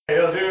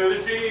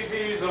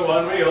the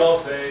one we all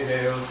say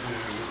hail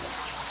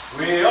to.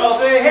 We all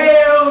say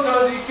hail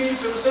because he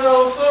keeps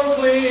himself so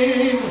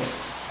clean.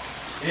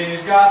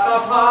 He's got the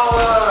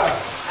power,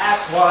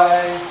 that's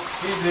why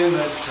he's in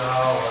the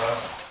shower.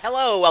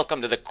 Hello,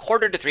 welcome to the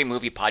Quarter to Three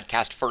movie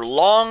podcast for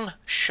Long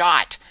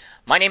Shot.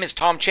 My name is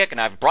Tom Chick, and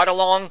I've brought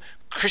along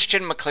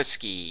Christian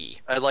McCliskey.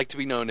 I'd like to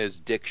be known as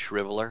Dick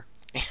Shriveler.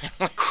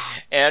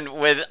 And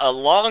with a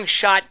long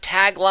shot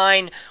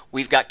tagline,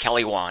 we've got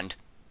Kelly Wand.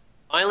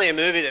 Finally, a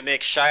movie that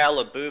makes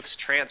Shia LaBeouf's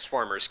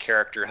Transformers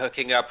character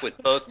hooking up with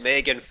both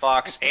Megan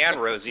Fox and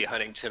Rosie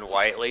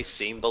Huntington-Whiteley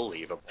seem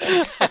believable.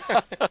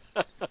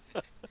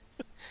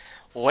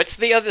 What's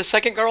the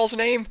second girl's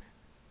name?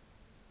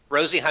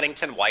 Rosie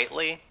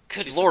Huntington-Whiteley.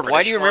 Good Lord,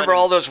 why do you remember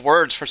all those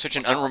words for such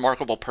an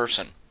unremarkable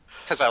person?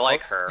 Because I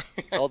like her.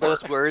 All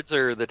those words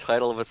are the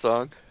title of a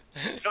song?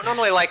 I don't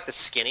normally like the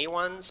skinny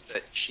ones,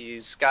 but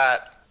she's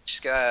got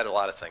a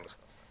lot of things.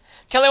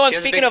 Kelly Wand, She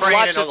has a speaking big of brain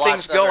lots and of lots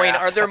things of other going,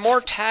 are there assets.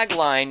 more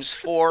taglines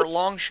for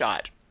Long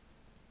Shot?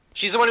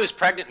 She's the one who was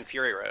pregnant in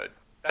Fury Road.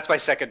 That's my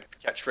second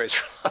catchphrase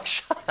for Long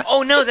Shot.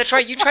 Oh no, that's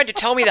right. You tried to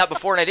tell me that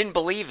before, and I didn't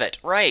believe it.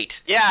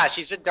 Right. Yeah,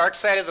 she's in Dark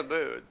Side of the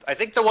Moon. I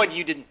think the one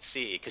you didn't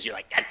see, because you're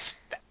like,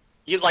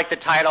 you like the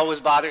title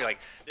was bothering. You're like,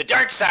 the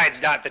dark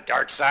side's not the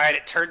dark side.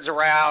 It turns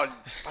around.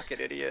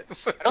 Fucking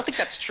idiots. I don't think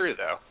that's true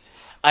though.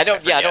 I don't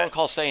forget.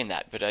 recall saying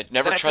that, but I'd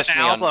never That's trust an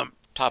me on album.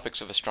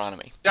 topics of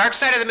astronomy. Dark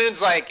Side of the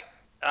Moon's like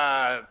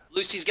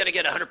Lucy's gonna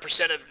get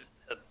 100% of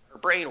her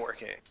brain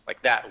working,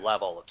 like that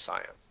level of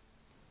science.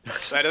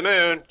 Dark Side of the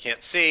Moon,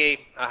 can't see.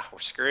 We're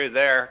screwed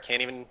there.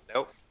 Can't even.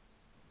 Nope.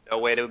 No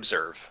way to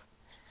observe.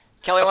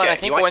 Kelly Wand, Okay, I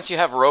think once you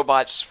have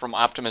robots from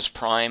Optimus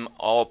Prime,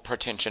 all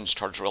pretensions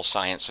towards real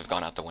science have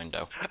gone out the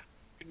window.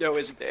 You know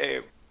his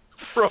name.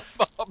 From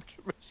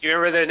Optimus. Do you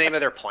remember the name of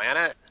their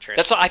planet?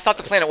 That's what I thought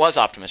the planet was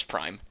Optimus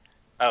Prime.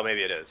 Oh,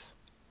 maybe it is.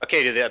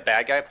 Okay, the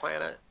bad guy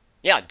planet?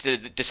 Yeah,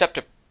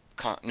 Decepticon.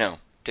 No.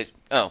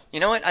 Oh, you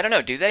know what? I don't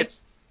know. Do they?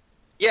 It's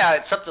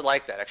something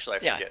like that. Actually, I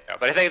forget now.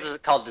 But I think it's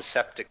called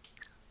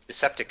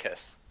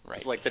Decepticus. Right.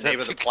 It's like the name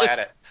of the Decepticus.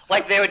 planet.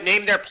 Like they would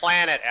name their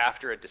planet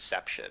after a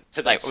deception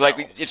to themselves.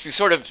 It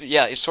sort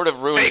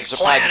of ruins Fake the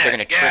surprise that they're planet, going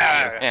to trick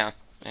yeah. you. Yeah.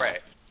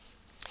 Right.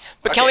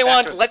 But Okay, Kelly back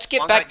Wand, to let's get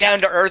Long back Shot.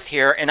 down to earth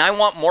here, and I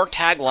want more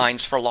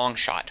taglines for Long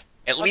Shot.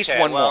 At least Okay,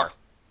 one well, more.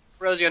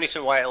 Rosie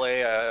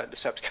Huntington-Whiteley,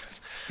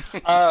 Decepticus.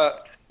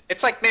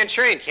 It's like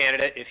Manchurian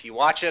Candidate if you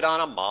watch it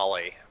on a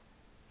Molly.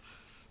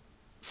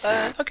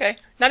 Okay.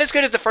 Not as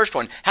good as the first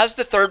one. How's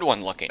the third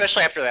one looking?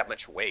 Especially after that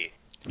much weight.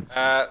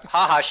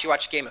 She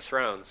watched Game of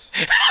Thrones.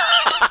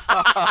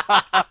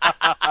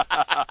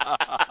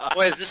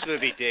 What is this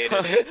movie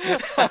dated?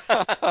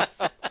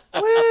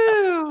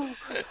 Woo!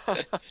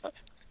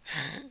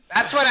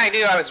 That's when I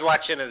knew I was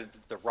watching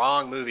the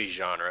wrong movie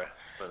genre.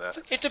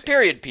 It's a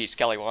period piece,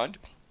 Kelly Wand.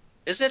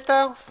 Is it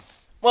though?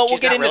 Well, we'll She's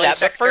get not into really that, but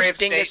Secretary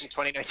first of State in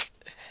 2019.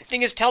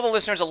 thing is, tell the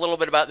listeners a little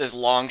bit about this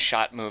Long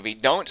Shot movie.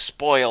 Don't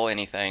spoil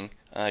anything.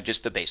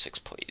 Just the basics,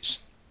 please.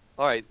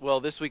 All right, well,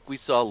 this week we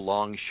saw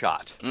Long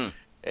Shot,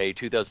 a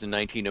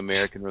 2019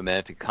 American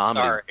romantic comedy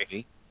Sorry.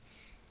 movie.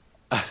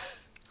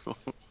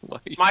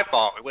 It's my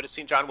fault. I would have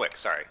seen John Wick.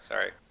 Sorry.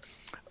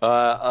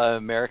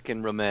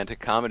 American romantic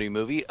comedy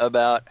movie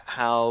about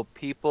how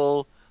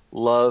people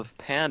love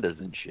pandas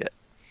and shit.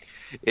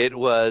 It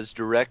was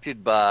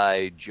directed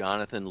by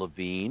Jonathan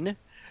Levine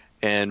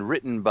and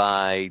written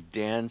by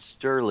Dan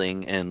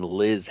Sterling and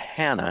Liz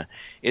Hanna.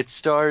 It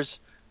stars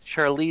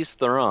Charlize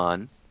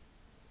Theron,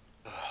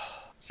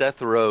 Seth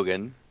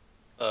Rogen,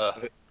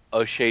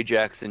 O'Shea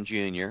Jackson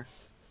Jr.,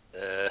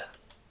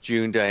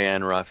 June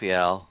Diane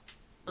Raphael,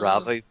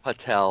 Ravi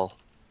Patel,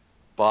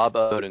 Bob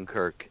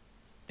Odenkirk,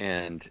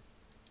 and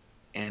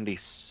Andy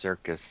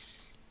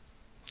Serkis.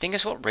 Thing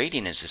is, what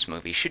rating is this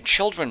movie? Should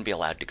children be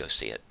allowed to go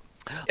see it?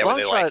 Yeah, would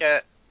they like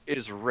it?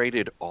 Is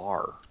rated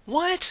R.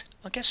 What?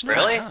 I guess not.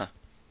 Really? Huh?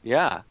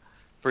 Yeah.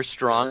 For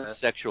strong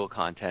sexual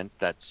content,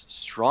 that's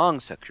strong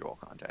sexual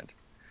content,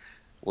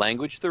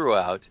 language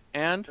throughout,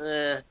 and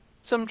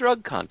some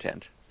drug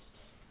content.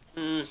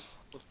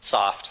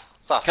 Soft.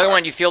 Kelly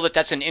Wand, do you feel that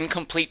that's an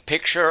incomplete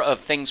picture of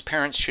things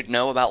parents should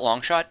know about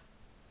Long Shot?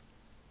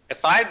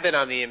 If I'd been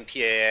on the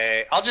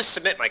MPAA, I'll just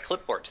submit my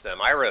clipboard to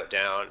them. I wrote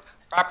down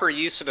proper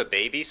use of a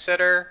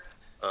babysitter,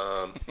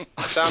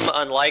 some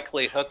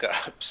unlikely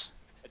hookups,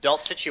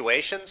 adult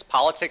situations,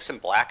 politics,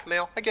 and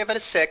blackmail. I give it a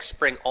 6.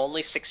 Bring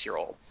only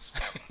 6-year-olds.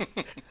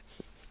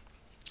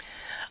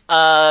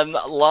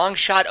 Long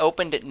Shot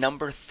opened at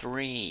number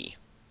 3,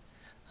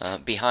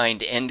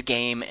 behind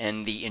Endgame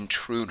and The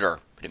Intruder.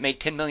 But it made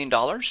 $10 million.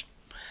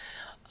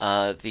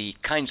 The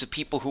kinds of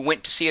people who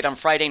went to see it on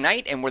Friday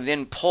night and were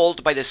then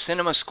pulled by the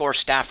CinemaScore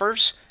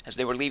staffers as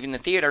they were leaving the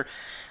theater,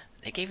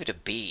 they gave it a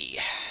B.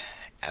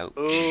 Ouch.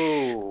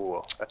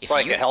 Ooh, that's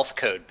like a health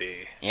code B.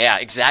 Yeah,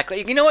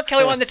 exactly. You know what,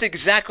 Kelly Wand? That's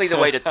exactly the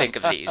way to think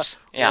of these.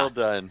 Yeah. Well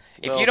done.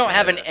 If you don't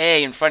have an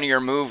A in front of your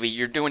movie,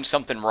 you're doing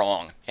something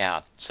wrong.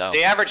 Yeah. So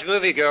the average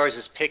moviegoer is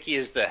as picky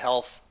as the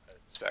health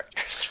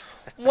inspectors.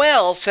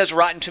 Well, says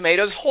Rotten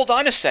Tomatoes, hold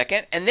on a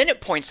second, and then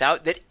it points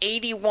out that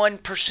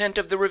 81%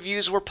 of the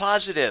reviews were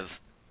positive.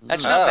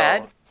 That's not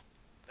bad.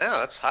 No,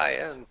 that's high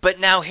end. But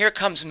now here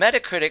comes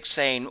Metacritic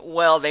saying,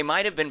 well, they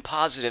might have been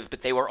positive,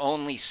 but they were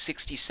only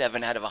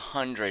 67 out of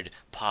 100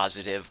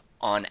 positive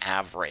on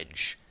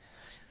average.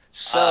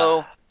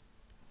 So,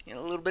 a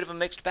little bit of a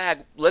mixed bag.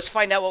 Let's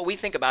find out what we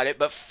think about it.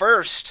 But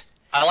first,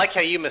 I like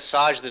how you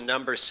massage the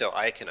numbers so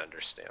I can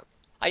understand.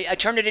 I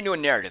turned it into a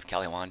narrative,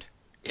 Kelly Wand.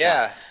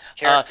 Yeah,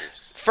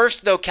 characters.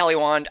 First, though, Kelly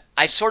Wand,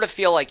 I sort of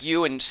feel like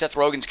you and Seth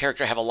Rogen's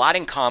character have a lot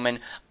in common.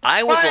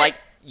 I would like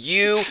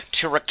you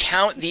to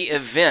recount the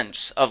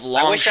events of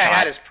Longshot. I wish I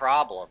had his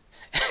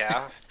problems.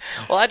 Yeah.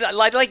 Well,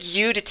 I'd like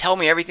you to tell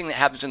me everything that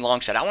happens in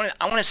Longshot. I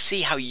want to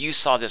see how you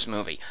saw this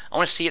movie. I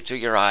want to see it through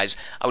your eyes.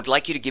 I would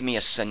like you to give me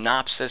a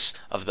synopsis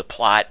of the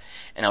plot,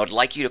 and I would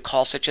like you to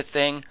call such a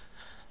thing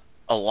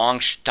a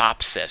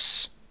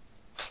longstopsis.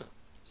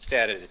 Just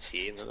added a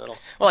T in the middle.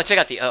 Well, I took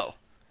out the O.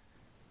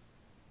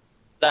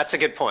 That's a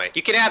good point.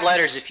 You can add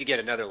letters if you get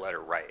another letter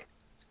right.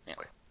 Yeah.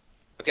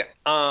 Okay.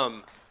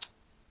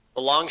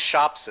 The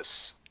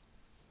longshopsis.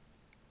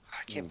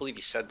 I can't believe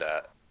you said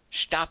that.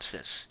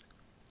 Stopsis.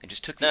 I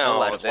just took the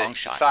O out of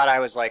Longshot. I thought I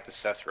was like the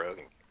Seth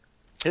Rogen.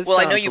 Well,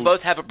 I know you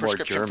both have a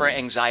prescription for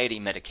anxiety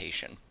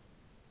medication.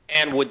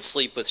 And would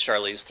sleep with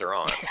Charlize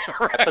Theron.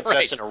 That puts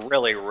us in a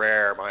really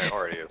rare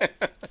minority of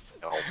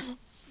else.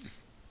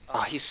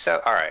 Oh, he's so...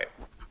 All right.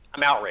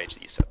 I'm outraged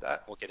that you said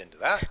that. We'll get into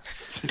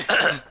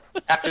that.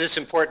 After this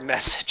important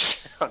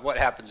message on what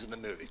happens in the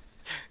movie.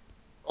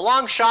 The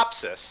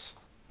longshopsis.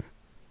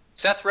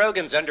 Seth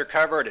Rogen's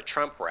undercover at a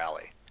Trump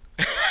rally.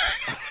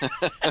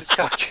 His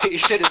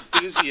Caucasian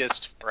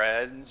enthusiast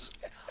friends.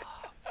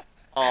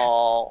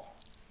 Oh.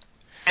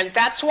 And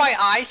that's why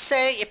I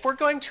say if we're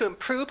going to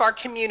improve our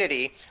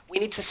community, we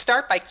need to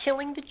start by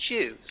killing the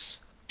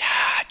Jews.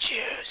 Yeah,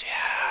 Jews,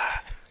 yeah.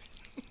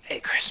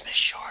 Hey, Christmas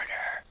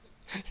shorter.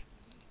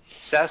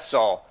 Seth's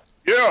all,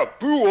 yeah,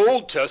 boo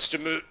Old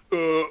Testament,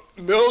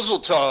 Mazel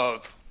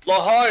Tov,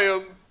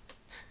 L'Chaim.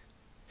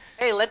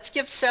 Hey, let's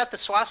give Seth a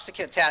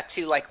swastika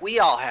tattoo like we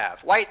all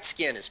have. White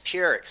skin is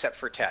pure except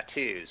for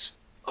tattoos.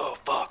 Oh,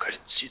 fuck, I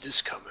didn't see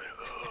this coming.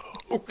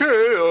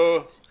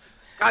 Okay,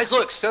 guys,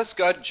 look, Seth's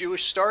got a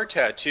Jewish star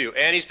tattoo,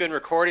 and he's been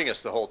recording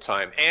us the whole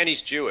time, and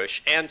he's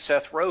Jewish, and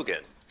Seth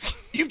Rogen.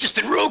 You've just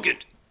been Rogen!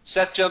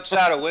 Seth jumps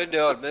out a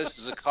window and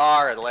misses a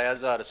car and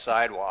lands on a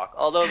sidewalk,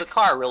 although the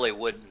car really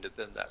wouldn't have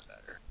been that better.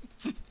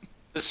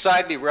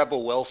 Beside me,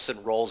 Rebel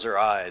Wilson rolls her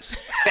eyes.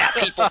 Fat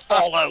people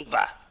fall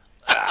over!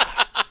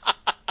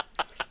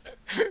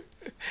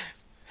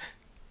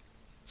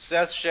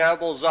 Seth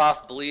shambles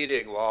off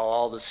bleeding while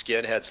all the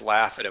skinheads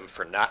laugh at him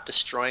for not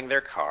destroying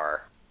their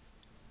car.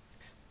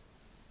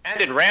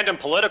 And in random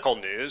political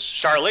news,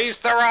 Charlize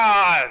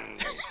Theron!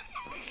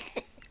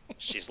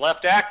 She's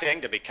left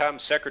acting to become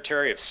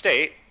Secretary of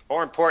State.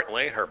 More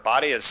importantly, her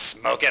body is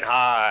smoking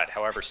hot.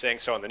 However, saying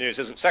so on the news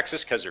isn't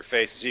sexist because her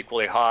face is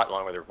equally hot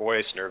along with her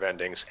voice, nerve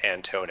endings,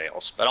 and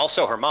toenails. But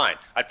also her mind.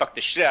 I'd fuck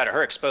the shit out of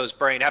her exposed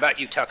brain. How about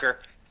you, Tucker?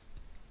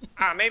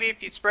 Maybe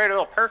if you sprayed a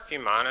little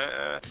perfume on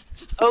it.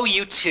 Oh,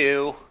 you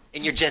too.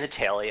 In your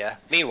genitalia.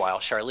 Meanwhile,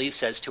 Charlize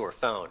says to her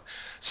phone,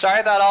 sorry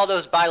about all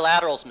those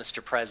bilaterals,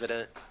 Mr.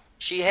 President.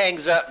 She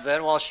hangs up,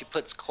 then while she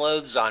puts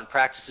clothes on,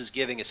 practices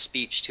giving a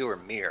speech to her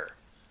mirror.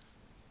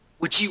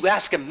 Would you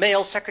ask a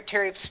male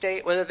Secretary of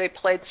State whether they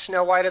played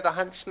Snow White or the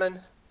Huntsman?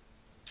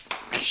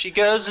 She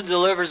goes and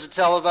delivers a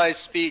televised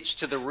speech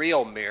to the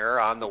real mirror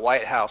on the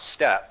White House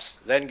steps,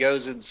 then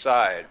goes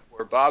inside,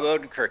 where Bob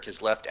Odenkirk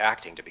is left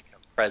acting to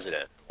become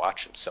president and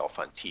watch himself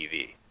on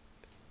TV.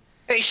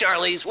 Hey,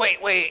 Charlize,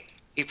 wait.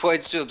 He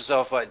points to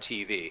himself on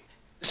TV.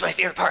 This is my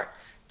favorite part.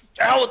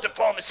 To hell with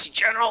diplomacy,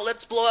 General.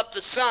 Let's blow up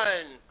the sun.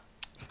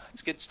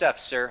 That's good stuff,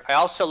 sir. I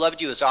also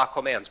loved you as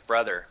Aquaman's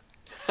brother.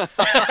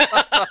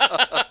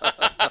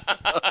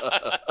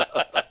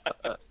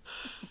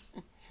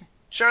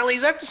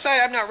 Charlize, I've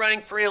decided I'm not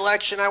running for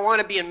re-election. I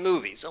want to be in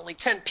movies. Only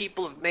 10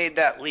 people have made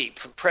that leap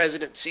from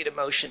presidency to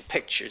motion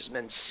pictures.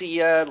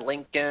 Mencia,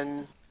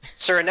 Lincoln.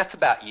 Sir, enough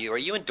about you. Are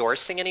you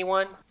endorsing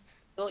anyone?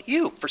 Well,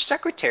 you, for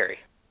secretary.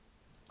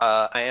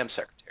 I am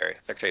secretary.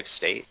 Secretary of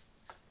State.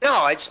 No,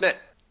 I just meant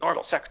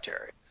normal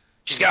secretary.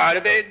 She's got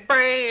a big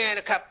brain and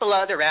a couple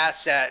other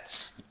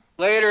assets.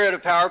 Later in a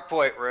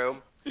PowerPoint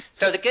room.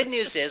 So the good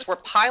news is we're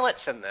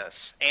pilots in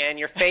this, and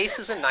your face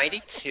is a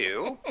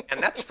 92,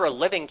 and that's for a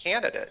living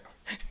candidate.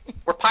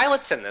 We're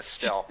pilots in this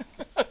still.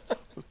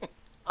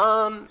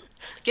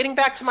 Getting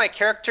back to my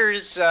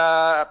character's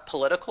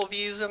political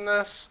views in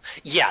this.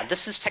 Yeah,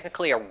 this is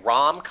technically a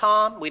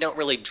rom-com. We don't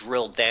really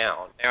drill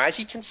down. Now, as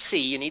you can see,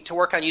 you need to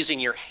work on using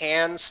your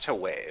hands to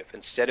wave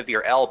instead of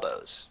your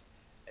elbows,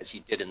 as you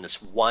did in this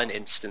one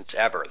instance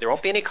ever. There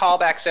won't be any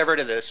callbacks ever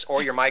to this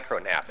or your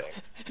micro-napping,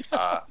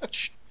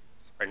 which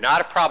are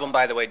not a problem,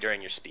 by the way, during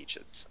your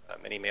speeches.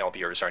 Many male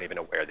viewers aren't even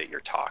aware that you're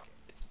talking.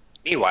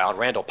 Meanwhile, in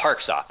Randall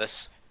Park's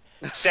office,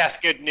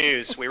 Seth, good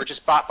news. We were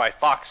just bought by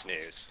Fox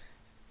News.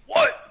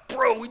 What?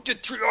 bro, we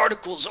did 3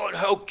 articles on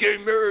how gay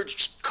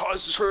marriage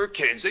causes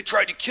hurricanes. They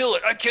tried to kill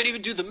it. I can't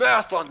even do the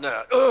math on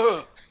that.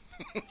 Ugh.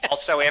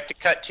 Also, we have to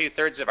cut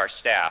 2/3 of our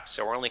staff,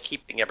 so we're only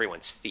keeping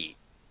everyone's feet.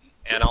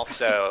 And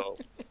also,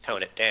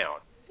 tone it down.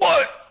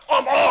 What?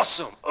 I'm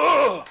awesome.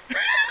 Ugh.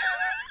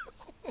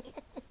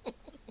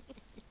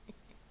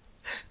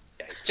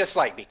 Yeah, it's just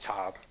like me,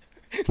 Tom.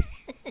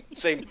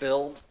 Same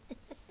build.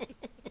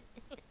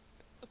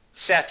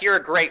 Seth, you're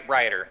a great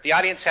writer. The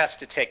audience has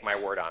to take my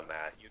word on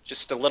that. You're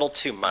just a little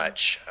too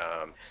much.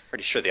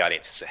 Pretty sure the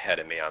audience is ahead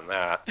of me on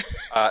that.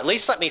 At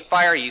least let me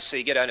fire you so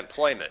you get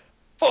unemployment.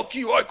 Fuck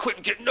you, I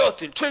couldn't get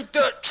nothing. Take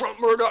that, Trump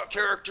Murdoch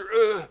character.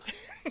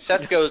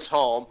 Seth goes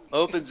home,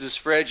 opens his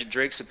fridge, and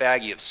drinks a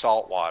baggie of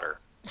salt water.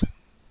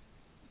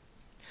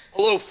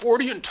 Hello,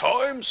 40 and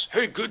Times?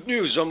 Hey, good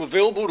news. I'm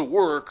available to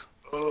work.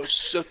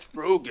 Seth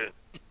Rogen.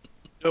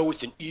 No,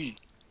 with an E.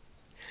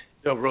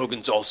 No,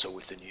 Rogen's also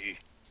with an E.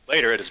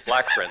 Later at his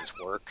black friend's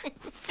work.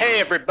 Hey,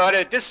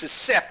 everybody, this is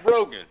Seth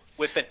Rogen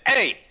with an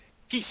A.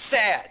 He's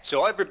sad,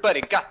 so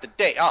everybody got the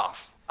day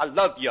off. I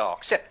love y'all,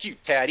 except you,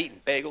 Tad,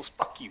 eating bagels.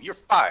 Fuck you, you're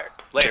fired.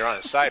 Later on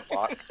the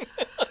sidewalk.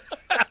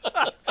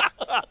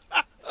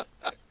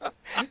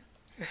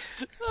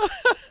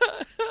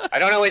 I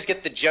don't always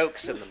get the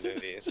jokes in the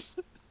movies.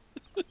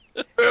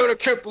 Man, I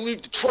can't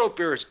believe the Trump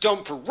era is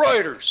dumb for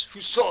writers. Who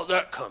saw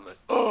that coming?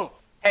 Oh.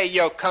 Hey,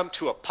 yo, come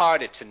to a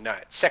party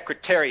tonight.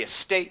 Secretary of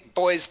State,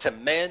 Boys to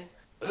Men.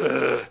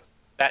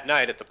 That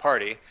night at the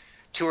party,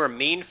 to her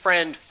mean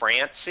friend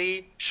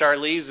Francie,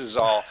 Charlize is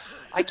all,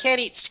 I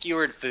can't eat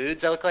skewered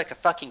foods. I look like a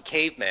fucking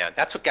caveman.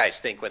 That's what guys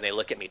think when they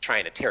look at me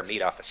trying to tear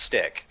meat off a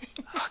stick.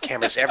 Oh,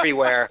 cameras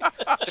everywhere.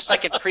 Just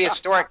like in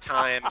prehistoric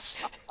times.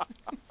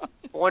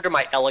 No wonder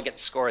my elegant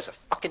score is a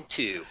fucking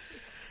 2.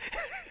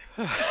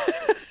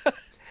 I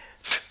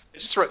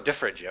just wrote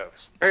different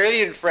jokes. Her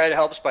Indian friend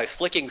helps by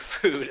flicking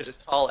food at a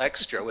tall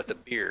extra with a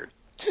beard.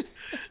 Who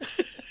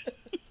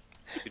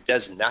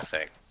does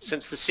nothing.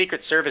 Since the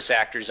Secret Service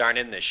actors aren't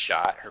in this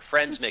shot, her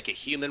friends make a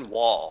human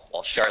wall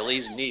while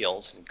Charlize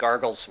kneels and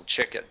gargles some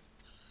chicken.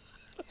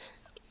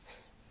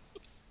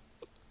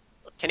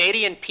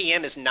 Canadian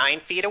PM is 9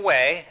 feet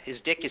away.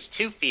 His dick is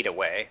 2 feet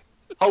away.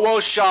 Hello,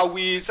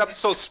 Charlize. I'm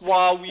so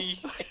sorry.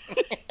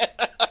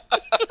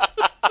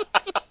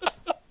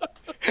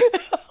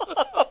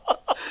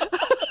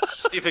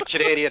 Stupid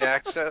Canadian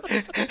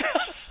accents.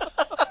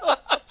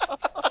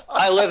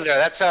 I live there.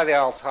 That's how they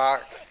all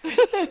talk.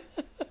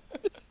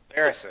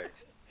 Embarrassing.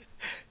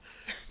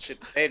 Should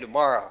pay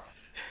tomorrow.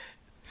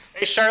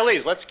 Hey,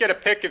 Charlize, let's get a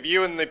pic of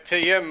you and the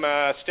PM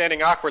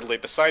standing awkwardly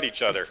beside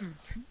each other.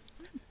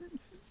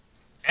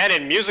 And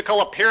in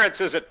musical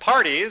appearances at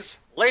parties,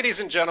 ladies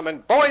and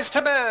gentlemen, Boys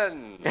to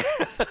Men.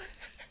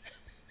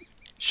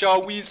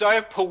 Charlize, I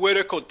have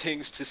poetical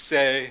things to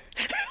say.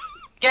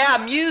 Yeah,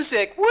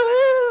 music.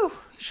 Woo!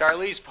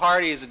 Charlize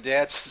parties and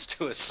dances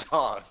to a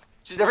song.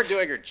 She's never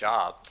doing her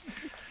job.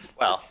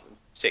 Well,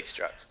 takes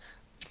drugs.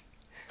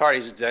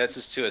 Parties and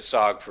dances to a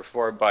song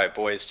performed by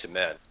Boys to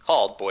Men,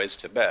 called Boys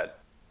to Men.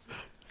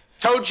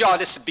 Told y'all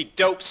this would be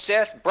dope,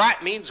 Seth.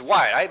 Bright means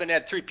white. I even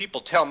had 3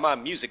 people tell my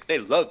music they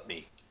love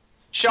me.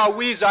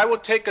 Charlize, I will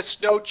take a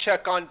snow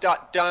check on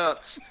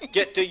dance.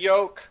 Get the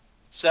yoke.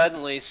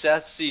 Suddenly,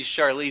 Seth sees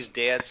Charlize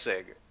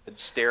dancing and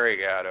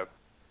staring at him.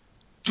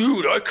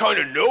 Dude, I kind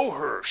of know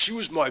her. She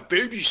was my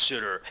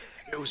babysitter.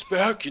 It was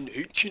back in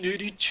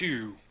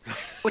 1882.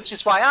 Which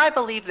is why I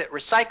believe that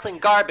recycling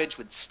garbage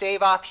would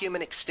stave off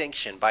human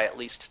extinction by at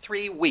least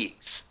 3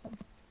 weeks.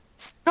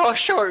 Oh,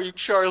 sorry,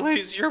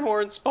 Charlize, you're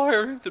more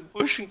inspiring than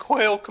Bush and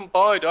Quayle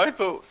combined. I'd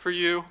vote for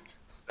you.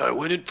 I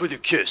went in for the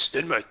kiss,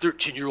 then my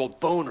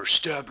 13-year-old boner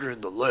stabbed her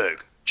in the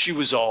leg. She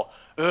was all,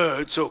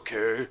 it's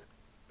okay.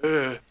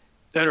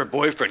 Then her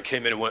boyfriend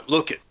came in and went,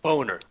 look at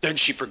boner. Then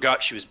she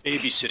forgot she was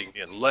babysitting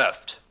me and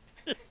left.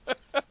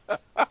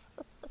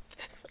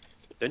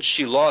 Then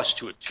she lost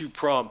to a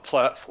 2-prong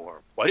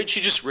platform. Why didn't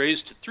she just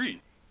raise to 3?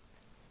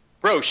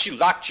 Bro, she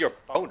locked your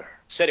boner.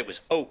 Said it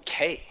was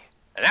okay.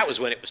 And that was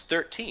when it was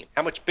 13.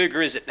 How much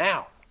bigger is it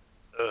now?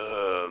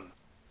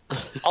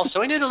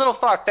 Also, ain't it a little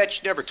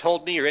far-fetched you never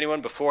told me or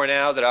anyone before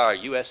now that our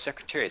U.S.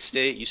 Secretary of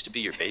State used to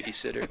be your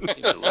babysitter?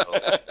 Seems a little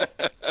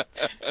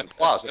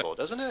implausible,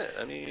 doesn't it?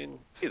 I mean,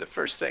 be the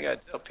first thing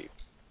I'd tell people.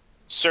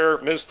 Sir,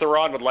 Ms.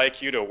 Theron would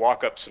like you to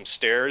walk up some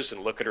stairs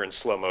and look at her in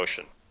slow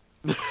motion.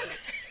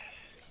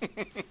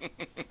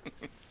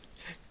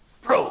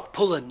 Bro,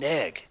 pull a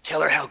neg.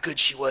 Tell her how good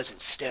she was in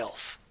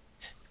stealth.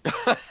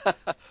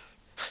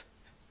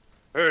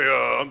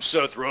 Hey, I'm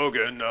Seth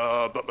Rogen,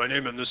 but my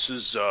name in this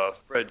is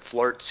Fred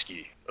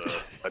Flartsky.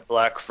 My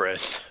black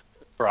friend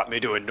brought me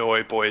to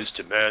annoy Boys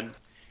to Men.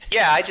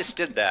 Yeah, I just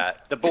did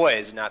that. The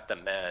boys, not the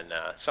men.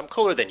 So I'm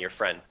cooler than your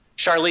friend.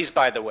 Charlize,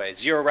 by the way,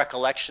 zero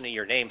recollection of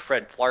your name,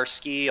 Fred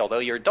Flarsky, although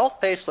your adult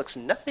face looks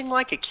nothing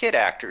like a kid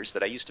actor's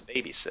that I used to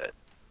babysit.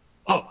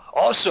 Oh,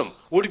 awesome.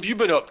 What have you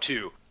been up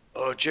to?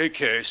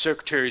 JK,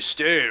 Secretary of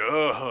State,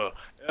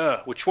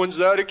 yeah. Which one's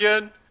that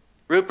again?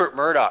 Rupert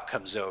Murdoch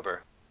comes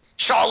over.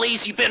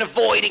 Charlize, you've been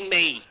avoiding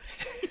me!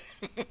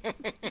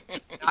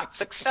 Not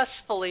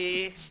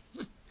successfully.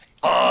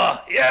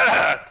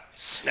 Yeah.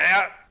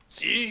 Snap.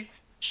 See?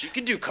 She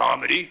can do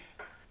comedy.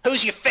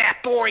 Who's your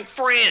fat, boring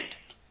friend?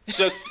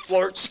 Seth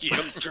Flartsky,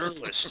 I'm a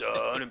journalist.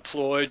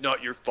 Unemployed,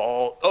 not your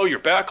fault. Oh, you're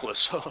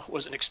backless.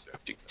 Wasn't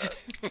expecting that.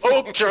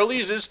 Oh,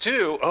 Charlize is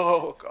too.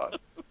 Oh, God.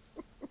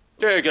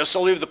 Okay, I guess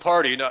I'll leave the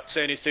party, not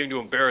say anything to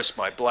embarrass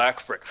my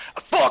black friend.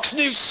 Fox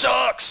News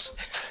sucks!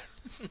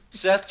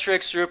 Seth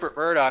tricks Rupert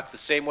Murdoch the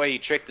same way he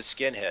tricked the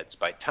skinheads,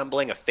 by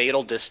tumbling a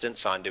fatal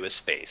distance onto his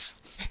face.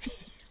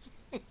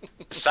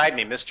 Beside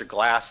me, Mr.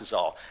 Glass is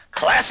all,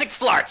 classic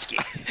Flartsky!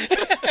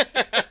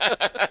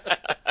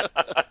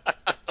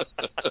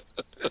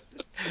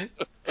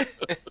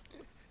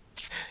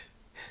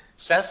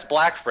 Seth's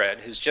black friend,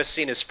 who's just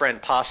seen his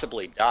friend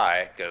possibly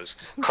die, goes,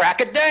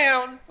 crack it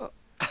down!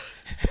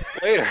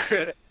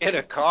 Later, in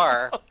a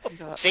car,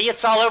 see,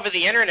 it's all over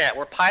the internet.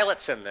 We're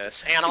pilots in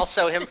this, and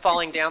also him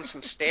falling down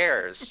some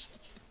stairs.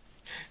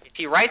 If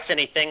he writes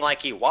anything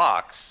like he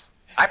walks,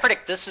 I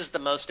predict this is the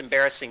most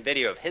embarrassing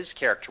video of his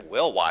character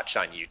we'll watch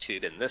on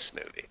YouTube in this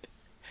movie.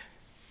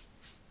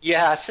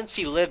 Yeah, since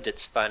he lived,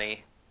 it's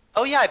funny.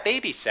 Oh yeah, I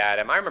babysat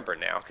him. I remember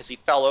now, because he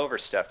fell over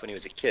stuff when he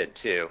was a kid,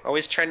 too.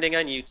 Always trending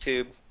on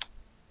YouTube.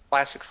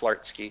 Classic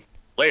Flartsky.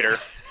 Later.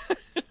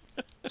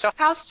 So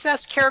how's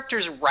Seth's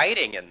character's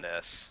writing in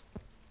this?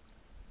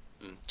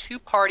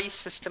 Two-party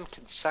system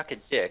can suck a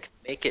dick.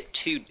 Make it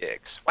two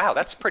dicks. Wow,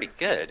 that's pretty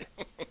good.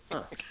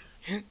 Huh.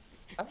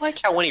 I like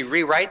how when he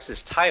rewrites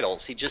his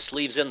titles, he just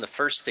leaves in the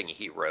first thing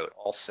he wrote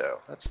also.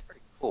 That's pretty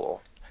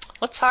cool.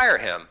 Let's hire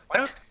him.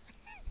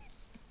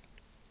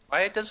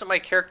 Why doesn't my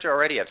character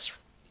already have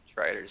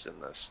speechwriters in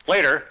this?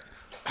 Later.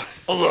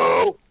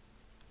 Hello?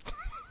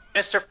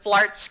 Mr.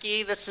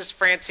 Flartsky, this is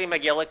Francie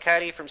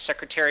McGillicuddy from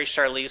Secretary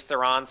Charlize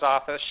Theron's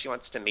office. She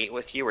wants to meet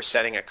with you. We're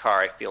setting a car.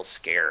 I feel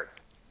scared.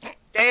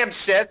 Damn,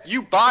 Seth,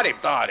 you body.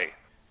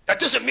 That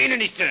doesn't mean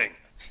anything.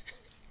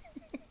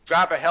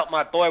 Driver helped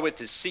my boy with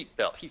his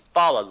seatbelt. He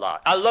fall a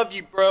lot. I love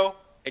you, bro.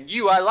 And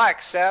you I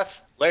like,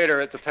 Seth. Later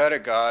at the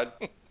Pentagon.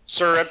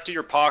 Sir, empty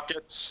your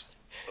pockets.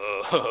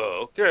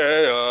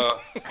 Okay,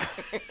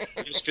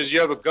 just because you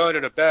have a gun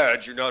and a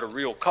badge, you're not a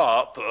real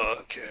cop.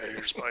 Okay,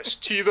 here's my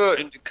sativa,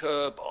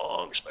 indica,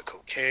 bong, here's my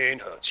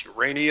cocaine. It's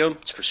uranium,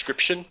 it's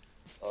prescription.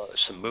 There's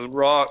some moon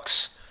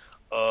rocks.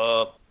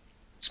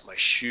 It's my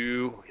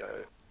shoe.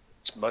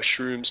 It's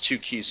mushrooms, 2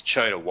 keys of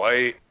China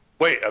White.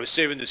 Wait, I was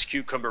saving this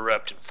cucumber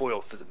wrapped in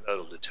foil for the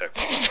metal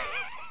detector.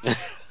 The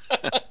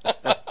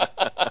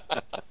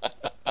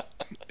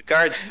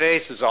guard's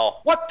face is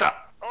all, what the?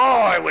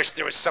 Oh, I wish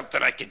there was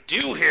something I could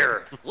do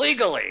here.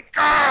 Legally.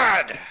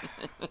 God!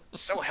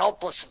 So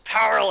helpless and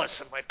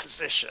powerless in my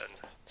position.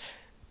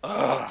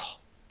 Ugh.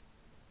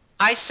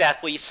 Hi,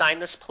 Seth. Will you sign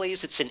this,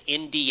 please? It's an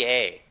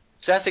NDA.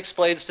 Seth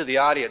explains to the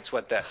audience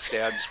what that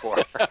stands for.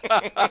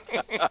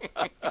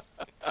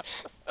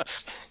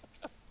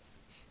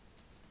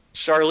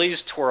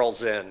 Charlize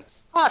twirls in.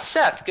 Ah,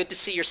 Seth, good to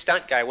see your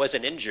stunt guy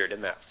wasn't injured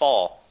in that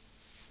fall.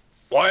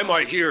 Why am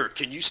I here?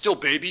 Can you still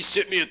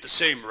babysit me at the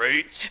same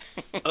rates?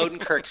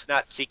 Odenkirk's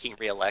not seeking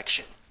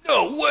re-election.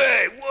 No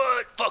way!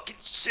 What? Fucking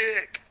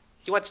sick!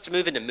 He wants to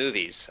move into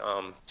movies,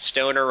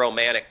 stoner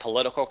romantic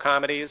political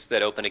comedies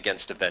that open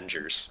against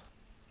Avengers.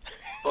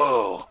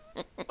 Oh,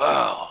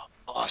 wow,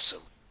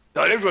 awesome.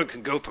 Not everyone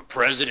can go from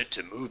president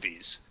to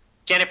movies.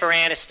 Jennifer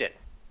Aniston.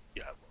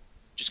 Yeah, well,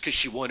 just because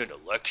she won an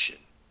election.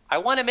 I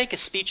want to make a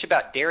speech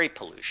about dairy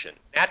pollution.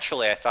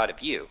 Naturally, I thought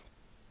of you.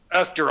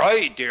 After I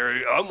eat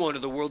dairy, I'm one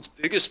of the world's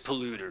biggest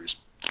polluters.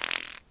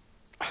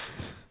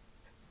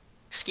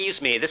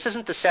 Excuse me, this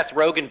isn't the Seth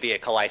Rogen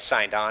vehicle I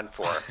signed on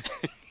for.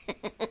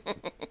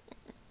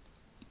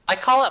 I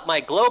call it my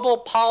Global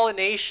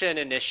Pollination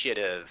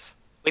Initiative.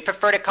 We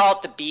prefer to call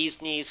it the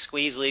bee's knees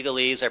squeeze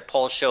legalese. Our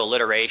polls show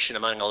alliteration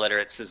among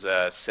illiterates is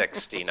a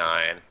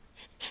 69.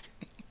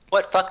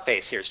 What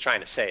fuckface here is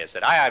trying to say is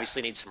that I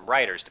obviously need some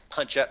writers to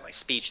punch up my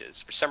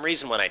speeches. For some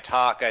reason, when I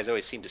talk, guys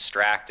always seem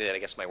distracted. I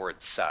guess my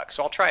words suck.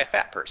 So I'll try a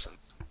fat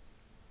person's.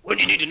 When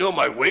do you need to know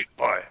my weight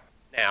by?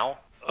 Now?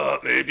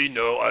 Maybe,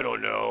 no, I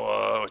don't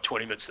know.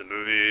 20 minutes of the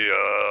movie.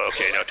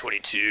 Okay, now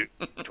 22,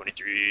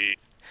 23.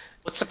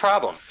 What's the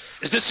problem?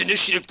 Is this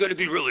initiative going to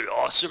be really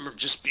awesome or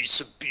just be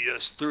some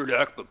BS third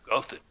act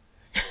MacGuffin?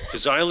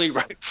 Because I only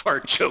write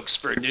fart jokes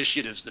for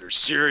initiatives that are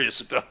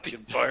serious about the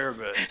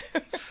environment.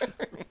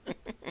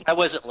 I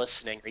wasn't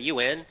listening. Are you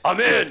in? I'm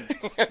in.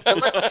 Then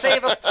let's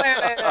save a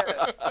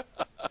planet.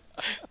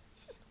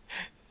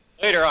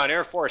 Later on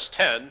Air Force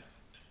 10.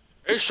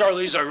 Hey,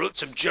 Charlize, I wrote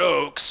some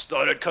jokes.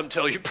 Thought I'd come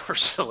tell you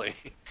personally.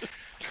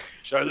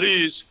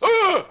 Charlize.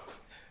 Ah!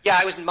 Yeah,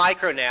 I was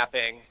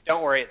micro-napping.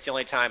 Don't worry, it's the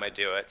only time I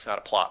do it. It's not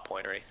a plot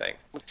point or anything.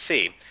 Let's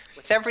see.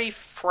 With every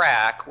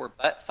frack, we're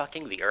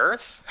butt-fucking the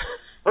Earth?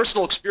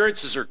 Personal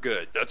experiences are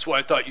good. That's why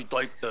I thought you'd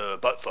like the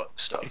butt-fuck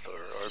stuff,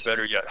 or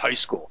better yet, high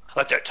school.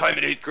 Like that time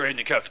in 8th grade in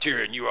the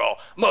cafeteria, and you were all,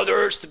 Mother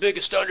Earth's the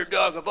biggest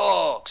underdog of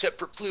all, except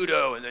for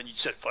Pluto, and then you'd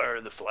set fire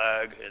to the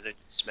flag, and then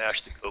you'd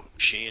smash the Coke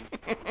machine.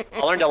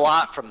 I learned a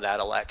lot from that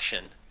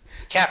election.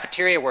 The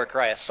cafeteria worker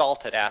I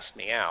assaulted asked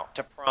me out,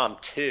 to prom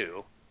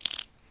too.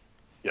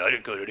 Yeah, I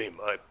didn't go to any of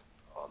my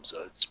proms.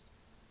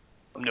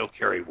 I'm no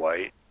Carrie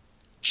White.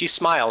 She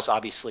smiles,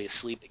 obviously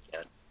asleep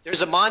again.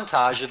 There's a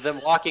montage of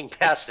them walking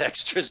past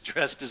extras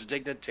dressed as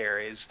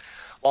dignitaries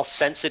while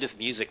sensitive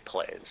music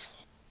plays.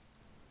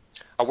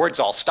 Our word's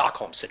all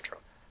Stockholm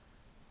Syndrome.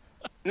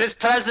 Miss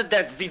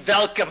President, we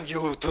welcome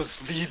you to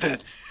Sweden.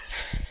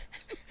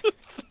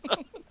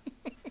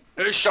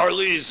 Hey,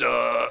 Charlize,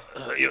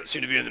 you don't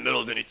seem to be in the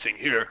middle of anything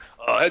here.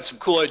 I had some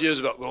cool ideas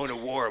about going to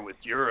war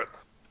with Europe.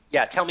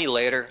 Yeah, tell me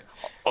later.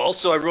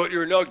 Also, I wrote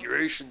your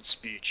inauguration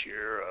speech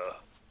here.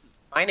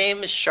 My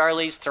name is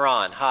Charlize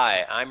Theron.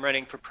 Hi, I'm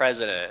running for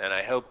president, and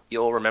I hope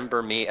you'll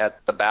remember me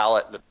at the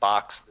ballot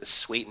box this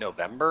sweet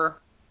November.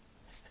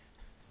 You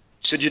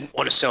said you didn't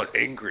want to sound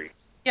angry.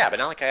 Yeah, but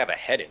not like I have a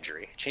head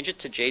injury. Change it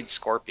to Jade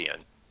Scorpion.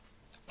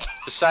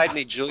 Beside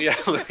me, Julia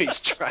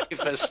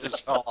Louis-Dreyfus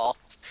is all.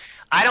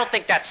 I don't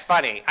think that's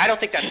funny. I don't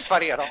think that's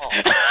funny at all.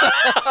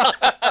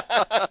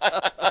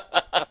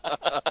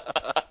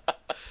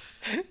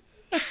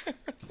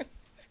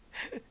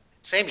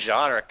 Same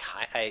genre.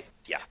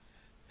 Yeah.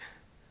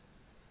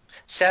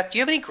 Seth, do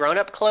you have any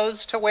grown-up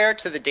clothes to wear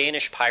to the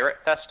Danish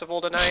Pirate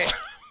Festival tonight?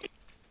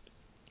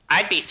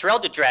 I'd be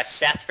thrilled to dress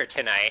Seth for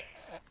tonight.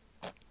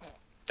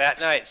 That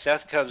night,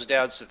 Seth comes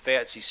down some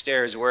fancy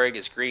stairs wearing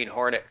his Green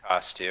Hornet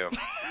costume.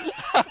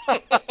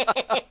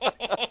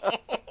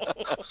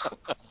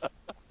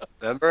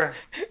 Remember?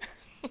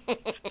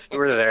 You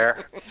were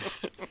there.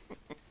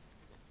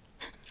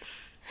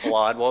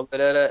 Blonde woman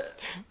in it.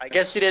 I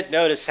guess he didn't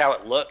notice how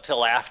it looked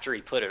till after he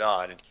put it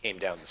on and came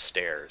down the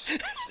stairs.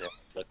 So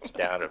he looks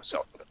down at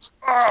himself and goes,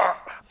 "Ah!"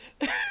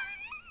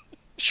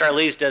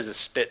 Charlize does a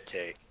spit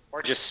take,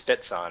 or just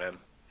spits on him.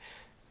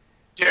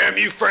 Damn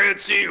you,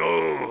 Francie!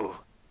 Oh.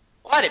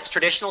 What? It's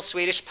traditional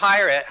Swedish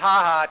pirate.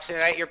 Ha ha,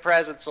 tonight your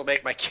presence will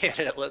make my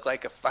candidate look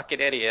like a fucking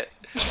idiot.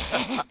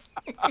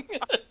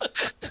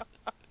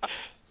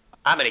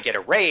 I'm gonna get a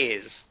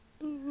raise.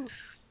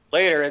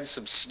 Later in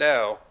some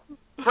snow.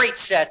 Great,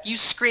 Seth, you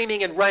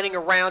screaming and running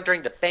around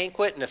during the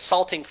banquet and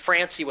assaulting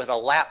Francie with a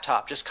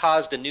laptop just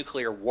caused a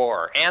nuclear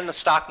war and the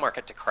stock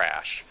market to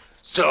crash.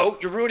 So,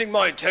 you're ruining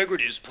my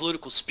integrity as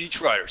political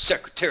speechwriter,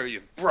 Secretary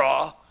of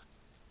Bra.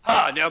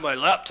 Ha, now my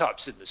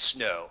laptop's in the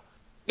snow.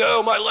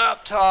 No, my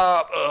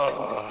laptop!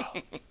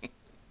 Ugh.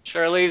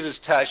 Charlize is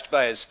touched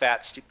by his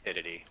fat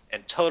stupidity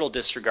and total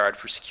disregard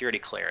for security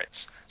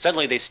clearance.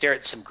 Suddenly they stare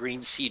at some green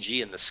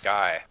CG in the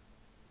sky.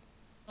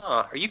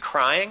 Huh, are you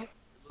crying? It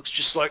looks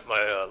just like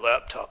my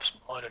laptop's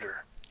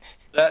monitor.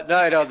 That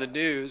night on the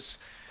news,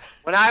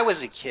 when I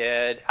was a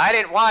kid, I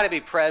didn't want to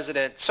be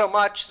president so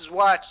much as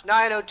watch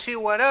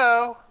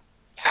 90210.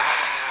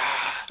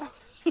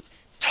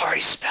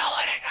 Sorry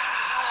spelling.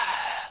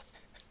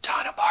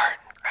 Donna Martin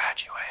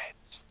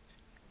graduates.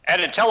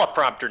 And in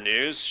teleprompter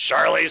news,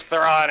 Charlize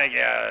Theron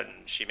again.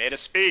 She made a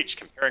speech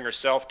comparing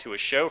herself to a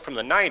show from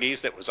the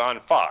 90s that was on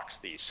Fox,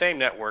 the same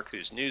network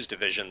whose news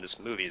division this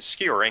movie is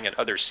skewering in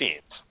other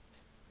scenes.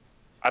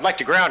 I'd like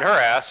to ground her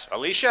ass.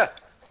 Alicia?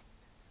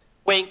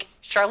 Wink.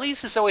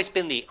 Charlize has always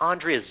been the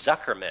Andrea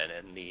Zuckerman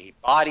in the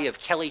body of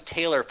Kelly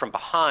Taylor from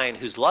Behind,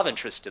 whose love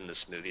interest in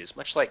this movie is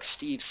much like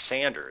Steve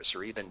Sanders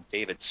or even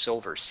David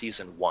Silver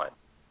season 1.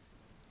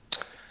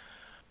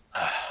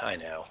 I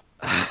know.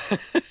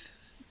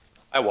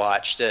 I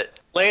watched it.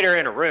 Later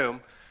in a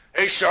room.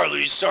 Hey,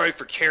 Charlize, sorry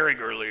for caring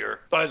earlier.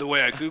 By the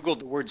way, I Googled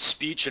the word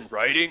speech and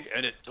writing,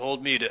 and it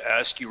told me to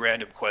ask you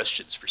random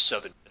questions for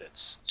 7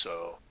 minutes.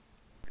 So,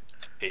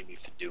 pay me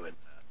for doing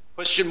that.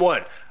 Question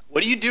 1.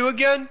 What do you do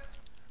again?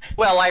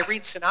 Well, I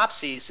read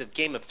synopses of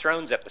Game of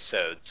Thrones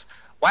episodes.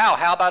 Wow,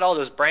 how about all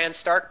those Bran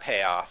Stark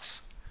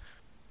payoffs?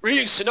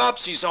 Reading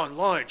synopses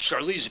online,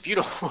 Charlize, if you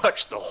don't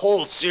watch the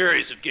whole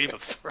series of Game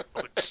of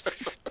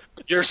Thrones,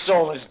 your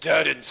soul is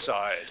dead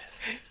inside.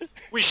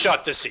 We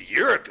shot this a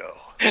year ago.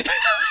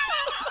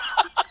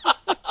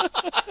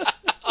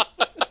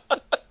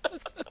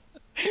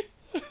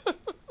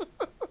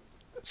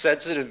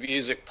 Sensitive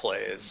music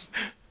plays.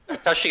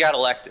 That's how she got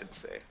elected,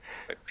 see?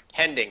 By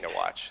pretending to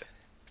watch it.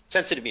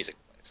 Sensitive music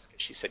plays,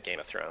 because she said Game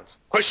of Thrones.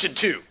 Question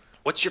 2.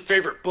 What's your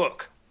favorite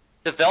book?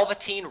 The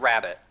Velveteen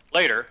Rabbit.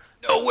 Later.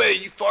 No way,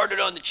 you farted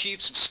on the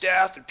chiefs of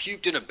staff and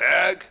puked in a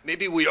bag?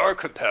 Maybe we are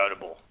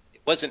compatible.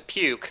 It wasn't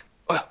puke.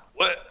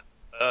 What?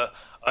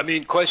 I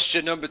mean,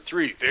 question number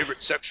 3.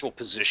 Favorite sexual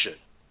position?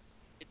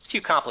 It's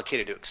too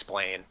complicated to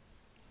explain.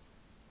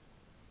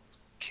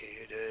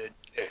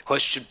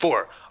 Question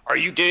 4. Are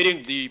you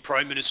dating the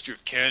Prime Minister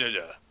of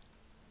Canada?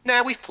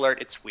 Nah, we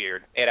flirt. It's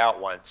weird. Ate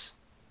out once.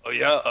 Oh,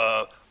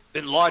 yeah?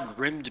 Bin Laden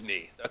rimmed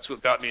me. That's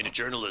what got me into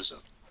journalism.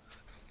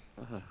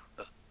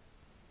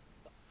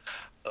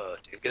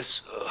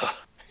 Dingus?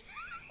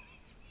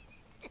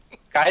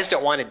 Guys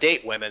don't want to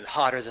date women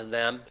hotter than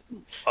them.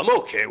 I'm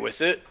okay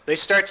with it. They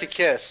start to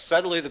kiss.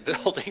 Suddenly the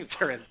building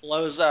they're in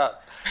blows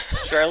up.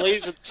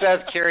 Charlize and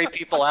Seth carry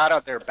people out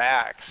on their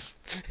backs.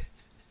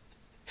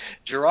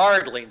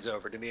 Gerard leans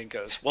over to me and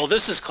goes, well,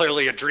 this is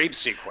clearly a dream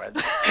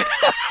sequence.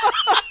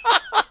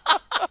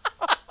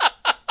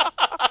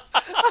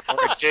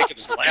 Or a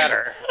Jacob's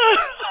Ladder.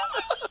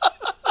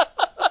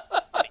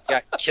 You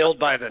got killed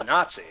by the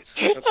Nazis.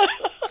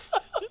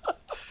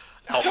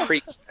 Al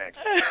Creek thing.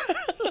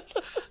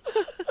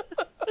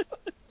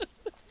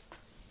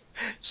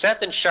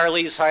 Seth and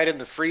Charlize hide in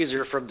the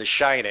freezer from The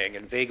Shining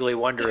and vaguely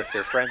wonder if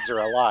their friends are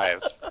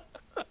alive.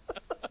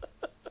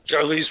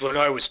 Charlize, when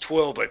I was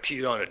 12, I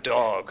peed on a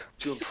dog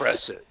to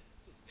impress it.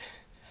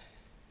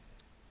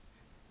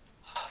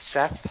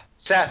 Seth,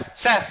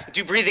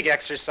 do breathing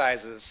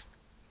exercises.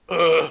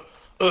 Uh.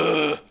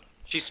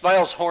 She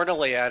smiles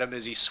hornily at him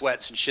as he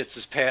sweats and shits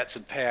his pants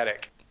in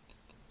panic.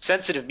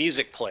 Sensitive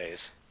music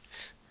plays.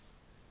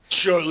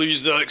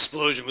 Charlize, that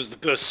explosion was the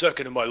best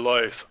second of my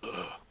life.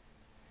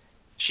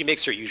 She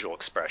makes her usual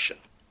expression.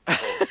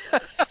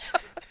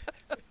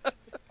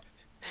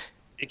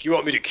 Think you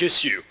want me to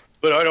kiss you,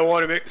 but I don't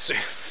want to make the same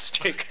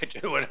mistake I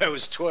did when I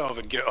was 12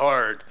 and get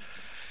hard.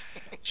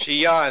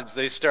 She yawns.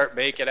 They start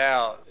making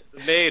out. The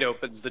maid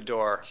opens the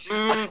door.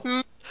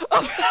 No.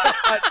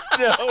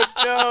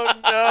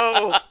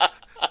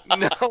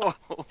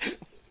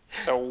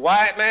 The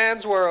white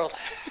man's world.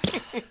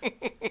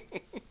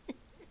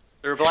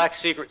 Their black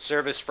Secret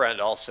Service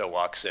friend also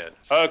walks in.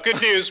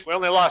 Good news. We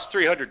only lost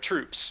 300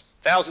 troops.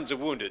 Thousands of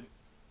wounded.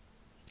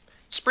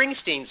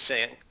 Springsteen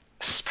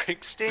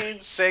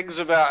sings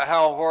about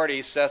how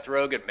horny Seth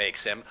Rogen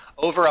makes him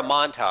over a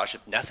montage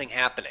of nothing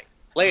happening.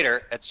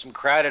 Later, at some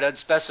crowded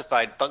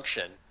unspecified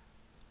function,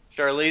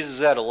 Charlize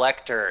is at a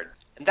lectern.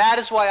 And that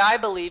is why I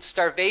believe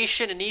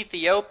starvation in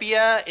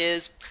Ethiopia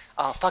is...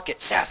 Oh, fuck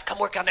it, Seth, come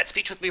work on that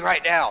speech with me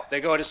right now. They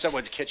go into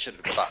someone's kitchen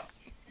and fuck.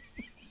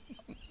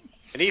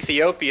 An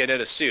Ethiopian in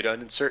a suit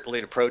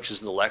uncertainly approaches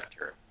the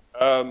lectern.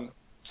 10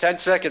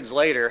 seconds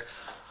later...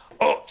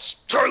 Oh,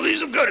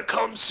 Charlize, I'm gonna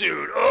come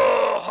soon.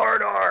 Oh,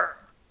 hard R.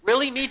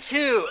 Really? Me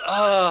too.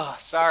 Oh,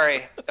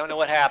 sorry. Don't know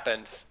what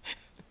happened.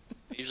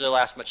 It usually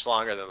lasts much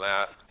longer than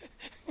that.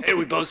 Hey,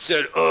 we both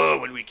said,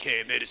 when we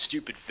came, made a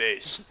stupid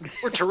face.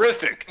 We're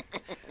terrific.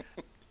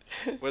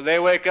 When they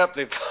wake up,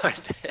 they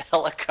find a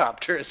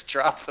helicopter has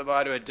dropped them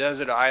onto a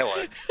desert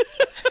island.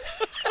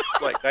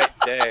 It's like night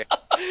and day.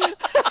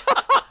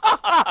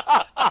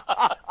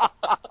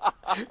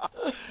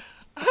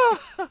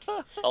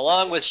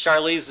 Along with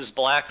Charlize's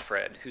black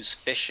friend, who's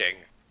fishing.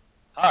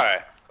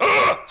 Hi.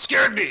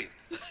 Scared me.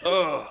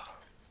 Don't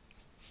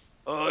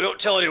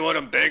tell anyone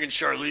I'm banging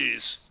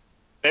Charlize.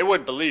 They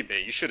wouldn't believe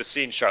me. You should have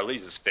seen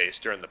Charlize's face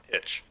during the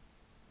pitch.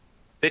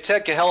 They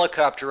take a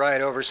helicopter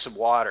ride over some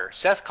water.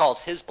 Seth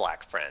calls his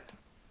black friend.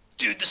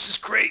 Dude, this is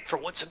great. For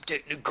once I'm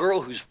dating a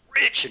girl who's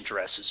rich and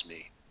dresses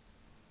me.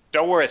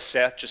 Don't worry,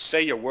 Seth. Just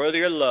say you're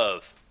worthy of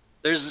love.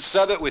 There's a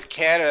summit with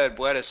Canada and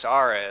Buenos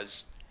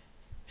Aires.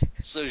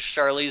 So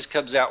Charlize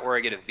comes out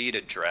wearing an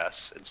Evita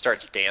dress and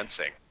starts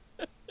dancing.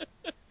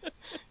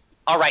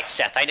 All right,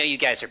 Seth, I know you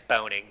guys are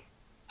boning.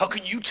 How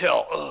can you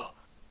tell?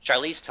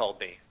 Charlize told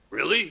me.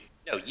 Really?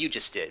 No, you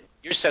just did.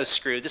 You're so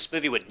screwed. This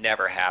movie would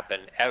never happen.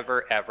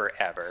 Ever, ever,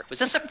 ever. Was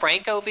this a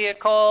Franco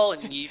vehicle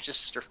and you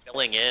just are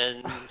filling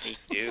in? Me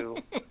too.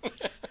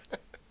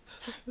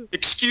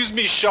 Excuse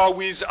me,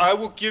 Charlize. I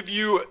will give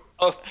you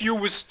a few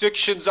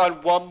restrictions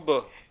on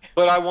Wumba,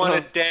 but I want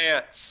to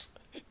dance.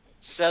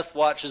 Seth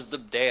watches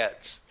them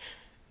dance.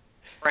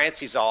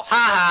 Francie's all, ha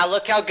ha,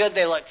 look how good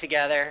they look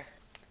together.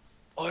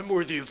 I'm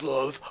worthy of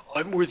love.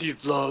 I'm worthy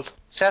of love.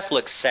 Seth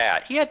looks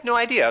sad. He had no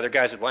idea other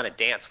guys would want to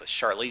dance with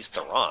Charlize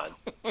Theron.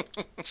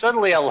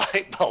 Suddenly a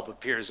light bulb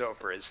appears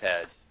over his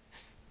head.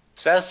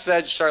 Seth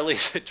said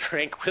Charlize a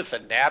drink with a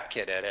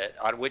napkin in it,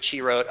 on which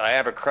he wrote, I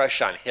have a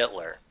crush on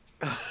Hitler.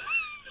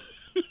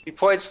 He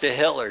points to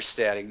Hitler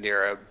standing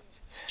near him.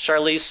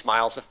 Charlize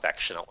smiles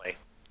affectionately.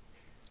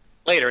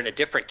 Later, in a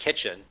different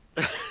kitchen...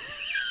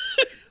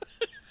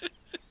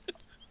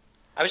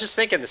 I was just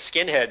thinking the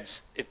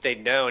skinheads, if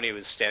they'd known he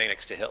was standing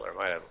next to Hitler,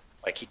 might have,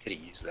 like, he could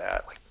have used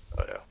that, like, the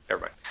photo.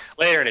 Never mind.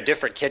 Later, in a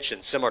different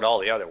kitchen, similar to all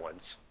the other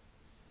ones.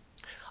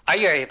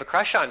 You have a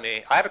crush on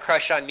me. I have a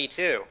crush on me,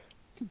 too.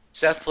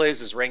 Seth plays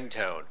his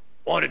ringtone.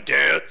 Want to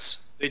dance?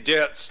 They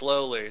dance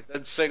slowly,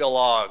 then sing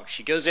along.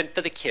 She goes in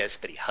for the kiss,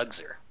 but he hugs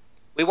her.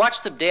 We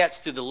watch them dance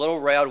through the little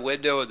round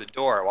window of the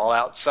door, while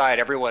outside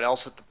everyone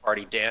else at the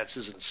party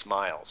dances and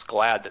smiles,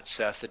 glad that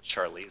Seth and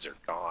Charlize are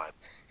gone.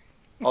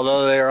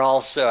 Although they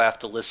also have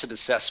to listen to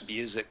Seth's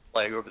music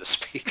playing over the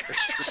speakers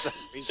for some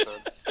reason.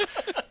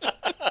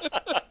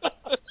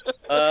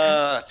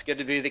 It's good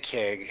to be the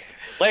king.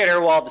 Later,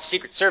 while the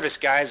Secret Service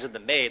guys and the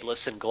maid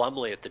listen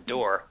glumly at the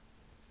door.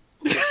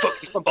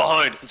 Fuck me from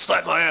behind and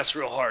slap my ass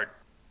real hard.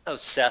 Oh,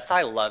 Seth,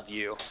 I love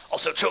you.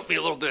 Also choke me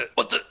a little bit.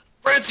 What the?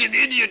 Francie and the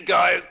Indian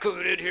guy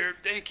coming in here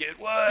naked.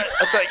 What?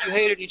 I thought you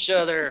hated each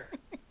other.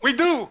 We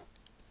do.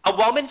 A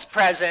woman's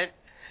present.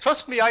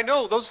 Trust me, I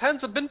know. Those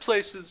hands have been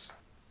places.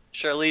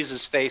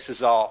 Charlize's face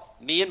is all,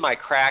 me and my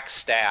crack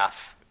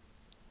staff.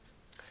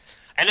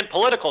 And in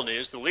political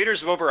news, the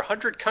leaders of over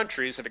 100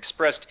 countries have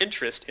expressed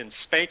interest in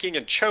spanking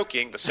and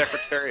choking the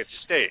Secretary of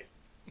State.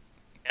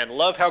 And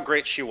love how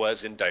great she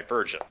was in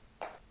Divergent.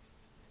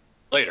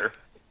 Later.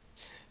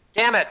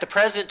 Damn it, the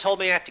president told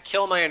me I have to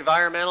kill my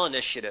environmental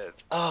initiative.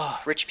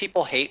 Oh, rich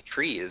people hate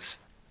trees.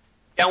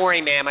 Don't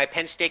worry, ma'am. I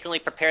painstakingly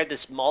prepared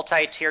this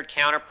multi-tiered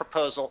counter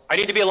proposal. I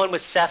need to be alone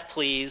with Seth,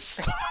 please.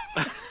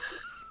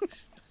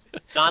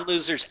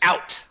 Non-losers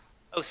out.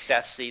 Oh,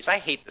 Seth sees. I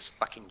hate this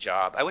fucking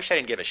job. I wish I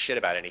didn't give a shit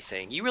about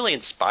anything. You really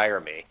inspire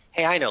me.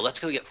 Hey, I know. Let's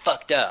go get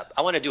fucked up.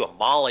 I want to do a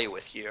molly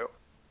with you.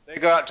 They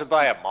go out to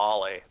buy a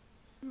molly.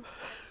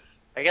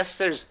 I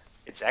guess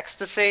it's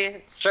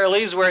ecstasy.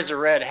 Charlize wears a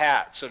red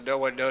hat so no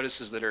one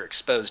notices that her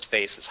exposed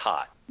face is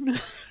hot.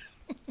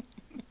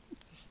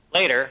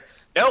 Later,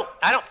 nope,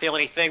 I don't feel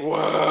anything.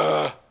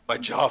 Whoa, my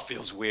jaw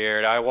feels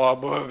weird. I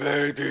want more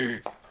baby.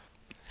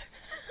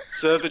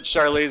 Seth and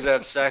Charlize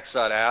have sex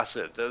on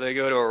acid. Then they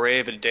go to a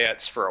rave and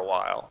dance for a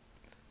while.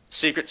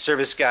 Secret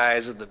Service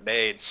guys and the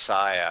maids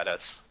sigh at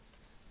us.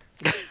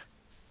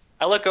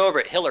 I look over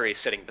at Hillary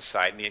sitting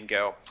beside me and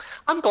go,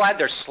 I'm glad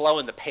they're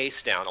slowing the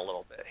pace down a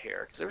little bit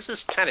here, because there was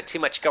just kind of too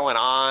much going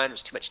on. There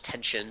was too much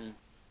tension.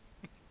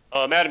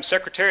 Madam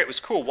Secretary, it was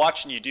cool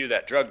watching you do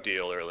that drug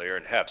deal earlier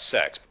and have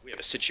sex, but we have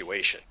a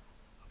situation.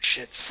 Oh,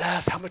 shit,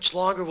 Seth, how much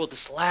longer will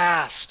this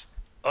last?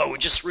 Oh, we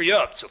just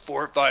re-upped, so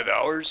 4 or 5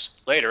 hours.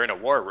 Later, in a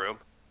war room.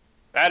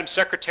 Madam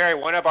Secretary,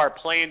 one of our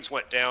planes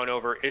went down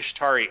over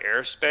Ishtari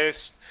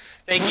airspace.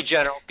 Thank you,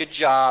 General. Good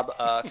job.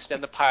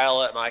 Extend the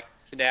pilot, my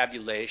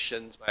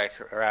conabulations, my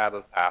crab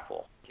of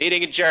apple.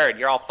 Meeting adjourned.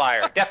 You're all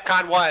fired.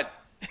 DEFCON 1.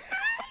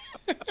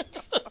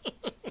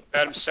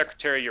 Madam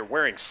Secretary, you're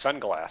wearing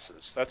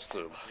sunglasses. That's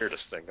the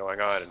weirdest thing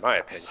going on, in my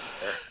opinion.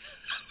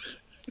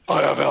 There.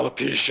 I have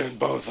alopecia in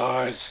both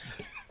eyes.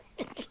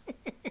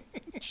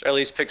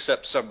 Charlize picks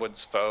up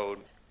someone's phone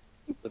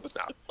that's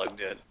not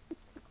plugged in.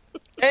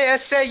 Hey, I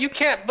say, you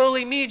can't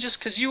bully me just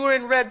because you were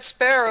in Red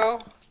Sparrow.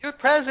 Your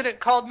president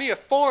called me a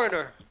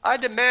foreigner. I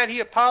demand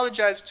he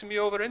apologize to me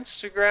over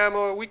Instagram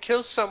or we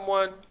kill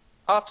someone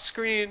off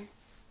screen.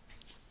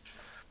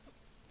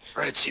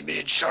 Francie, me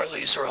and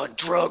Charlize are on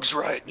drugs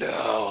right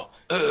now.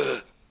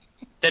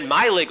 Then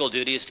my legal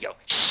duty is to go,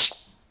 shh.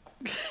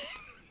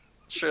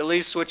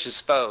 Charlize switches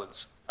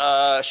phones.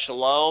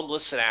 Shalom,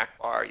 listen,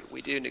 Akbar,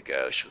 we do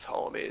negotiate with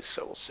homies,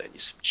 so we'll send you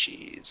some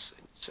cheese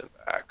and send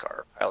back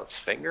our pilot's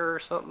finger or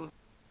something.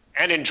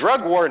 And in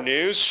drug war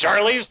news,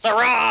 Charlize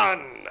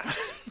Theron!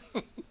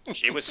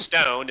 She was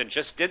stoned and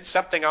just did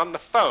something on the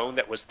phone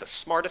that was the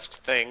smartest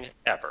thing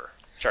ever.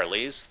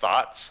 Charlize,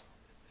 thoughts?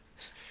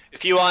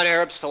 If you want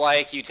Arabs to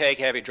like you, take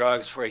heavy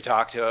drugs before you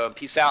talk to them.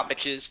 Peace out,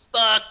 bitches.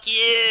 Fuck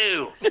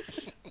you!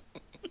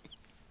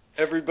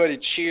 Everybody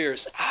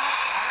cheers.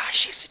 Ah,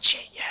 she's a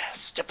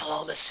genius.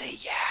 Diplomacy,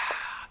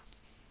 yeah.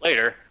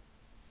 Later.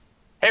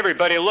 Hey,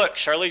 everybody, look.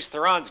 Charlize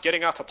Theron's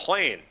getting off a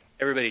plane.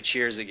 Everybody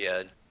cheers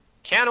again.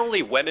 Can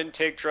only women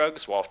take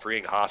drugs while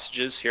freeing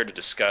hostages? Here to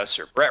discuss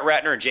are Brett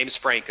Ratner and James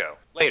Franco.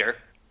 Later.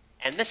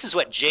 And this is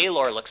what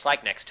J-Lore looks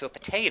like next to a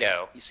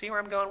potato. You see where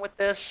I'm going with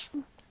this?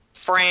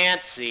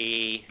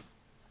 Francie.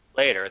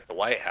 Later at the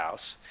White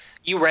House.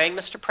 You rang,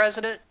 Mr.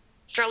 President?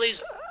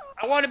 Charlize,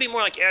 I want to be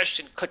more like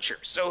Ashton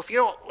Kutcher, so if you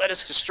don't let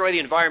us destroy the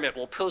environment,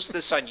 we'll post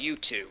this on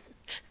YouTube.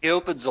 He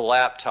opens a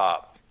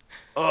laptop.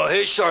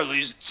 Hey,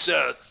 Charlize, it's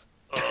Seth.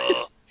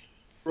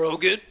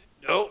 Rogan?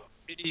 Nope.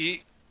 E.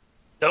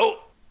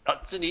 Nope.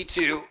 That's an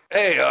E2.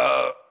 Hey,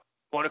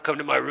 want to come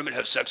to my room and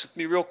have sex with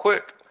me real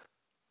quick?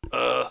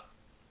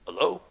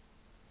 Hello?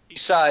 He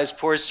sighs,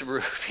 pours some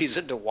rupees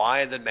into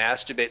wine, then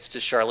masturbates to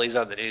Charlize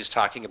on the news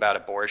talking about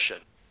abortion.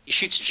 He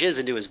shoots jizz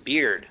into his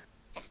beard.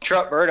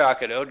 Trump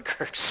Murdoch and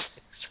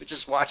Odenkirk, we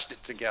just watched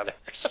it together.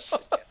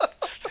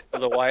 In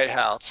the White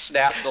House,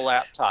 snap the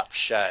laptop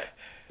shut.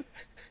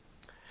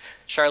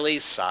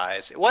 Charlize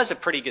sighs. It was a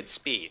pretty good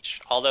speech,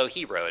 although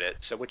he wrote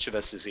it, so which of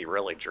us is he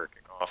really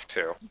jerking off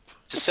to?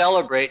 To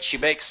celebrate, she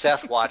makes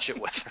Seth watch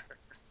it with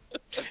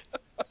her.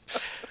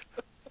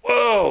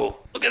 Whoa,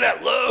 look at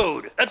that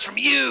load. That's from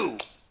you.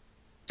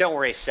 Don't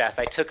worry, Seth,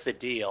 I took the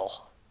deal.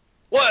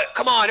 What?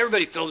 Come on,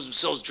 everybody films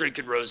themselves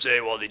drinking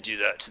rosé while they do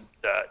that.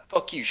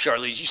 Fuck you,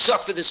 Charlize. You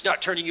suck for this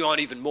not turning you on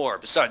even more.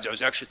 Besides, I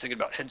was actually thinking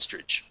about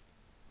Henstridge.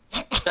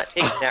 Not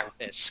taking that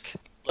risk.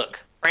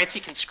 Look, Francie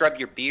can scrub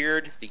your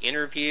beard, the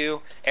interview,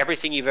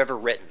 everything you've ever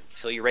written,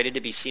 until you're ready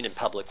to be seen in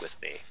public with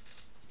me.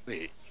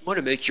 Wait, you want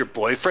to make your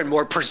boyfriend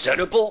more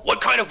presentable?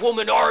 What kind of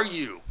woman are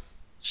you?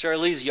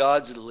 Charlize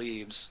yawns and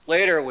leaves.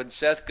 Later, when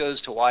Seth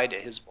goes to whine to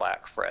his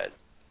black friend.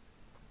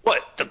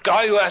 What, the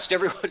guy who asked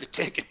everyone to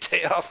take a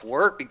day off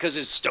work because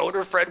his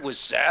stoner friend was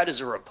sad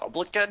as a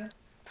Republican?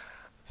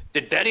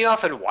 Did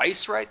Benioff and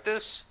Weiss write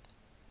this?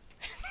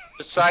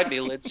 Beside me,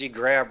 Lindsey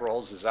Graham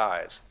rolls his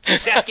eyes.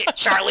 Seth get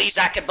Charlize,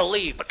 I can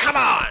believe, but come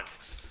on!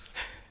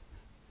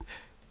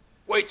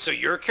 Wait, so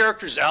your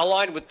character's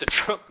allied with the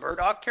Trump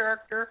Murdoch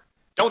character?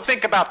 Don't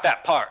think about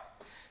that part.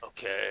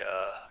 Okay,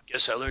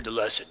 guess I learned a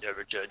lesson.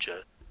 Never judge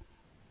a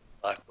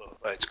black book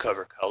by its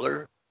cover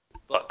color.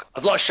 Fuck,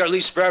 I've lost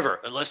Charlize forever,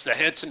 unless the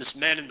handsomest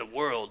man in the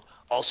world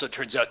also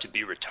turns out to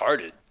be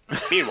retarded.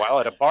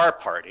 Meanwhile, at a bar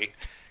party.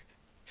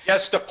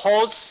 Yes, the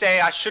polls say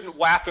I shouldn't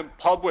waff in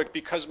public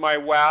because my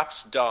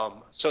waff's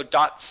dumb. So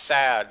dot's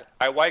sad.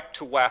 I like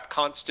to waff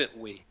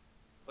constantly,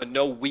 but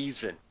no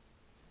reason.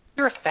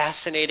 You're a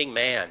fascinating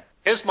man.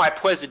 Here's my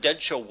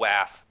presidential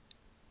waff.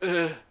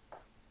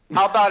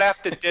 How about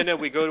after dinner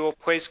we go to a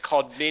place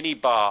called Mini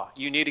Bar?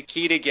 You need a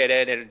key to get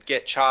in and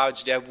get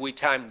charged every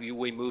time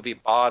we move a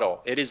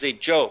bottle. It is a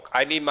joke.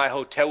 I need my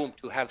hotel room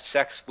to have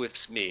sex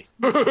with me.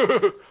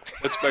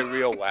 That's my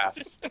real laugh.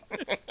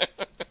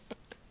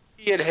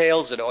 He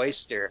inhales an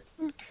oyster.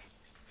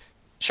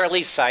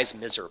 Charlize sighs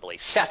miserably.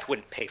 Seth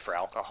wouldn't pay for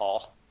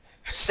alcohol.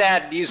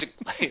 Sad music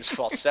plays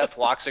while Seth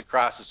walks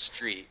across the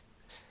street.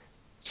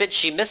 Since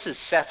she misses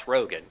Seth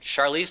Rogen,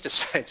 Charlize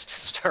decides to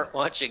start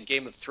watching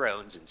Game of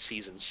Thrones in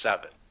season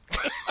 7.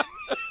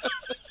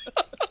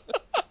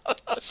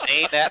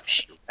 Same app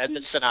she read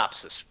the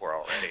synopsis for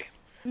already.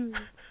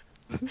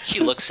 She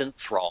looks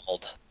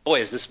enthralled.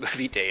 Boy, is this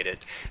movie dated.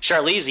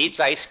 Charlize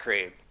eats ice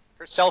cream.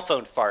 Her cell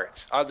phone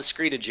farts. On the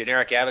screen, a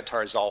generic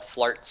avatar is all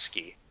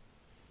flartsky.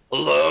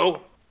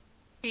 Hello?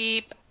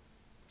 Beep.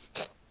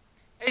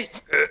 Hey,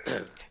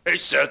 hey,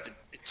 Seth.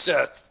 It's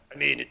Seth.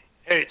 Hey,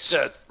 it's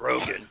Seth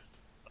Rogen.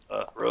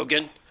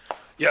 Rogen?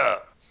 Yeah.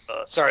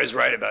 Sorry, I was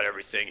right about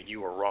everything, and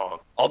you were wrong.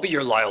 I'll be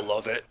your Lyle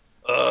Lovett.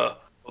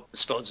 Hope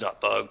this phone's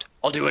not bugged.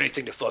 I'll do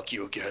anything to fuck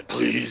you again,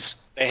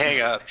 please. They hang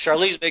up.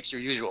 Charlize makes her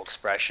usual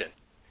expression.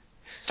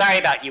 Sorry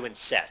about you and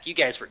Seth. You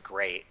guys were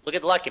great. Look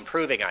at luck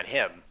improving on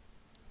him.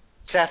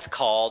 Seth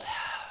called.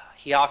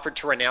 He offered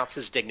to renounce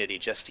his dignity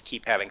just to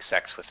keep having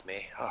sex with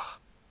me. Oh,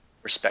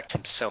 respect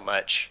him so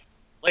much.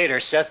 Later,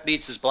 Seth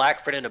meets his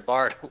black friend in a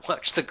bar to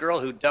watch the girl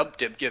who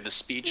dumped him give a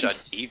speech on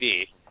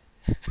TV.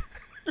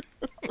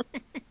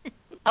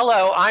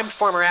 Hello, I'm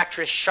former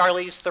actress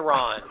Charlize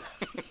Theron.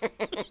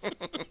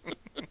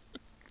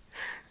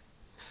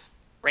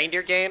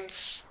 Reindeer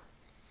games?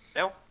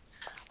 No?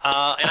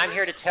 And I'm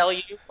here to tell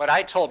you what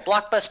I told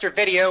Blockbuster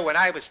Video when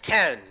I was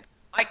 10.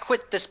 I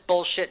quit this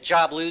bullshit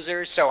job,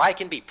 loser, so I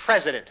can be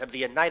president of the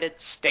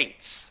United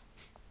States.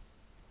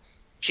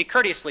 She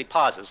courteously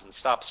pauses and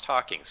stops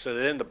talking so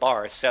that in the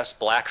bar, Seth's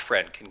black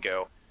friend can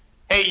go,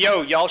 hey,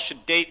 yo, y'all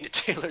should date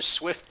Taylor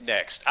Swift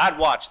next. I'd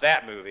watch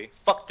that movie.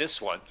 Fuck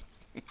this one.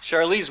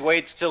 Charlize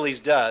waits till he's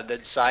done,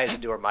 then sighs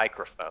into her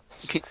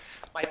microphones.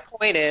 My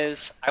point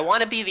is, I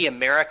want to be the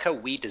America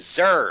we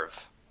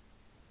deserve.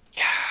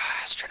 Yeah,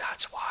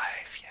 astronaut's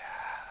wife,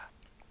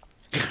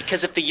 yeah.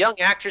 Because if the young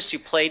actress who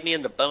played me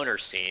in the boner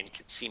scene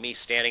could see me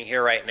standing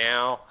here right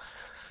now,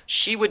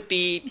 she would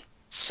be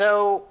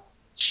so...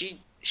 She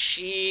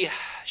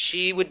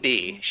would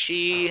be.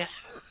 She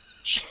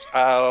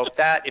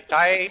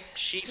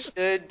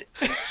stood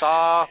and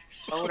saw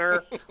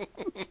boner,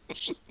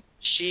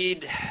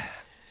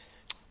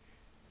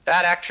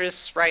 that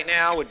actress right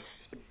now would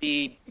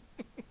be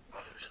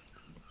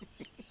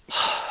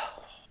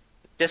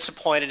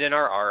disappointed in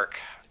our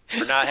arc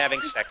for not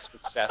having sex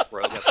with Seth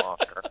Rogen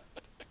longer.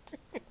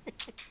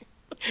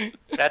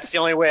 That's the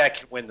only way I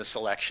can win this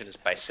election is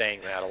by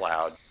saying that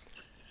aloud.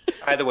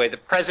 By the way, the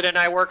president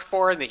I work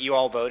for and that you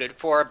all voted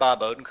for,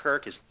 Bob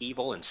Odenkirk, is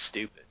evil and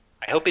stupid.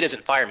 I hope he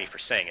doesn't fire me for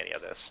saying any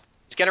of this.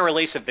 He's going to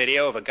release a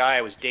video of a guy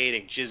I was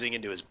dating jizzing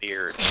into his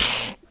beard.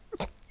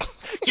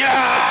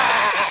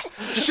 Yeah!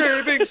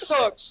 Shaving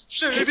sucks!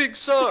 Shaving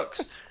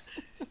sucks!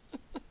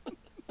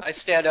 I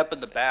stand up in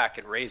the back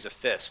and raise a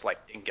fist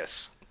like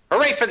Dingus.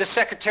 Hooray for the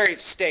Secretary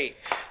of State!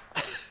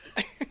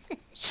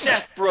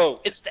 Seth, bro,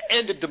 it's the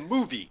end of the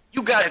movie.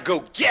 You gotta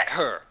go get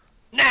her!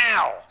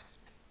 Now!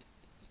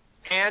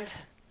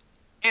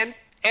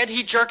 And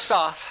he jerks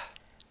off.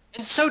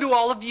 And so do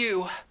all of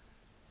you.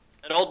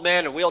 An old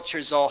man in a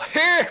wheelchair's all,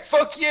 hey,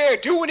 fuck yeah,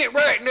 doing it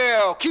right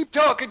now. Keep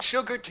talking,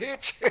 sugar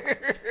tits.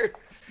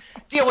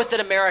 Deal with it,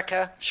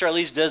 America.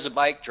 Charlize does a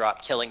mic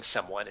drop, killing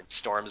someone, and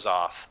storms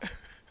off.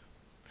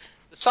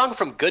 The song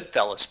from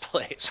Goodfellas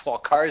plays while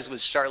cars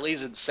with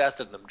Charlize and Seth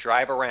in them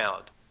drive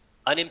around,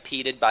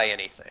 unimpeded by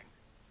anything.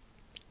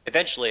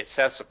 Eventually, at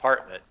Seth's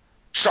apartment.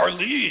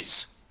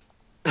 Charlize!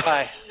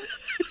 I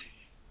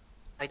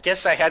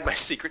guess I had my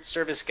Secret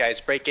Service guys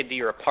break into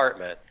your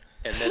apartment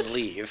and then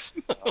leave.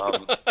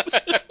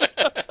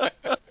 That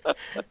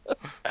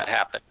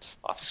happens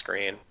off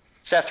screen.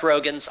 Seth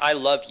Rogen's I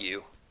Love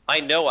You. I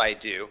know I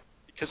do,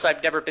 because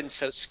I've never been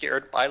so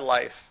scared by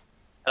life.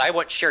 And I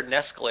once shared an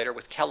escalator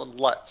with Kellen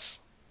Lutz.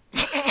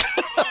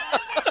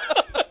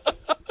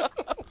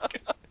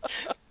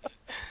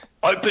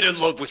 I've been in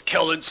love with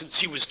Kellen since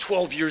he was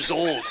 12 years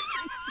old.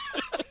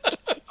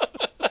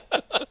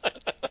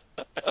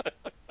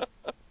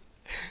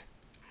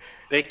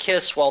 They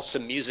kiss while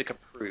some music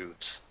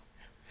approves.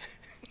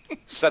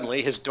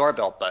 Suddenly, his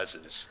doorbell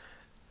buzzes.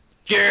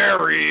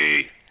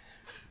 Gary!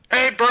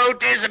 Hey, bro,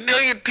 there's a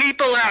million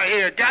people out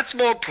here. That's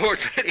more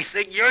important than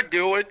anything you're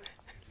doing.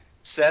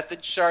 Seth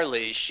and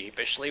Charlize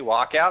sheepishly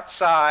walk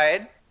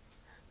outside.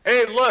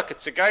 Hey, look,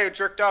 it's a guy who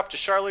jerked off to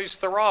Charlize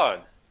Theron.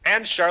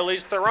 And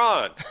Charlize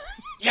Theron.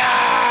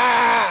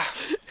 Yeah!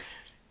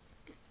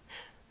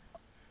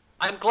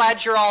 I'm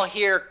glad you're all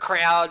here,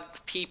 crowd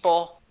of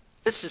people.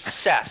 This is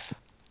Seth.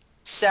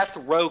 Seth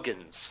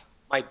Rogen's,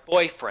 my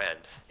boyfriend.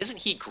 Isn't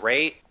he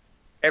great?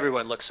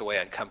 Everyone looks away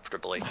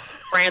uncomfortably.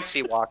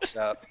 Francie walks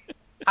up.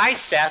 Hi,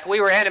 Seth. We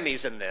were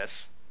enemies in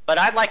this, but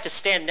I'd like to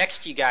stand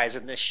next to you guys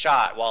in this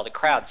shot while the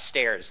crowd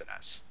stares at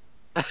us.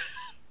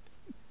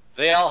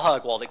 They all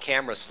hug while the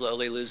camera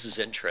slowly loses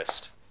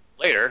interest.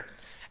 Later,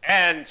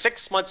 and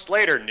 6 months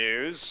later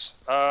news,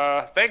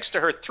 thanks to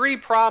her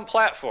 3-prong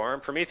platform,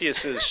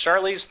 Prometheus's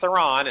Charlize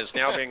Theron is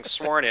now being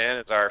sworn in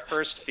as our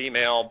first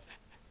female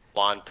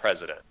blonde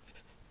president.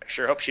 I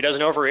sure hope she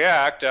doesn't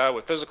overreact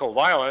with physical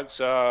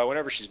violence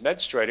whenever she's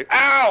menstruating.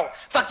 Ow!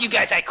 Fuck you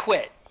guys, I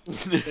quit!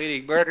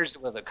 Lady murders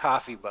him with a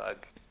coffee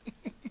mug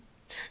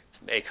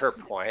to make her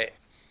point.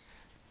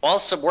 While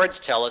some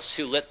words tell us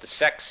who lit the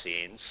sex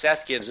scene,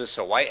 Seth gives us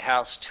a White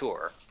House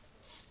tour.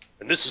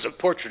 And this is a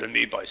portrait of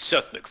me by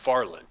Seth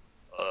MacFarlane.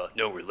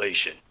 No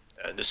relation.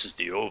 And this is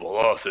the Oval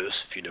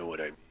Office, if you know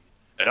what I mean.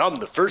 And I'm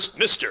the first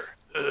mister.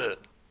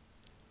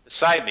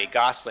 Beside me,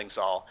 Gosling's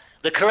all,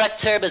 the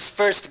correct term is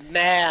first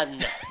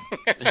man.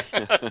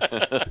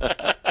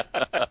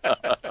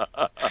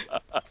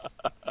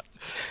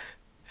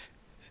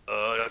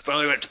 I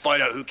finally went to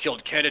find out who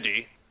killed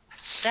Kennedy.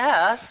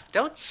 Seth,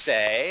 don't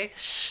say.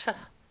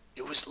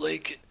 It was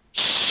Lincoln.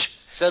 Shh.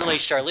 Suddenly,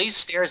 Charlize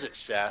stares at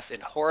Seth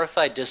in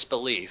horrified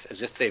disbelief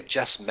as if they've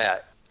just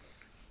met.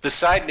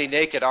 Beside me,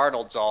 naked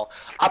Arnold's all,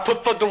 I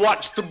prefer to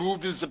watch the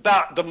movies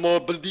about the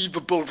more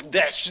believable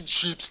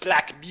relationships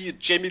like me and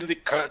Jamie Lee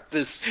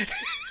Curtis.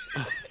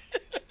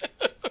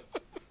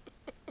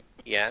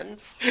 The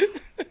end?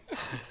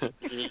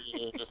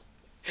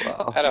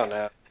 Wow. I don't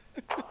know.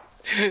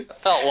 It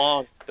felt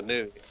long, the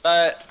movie.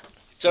 But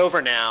it's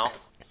over now.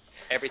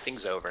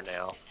 Everything's over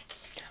now.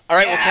 All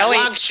right, well, Kelly.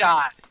 Long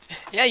shot.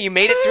 Yeah, you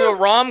made it through a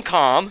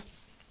rom-com.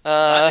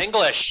 Not in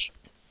English.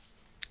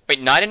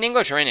 Wait, not in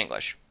English or in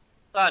English?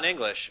 Not in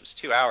English. It was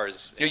 2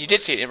 hours. You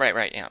did see it.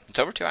 Right, yeah. It's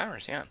over 2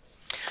 hours, yeah.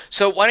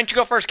 So why don't you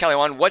go first, Kelly?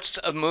 What's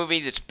a movie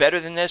that's better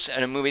than this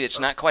and a movie that's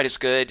not quite as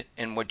good,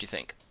 and what do you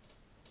think?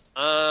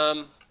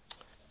 My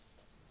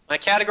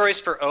categories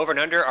for over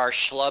and under are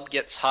schlub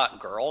gets hot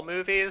girl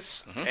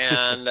movies,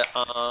 and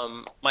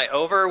my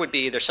over would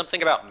be There's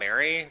Something About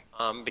Mary,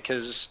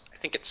 because I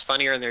think it's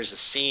funnier, and there's a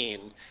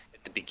scene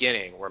at the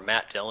beginning where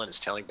Matt Dillon is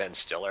telling Ben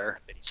Stiller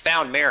that he's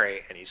found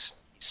Mary and he's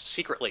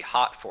secretly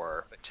hot for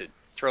her, but to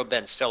throw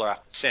Ben Stiller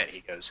off the scent,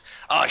 he goes,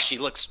 oh, she's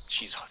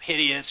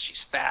hideous,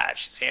 she's fat,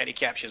 she's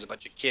handicapped, she has a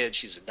bunch of kids,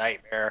 she's a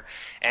nightmare,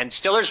 and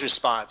Stiller's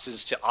response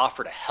is to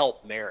offer to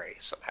help Mary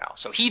somehow,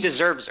 so he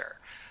deserves her.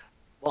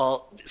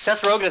 Well,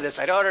 Seth Rogen in this,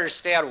 I don't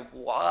understand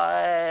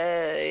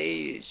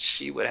why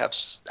she would have.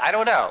 I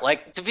don't know.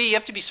 Like you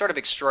have to be sort of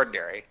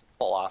extraordinary to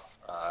pull off.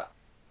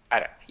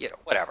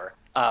 Whatever.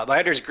 My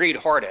under's Green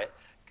Hornet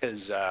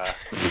because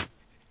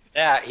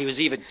he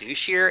was even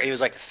douchier. He was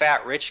like a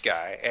fat rich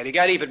guy, and he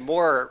got even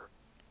more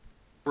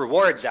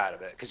rewards out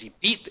of it because he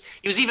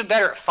was even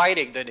better at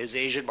fighting than his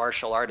Asian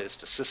martial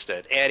artist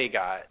assistant, and he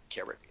got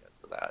Cameron Diaz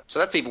of that. So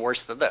that's even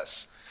worse than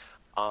this.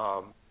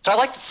 So I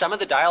liked some of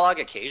the dialogue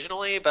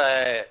occasionally,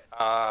 but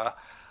I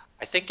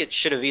think it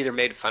should have either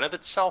made fun of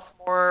itself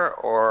more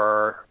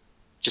or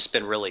just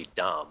been really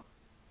dumb.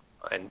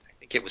 And I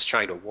think it was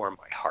trying to warm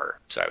my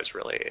heart, so I was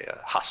really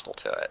hostile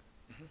to it.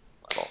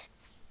 Level.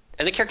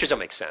 And the characters don't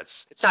make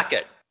sense. It's not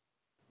good.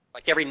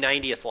 Like every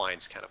 90th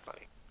line's kind of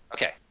funny.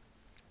 Okay.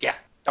 Yeah,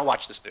 don't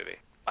watch this movie.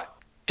 Bye.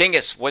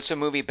 Dingus, what's a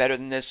movie better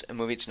than this? A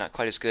movie that's not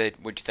quite as good?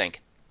 What'd you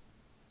think?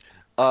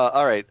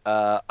 All right.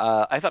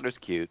 I thought it was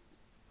cute.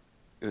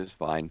 It was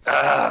fine.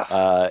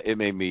 It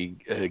made me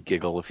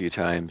giggle a few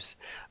times.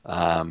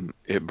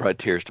 It brought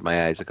tears to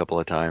my eyes a couple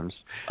of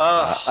times.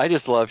 I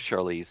just love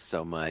Charlize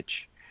so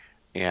much.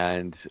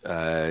 And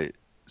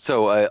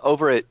so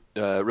over it,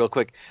 real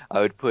quick,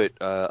 I would put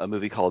a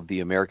movie called The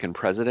American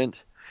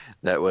President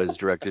that was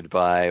directed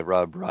by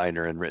Rob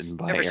Reiner and written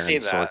by Aaron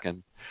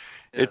Sorkin.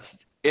 Yeah.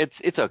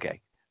 It's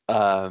okay.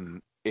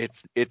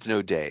 It's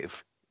no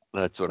Dave.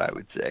 That's what I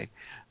would say.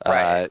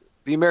 Right.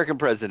 The American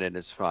President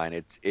is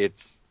fine.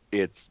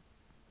 It's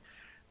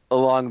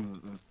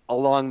along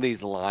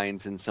these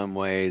lines in some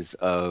ways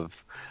of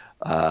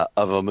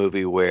a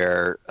movie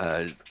where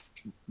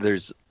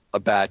there's a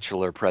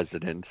bachelor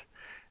president.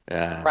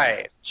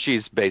 Right.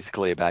 She's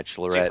basically a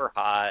bachelorette. Super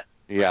hot.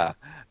 Yeah,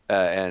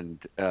 and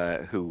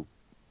who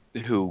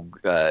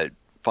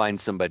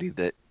finds somebody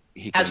that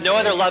he has no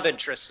other love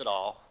interests at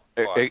all.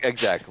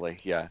 Exactly.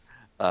 Yeah.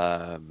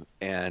 And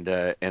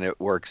it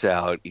works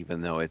out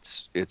even though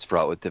it's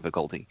fraught with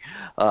difficulty.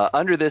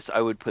 Under this, I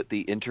would put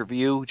The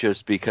Interview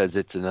just because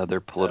it's another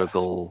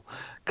political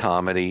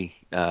comedy.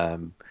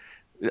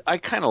 I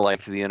kind of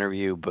liked The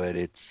Interview, but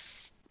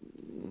it's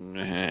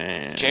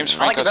James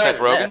Franco Seth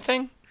Rogen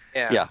thing.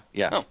 Yeah.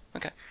 Oh,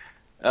 okay.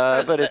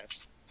 But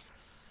it's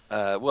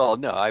well,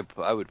 no, I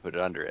would put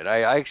it under it.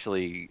 I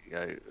actually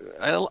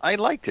I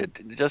liked it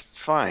just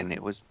fine.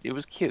 It was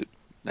cute.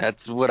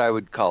 That's what I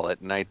would call it,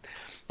 and I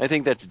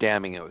think that's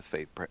damning it with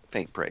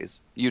faint praise.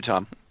 You,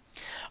 Tom?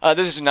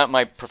 This is not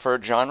my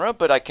preferred genre,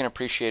 but I can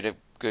appreciate a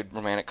good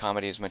romantic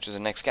comedy as much as the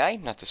next guy.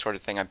 Not the sort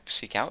of thing I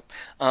seek out.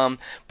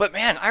 But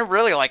man, I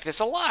really like this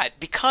a lot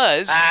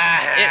because it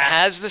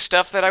has the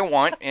stuff that I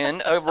want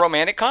in a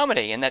romantic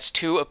comedy, and that's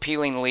two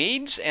appealing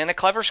leads and a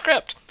clever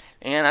script.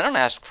 and I don't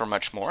ask for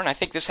much more, and I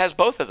think this has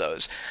both of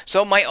those.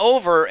 So my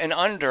over and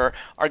under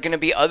are going to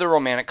be other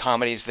romantic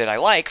comedies that I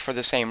like for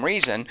the same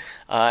reason,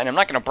 and I'm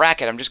not going to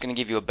bracket, I'm just going to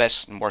give you a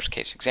best and worst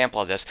case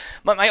example of this.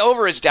 But my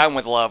over is Down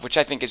with Love, which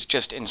I think is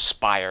just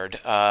inspired.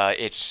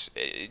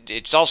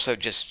 It's also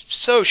just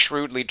so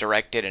shrewdly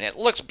directed, and it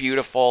looks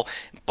beautiful.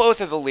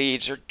 Both of the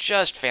leads are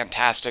just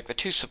fantastic. The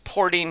two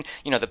supporting,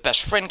 the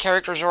best friend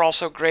characters are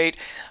also great.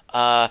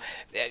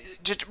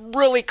 Just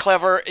really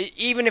clever.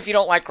 Even if you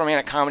don't like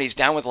romantic comedies,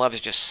 Down with Love is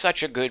just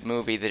such a good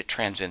movie that it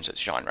transcends its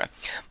genre.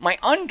 My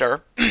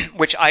under,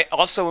 which I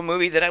also a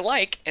movie that I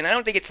like, and I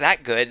don't think it's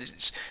that good.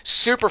 It's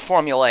super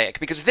formulaic,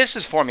 because this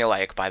is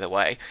formulaic, by the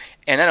way,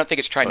 and I don't think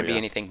it's trying to be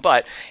anything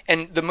but.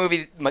 And the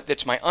movie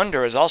that's my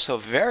under is also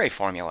very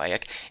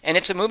formulaic, and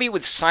it's a movie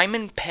with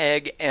Simon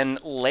Pegg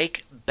and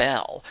Lake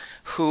Bell,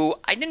 who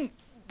I didn't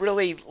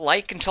really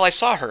like until I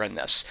saw her in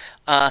this.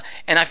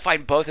 And I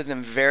find both of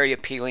them very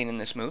appealing in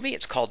this movie.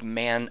 It's called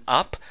Man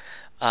Up.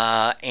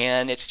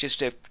 And it's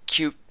just a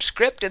cute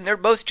script, and they're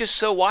both just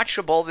so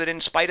watchable that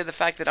in spite of the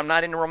fact that I'm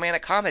not into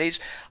romantic comedies,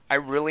 I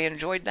really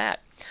enjoyed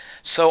that.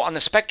 So on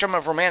the spectrum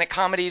of romantic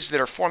comedies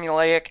that are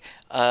formulaic,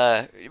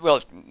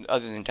 well,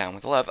 other than Down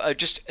with Love,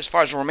 just as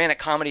far as romantic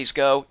comedies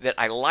go that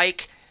I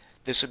like,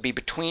 this would be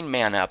between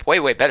Man Up,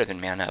 way, way better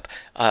than Man Up,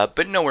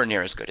 but nowhere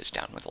near as good as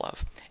Down with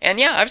Love. And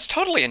yeah, I was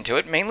totally into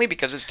it, mainly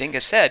because, as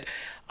Dingus said,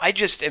 I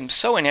just am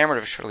so enamored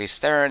of Charlize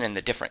Theron and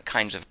the different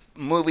kinds of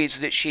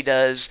movies that she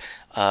does.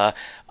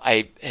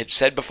 I had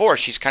said before,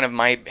 she's kind of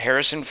my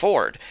Harrison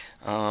Ford.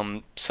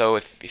 So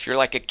if you're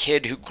like a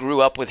kid who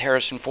grew up with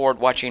Harrison Ford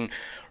watching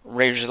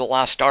Raiders of the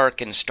Lost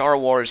Ark and Star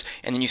Wars,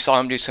 and then you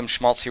saw him do some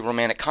schmaltzy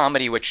romantic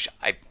comedy, which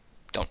I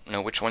don't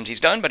know which ones he's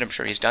done, but I'm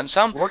sure he's done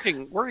some.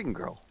 Working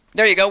Girl.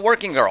 There you go,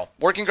 Working Girl.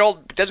 Working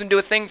Girl doesn't do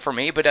a thing for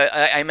me, but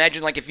I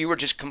imagine like if you were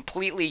just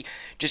completely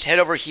just head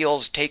over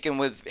heels taken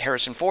with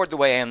Harrison Ford the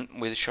way I am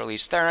with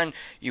Charlize Theron,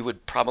 you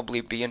would probably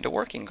be into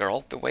Working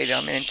Girl the way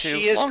that I'm into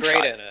She is Long great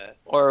Shot. in it.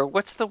 Or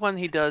what's the one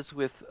he does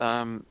with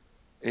Witness.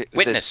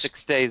 The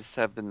 6 Days,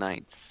 7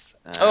 Nights?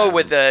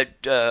 With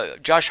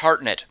Josh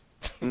Hartnett.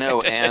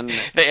 No, Anne.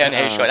 The Anne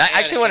Heche one. I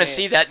actually want to Heche.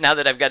 see that now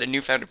that I've got a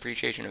newfound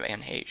appreciation of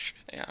Anne Heche.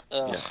 Yeah.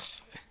 Ugh. Yeah.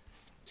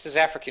 This is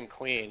African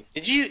Queen.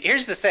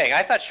 Here's the thing.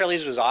 I thought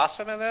Charlize was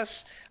awesome in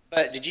this,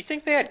 but did you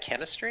think they had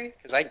chemistry?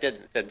 Because I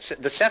didn't.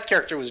 The Seth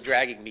character was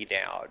dragging me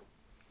down.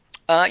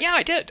 Yeah,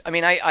 I did. I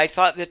mean, I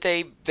thought that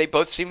they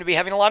both seemed to be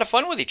having a lot of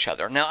fun with each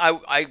other.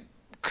 Now, I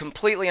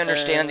completely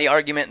understand the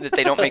argument that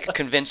they don't make a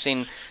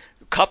convincing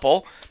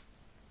couple.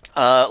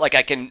 Like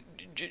I can,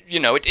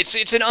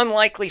 it's an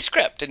unlikely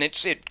script, and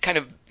it kind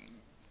of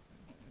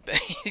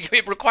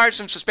it requires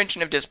some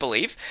suspension of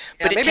disbelief.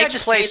 Yeah, but it maybe I takes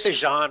just place. hate the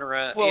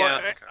genre. Well,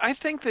 yeah. I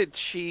think that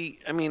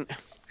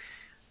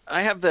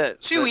I have that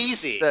Too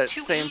easy. That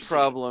Too same easy.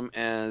 problem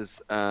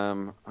as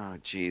oh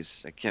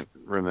geez, I can't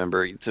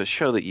remember. It's a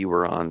show that you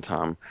were on,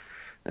 Tom.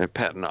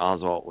 Patton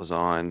Oswalt was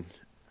on.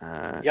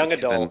 Young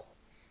adult.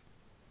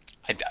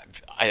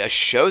 A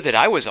show that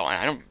I was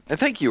on. I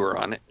think you were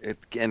on it.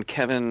 And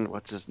Kevin,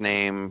 what's his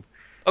name?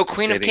 Oh,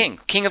 King of Queens.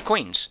 King of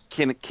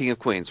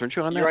Queens. Weren't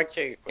you on that? You're on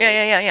King of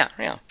Queens.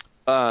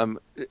 Yeah.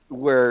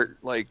 Where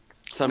like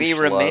some Lee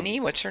schlub- Remini,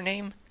 what's her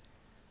name?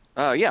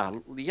 Yeah,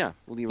 Lee Yeah,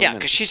 Remini.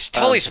 because she's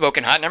totally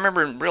smoking hot, and I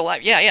remember in real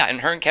life. Yeah, and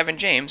her and Kevin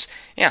James.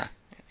 Yeah.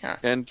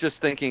 And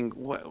just thinking,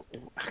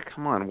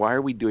 come on, why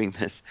are we doing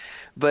this?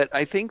 But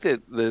I think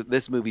that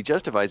this movie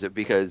justifies it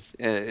because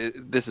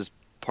this is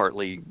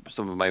partly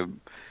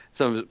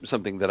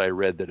something that I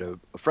read that a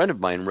friend of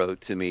mine wrote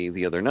to me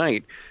the other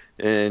night,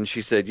 and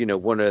she said,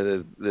 one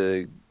of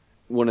the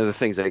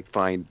things I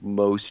find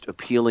most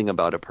appealing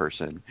about a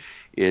person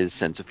is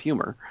sense of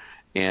humor,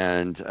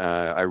 and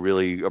I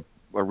really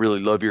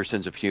love your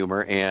sense of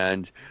humor,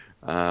 and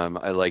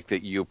I like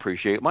that you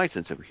appreciate my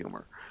sense of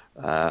humor.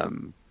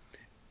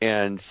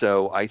 And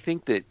so I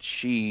think that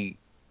she's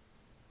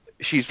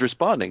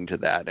responding to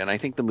that, and I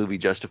think the movie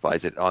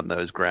justifies it on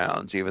those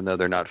grounds, even though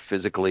they're not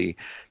physically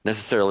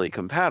necessarily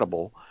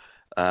compatible.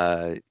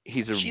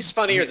 She's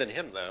funnier than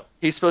him, though.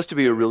 He's supposed to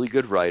be a really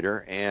good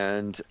writer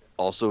and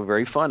also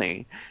very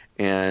funny,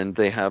 and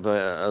they have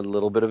a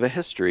little bit of a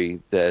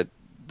history that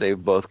they've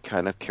both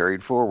kind of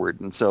carried forward.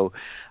 And so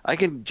I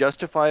can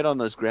justify it on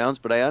those grounds,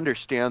 but I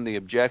understand the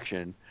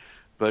objection.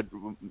 But,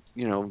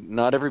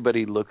 not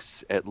everybody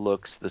looks at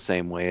looks the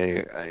same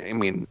way. I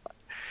mean,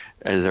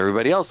 as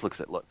everybody else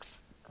looks at looks.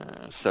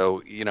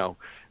 So,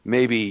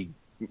 maybe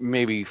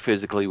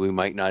physically we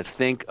might not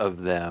think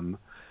of them,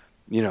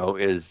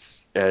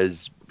 as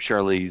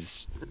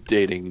Charlize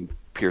dating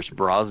Pierce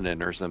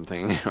Brosnan or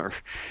something, or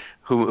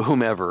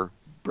whomever,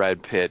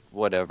 Brad Pitt,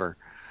 whatever.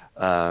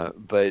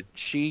 But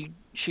she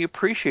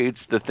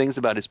appreciates the things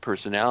about his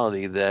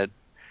personality that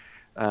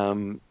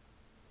other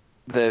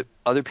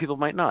people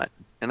might not.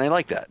 And I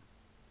like that.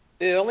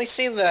 The only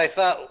scene that I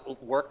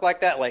thought worked like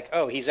that, like,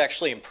 oh, he's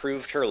actually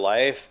improved her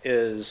life,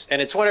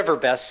 and it's one of her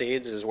best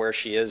scenes, is where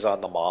she is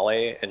on the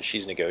Molly and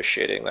she's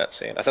negotiating that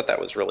scene. I thought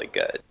that was really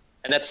good.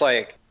 And that's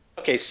like,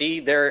 okay, see,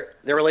 their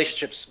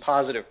relationship's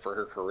positive for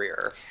her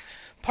career.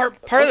 Part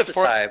But part of most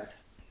the of the time,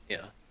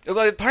 yeah.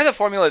 Well, part of the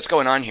formula that's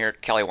going on here,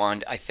 Kelly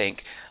Wand, I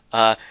think,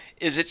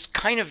 is it's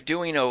kind of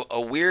doing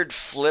a weird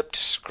flipped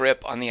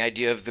script on the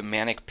idea of the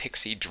manic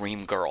pixie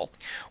dream girl,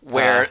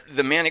 where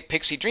the manic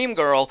pixie dream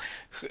girl,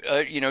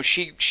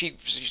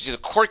 she's a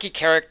quirky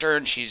character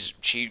and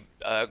she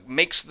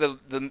makes the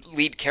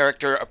lead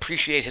character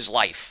appreciate his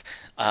life,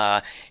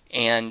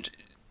 and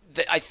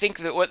I think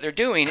that what they're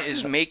doing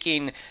is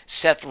making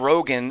Seth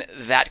Rogen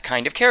that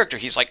kind of character.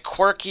 He's like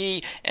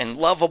quirky and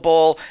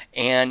lovable,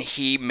 and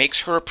he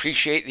makes her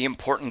appreciate the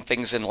important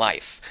things in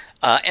life.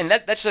 And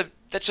that's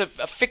a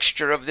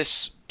fixture of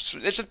this.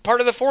 It's a part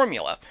of the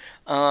formula.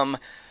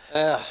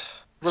 Ugh.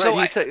 So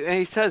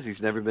he says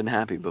he's never been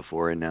happy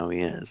before, and now he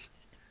is.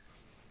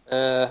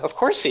 Of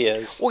course he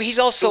is. well, he's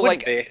Who also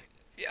wouldn't like,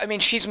 be? I mean,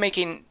 she's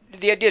making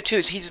the idea too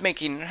is he's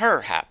making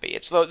her happy.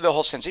 It's the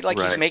whole sense. Like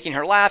he's Right. making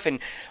her laugh, and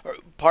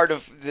part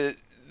of the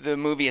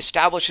movie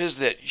establishes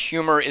that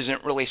humor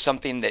isn't really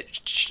something that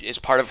is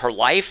part of her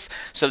life.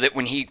 So that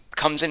when he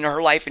comes into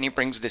her life and he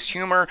brings this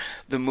humor,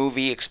 the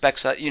movie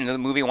expects the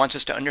movie wants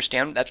us to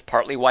understand that's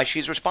partly why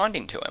she's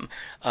responding to him.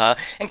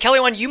 And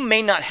Kelly Wand, you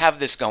may not have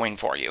this going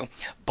for you,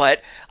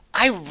 but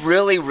I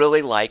really,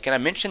 really like, and I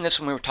mentioned this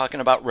when we were talking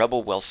about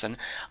Rebel Wilson,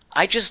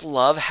 I just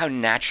love how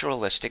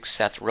naturalistic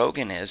Seth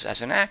Rogen is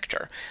as an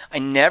actor. I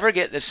never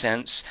get the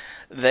sense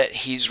that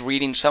he's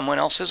reading someone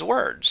else's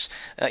words.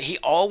 He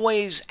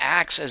always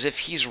acts as if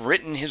he's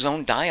written his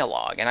own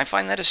dialogue, and I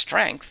find that a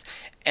strength,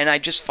 and I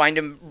just find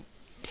him,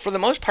 for the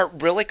most part,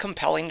 really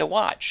compelling to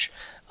watch.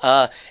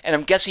 And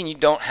I'm guessing you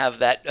don't have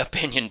that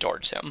opinion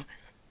towards him.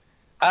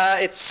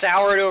 It's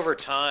soured over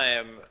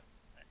time,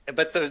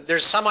 but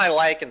there's some I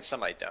like and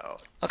some I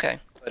don't. Okay.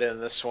 But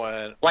in this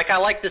one, like I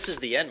like This Is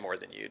the End more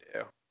than you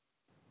do,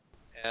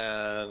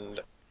 and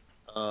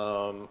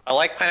I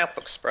like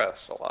Pineapple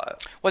Express a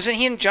lot. Wasn't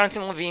he in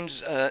Jonathan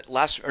Levine's movie Yeah,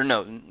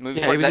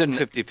 before he was that? in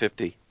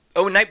 50-50.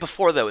 Oh, Night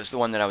Before, though, is the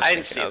one that I was I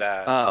thinking didn't see of.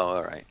 that, Oh,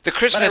 all right. The but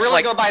Christmas, I really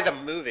like, go by the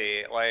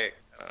movie. Like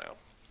I don't know.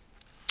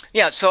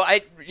 yeah. So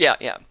yeah.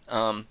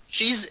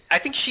 I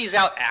think she's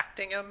out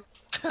acting him.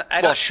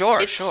 Well,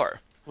 sure.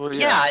 Well,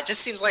 Yeah, it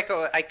just seems like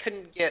I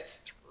couldn't get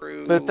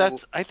through.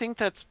 But I think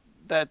that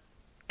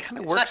kind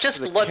of It's not works just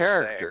for the looks thing.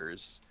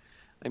 characters.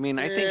 I mean,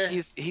 I think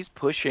Eh. he's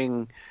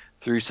pushing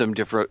through some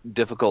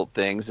difficult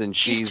things, and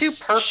She's too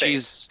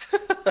perfect.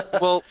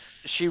 Well,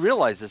 she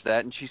realizes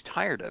that, and she's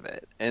tired of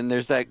it. And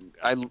there's that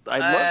I love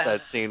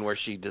that scene where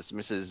she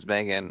dismisses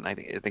Megan. I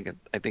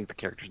think the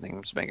character's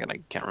name is Megan. I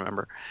can't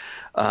remember.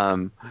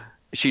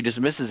 She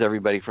dismisses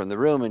everybody from the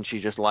room, and she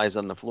just lies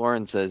on the floor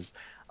and says,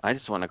 "I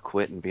just want to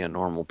quit and be a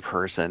normal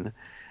person."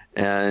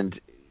 And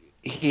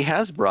he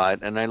has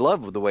brought, and I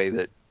love the way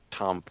that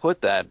Tom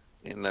put that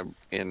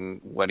in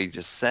what he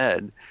just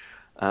said,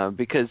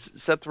 because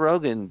Seth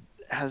Rogen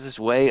has this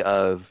way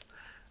of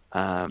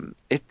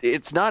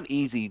it's not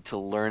easy to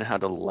learn how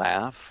to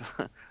laugh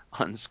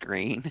on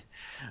screen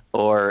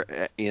or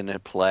in a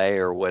play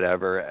or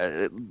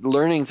whatever.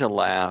 Learning to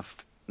laugh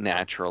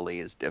naturally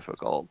is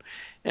difficult,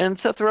 and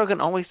Seth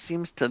Rogen always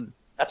seems to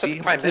That's what be the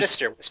able Prime to.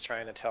 Minister was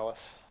trying to tell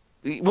us.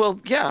 Well,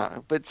 yeah,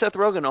 but Seth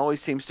Rogen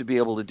always seems to be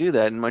able to do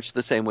that in much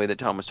the same way that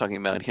Tom was talking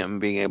about him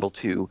being able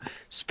to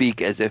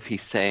speak as if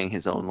he's saying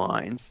his own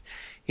lines.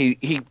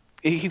 He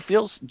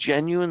feels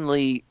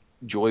genuinely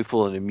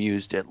joyful and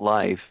amused at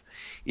life,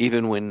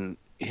 even when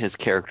his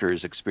character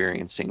is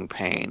experiencing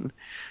pain,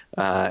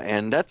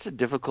 and that's a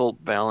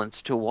difficult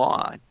balance to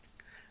walk.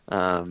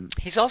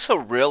 He's also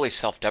really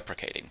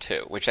self-deprecating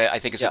too, which I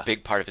think is a Yeah.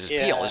 big part of his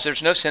appeal. Yeah. Is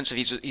there's no sense of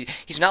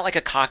he's not like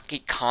a cocky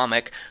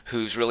comic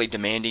who's really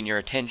demanding your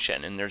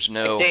attention, and there's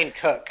no Like Dane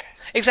Cook.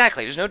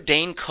 exactly there's no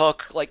Dane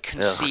Cook like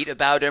conceit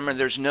about him, or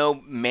there's no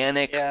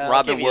manic Yeah, I'll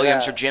Robin give you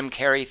Williams or that. Jim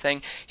Carrey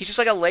thing. He's just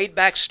like a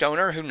laid-back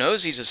stoner who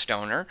knows he's a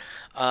stoner,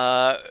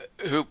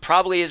 who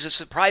probably is as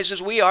surprised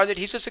as we are that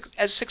he's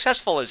as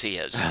successful as he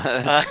is.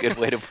 That's a good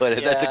way to put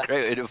it. That's Yeah. a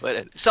great way to put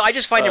it. So I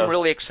just find him Uh,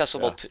 really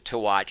accessible yeah. to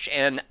watch.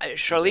 And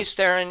Charlize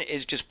Theron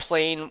is just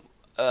plain,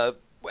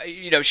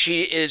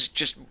 she is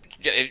just,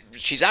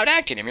 she's out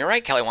acting him. You're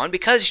right, Kelly Wand,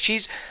 because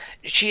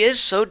she is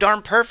so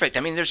darn perfect. I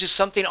mean, there's just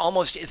something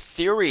almost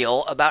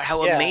ethereal about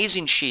how Yeah.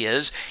 amazing she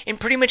is in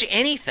pretty much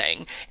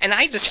anything. And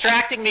It's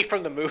distracting me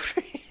from the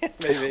movie.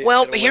 Maybe.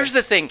 well, in a but here's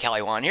way. the thing,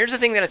 Kelly Wand. Here's the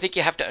thing that I think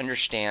you have to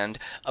understand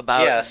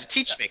about. Yes,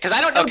 teach me, because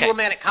I don't know Okay.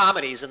 romantic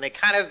comedies, and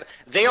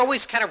they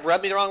always kind of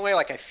rub me the wrong way.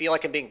 Like I feel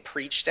like I'm being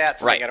preached at,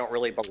 something Right. I don't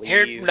really believe.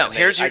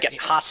 Here's I your- get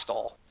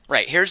hostile.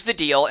 Right, here's the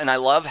deal, and I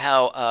love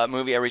how a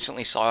movie I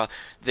recently saw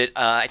that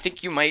I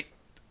think you might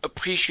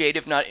appreciate,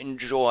 if not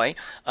enjoy,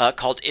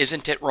 called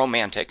Isn't It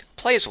Romantic,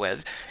 plays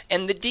with.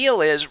 And the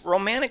deal is,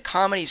 romantic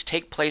comedies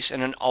take place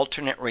in an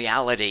alternate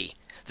reality.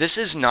 This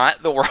is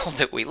not the world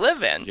that we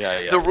live in.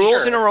 Yeah. The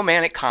rules Sure. in a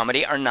romantic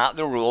comedy are not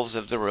the rules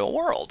of the real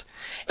world.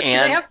 But do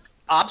they have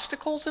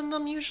obstacles in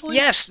them usually?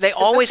 Yes, they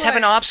 'Cause always that's have what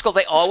an obstacle.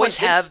 They always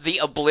one did- have the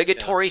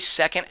obligatory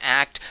second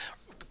act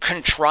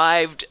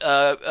contrived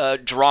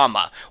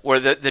drama where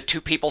the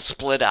two people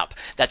split up.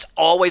 That's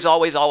always,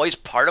 always, always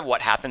part of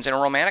what happens in a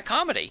romantic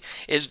comedy.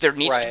 Is there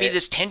needs to be Right.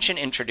 this tension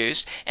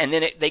introduced, and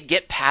then they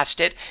get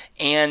past it,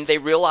 and they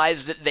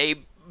realize that they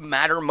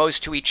matter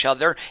most to each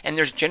other, and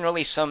there's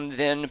generally some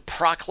then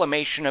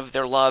proclamation of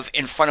their love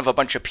in front of a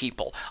bunch of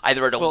people,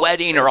 either at a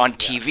wedding or on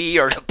TV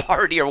or at a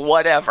party or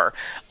whatever.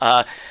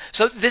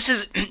 So this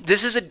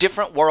is a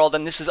different world,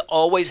 and this is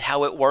always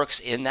how it works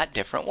in that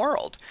different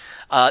world.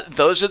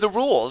 Those are the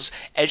rules.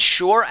 As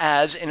sure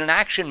as in an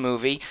action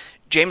movie,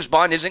 James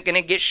Bond isn't going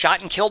to get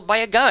shot and killed by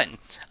a gun.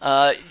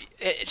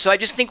 So I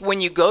just think when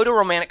you go to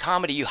romantic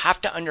comedy, you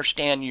have to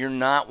understand you're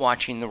not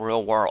watching the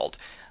real world.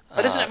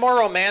 But isn't it more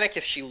romantic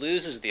if she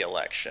loses the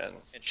election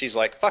and she's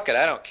like, "Fuck it,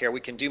 I don't care. We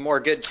can do more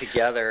good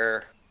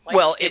together." Like,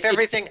 Well, if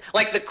everything,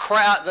 like the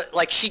crowd,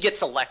 like she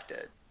gets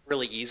elected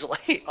really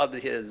easily on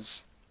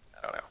his,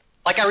 I don't know.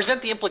 Like I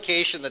resent the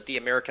implication that the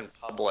American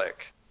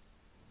public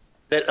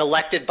that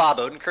elected Bob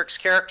Odenkirk's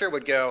character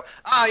would go,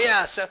 "Oh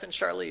yeah, Seth and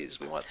Charlize,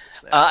 we want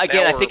this now."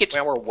 Again, now I think it's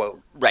now we're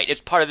woke. Right, it's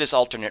part of this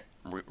alternate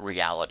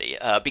reality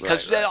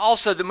because Right.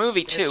 also the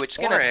movie too. It's It's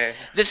gonna. boring.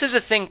 This is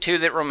a thing too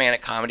that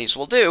romantic comedies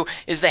will do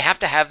is they have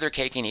to have their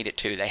cake and eat it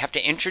too. They have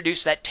to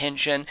introduce that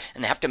tension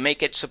and they have to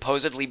make it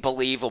supposedly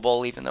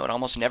believable, even though it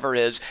almost never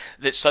is.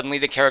 That suddenly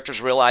the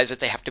characters realize that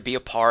they have to be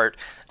apart,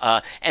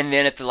 and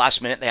then at the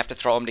last minute they have to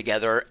throw them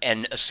together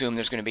and assume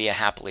there's going to be a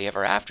happily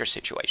ever after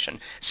situation.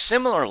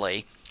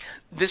 Similarly,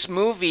 this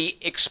movie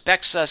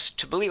expects us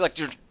to believe, like,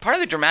 part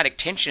of the dramatic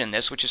tension in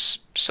this, which is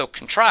so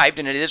contrived,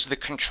 and it is the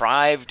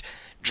contrived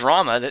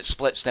drama that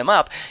splits them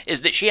up,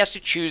 is that she has to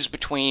choose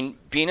between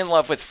being in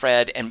love with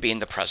Fred and being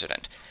the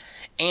president.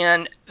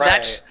 And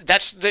Right.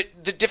 that's the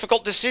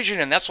difficult decision,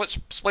 and that's what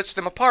splits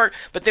them apart.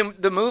 But then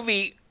the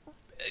movie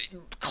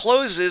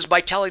closes by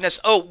telling us,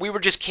 "Oh, we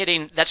were just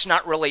kidding. That's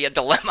not really a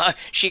dilemma.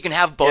 She can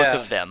have both Yeah.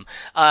 of them."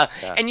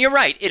 And you're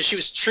right. She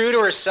was true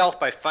to herself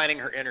by finding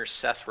her inner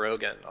Seth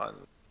Rogen on.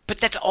 But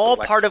that's all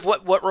part of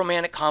what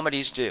romantic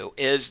comedies do,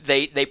 is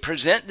they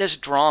present this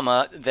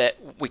drama that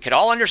we could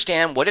all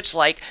understand what it's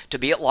like to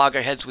be at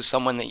loggerheads with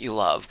someone that you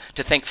love,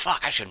 to think,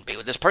 fuck, I shouldn't be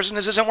with this person,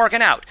 this isn't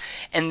working out.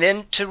 And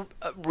then to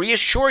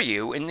reassure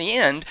you in the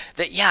end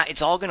that, yeah,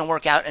 it's all going to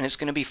work out and it's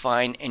going to be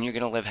fine and you're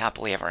going to live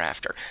happily ever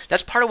after.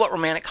 That's part of what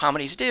romantic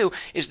comedies do,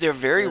 is they're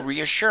very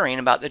reassuring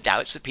about the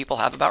doubts that people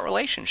have about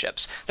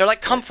relationships. They're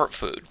like comfort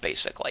food,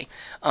 basically.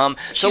 So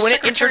She's when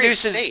it Secretary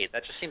introduces... of State.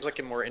 That just seems like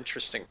a more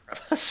interesting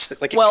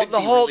premise. Like, Well, it could the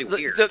be whole, really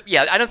weird.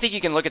 yeah, I don't think you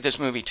can look at this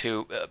movie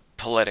too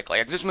politically.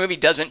 Like, this movie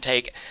doesn't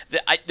take,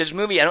 this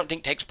movie I don't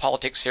think takes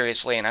politics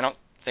seriously, and I don't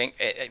think,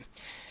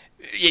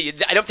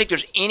 I don't think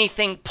there's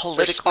anything There's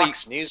politically...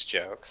 Fox News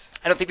jokes.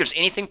 I don't think there's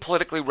anything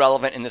politically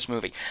relevant in this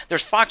movie.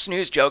 There's Fox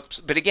News jokes,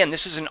 but again,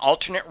 this is an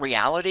alternate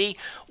reality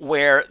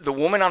where the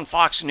woman on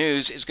Fox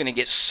News is going to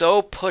get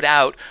so put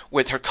out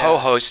with her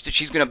co-hosts that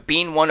she's going to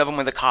bean one of them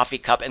with a coffee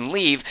cup and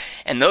leave,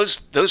 and those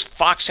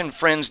Fox and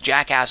Friends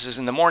jackasses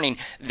in the morning,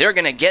 they're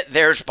going to get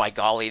theirs, by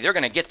golly. They're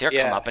going to get their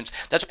comeuppance.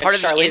 That's part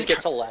And of Charlize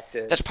gets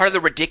elected. That's part of the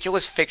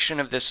ridiculous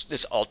fiction of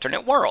this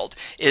alternate world,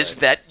 is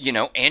that,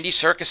 Andy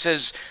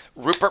Serkis's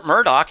Rupert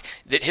Murdoch,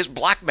 that his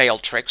blackmail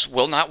tricks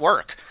will not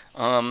work.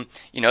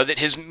 That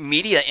his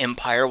media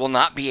empire will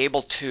not be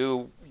able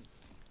to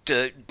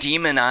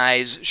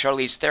demonize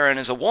Charlize Theron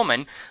as a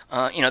woman.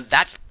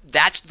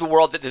 That's the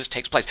world that this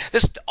takes place.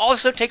 This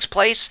also takes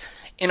place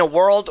in a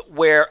world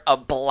where a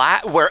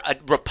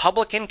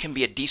Republican can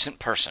be a decent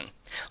person.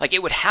 Like,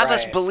 it would have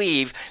us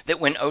believe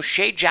that when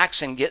O'Shea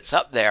Jackson gets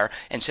up there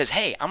and says,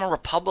 "Hey, I'm a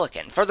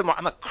Republican. Furthermore,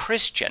 I'm a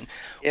Christian,"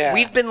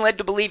 we've been led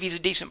to believe he's a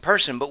decent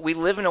person, but we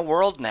live in a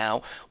world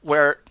now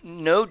where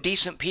no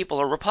decent people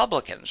are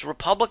Republicans.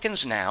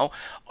 Republicans now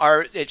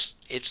are,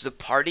 it's the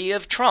party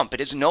of Trump. It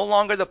is no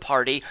longer the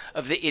party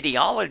of the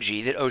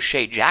ideology that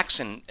O'Shea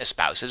Jackson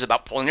espouses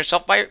about pulling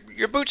yourself by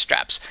your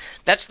bootstraps.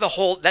 That's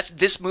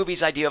this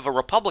movie's idea of a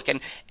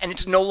Republican, and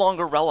it's no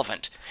longer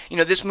relevant.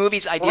 This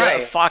movie's idea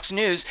of Fox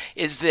News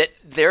is that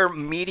their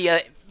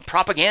media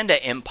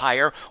propaganda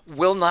empire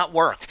will not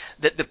work,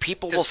 that the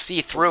people will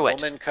see through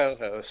it. Woman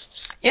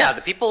co-hosts. Yeah,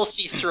 the people will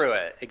see through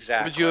it.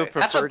 Exactly. Would you have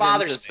That's what preferred him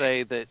bothers to me.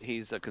 say that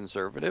he's a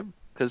conservative?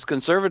 Because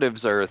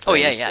conservatives are a thing. Oh,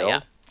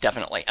 yeah.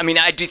 Definitely. I mean,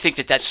 I do think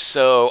that that's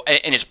so,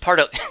 and it's part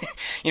of,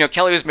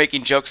 Kelly was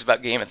making jokes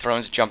about Game of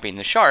Thrones jumping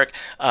the shark,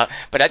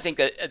 but I think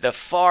that the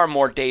far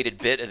more dated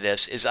bit of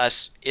this is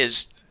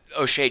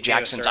O'Shea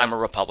Jackson's "I'm a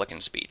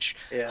Republican" speech.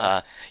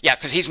 Because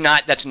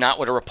that's not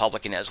what a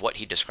Republican is, what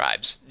he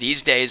describes.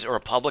 These days, a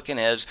Republican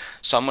is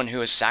someone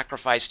who has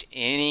sacrificed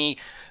any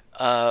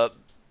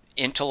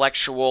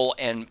intellectual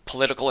and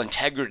political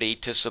integrity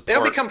to support. They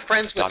don't become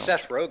friends with Donald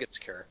Seth Trump. Rogen's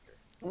character.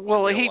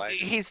 Well, in real life.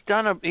 he's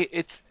done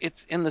it's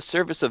in the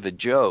service of a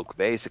joke,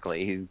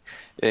 basically.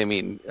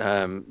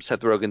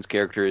 Seth Rogen's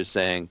character is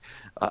saying,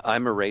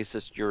 "I'm a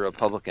racist, you're a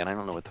Republican. I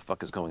don't know what the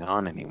fuck is going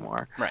on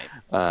anymore."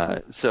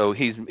 Right. So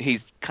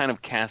he's kind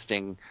of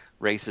casting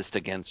racist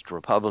against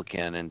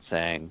Republican and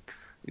saying,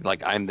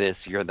 like, "I'm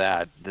this, you're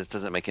that. This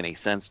doesn't make any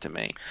sense to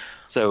me."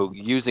 So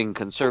using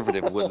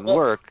conservative wouldn't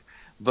work.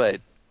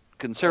 but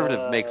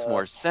conservative makes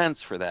more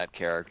sense for that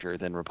character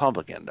than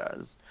Republican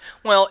does.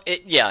 Well,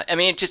 yeah, I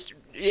mean, it just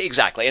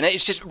exactly, and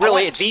it's just I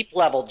really want it's Veep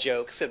level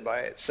jokes in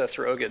my Seth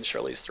Rogen,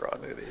 Charlize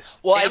Theron movies.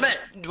 well, Damn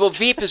it! well,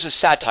 Veep is a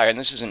satire, and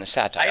this isn't a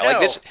satire. I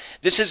Like know.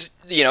 this is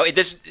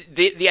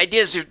the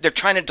idea is they're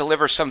trying to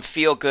deliver some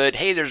feel good.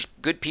 Hey, there's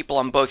good people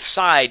on both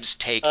sides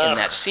take in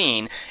that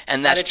scene,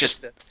 and Not that's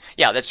just interested.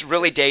 yeah, that's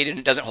really dated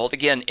and doesn't hold.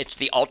 Again, it's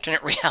the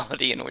alternate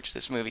reality in which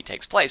this movie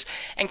takes place.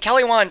 And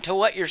Kelly Wand, to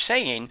what you're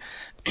saying,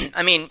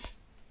 I mean.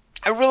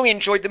 I really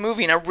enjoyed the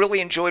movie, and I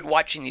really enjoyed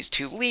watching these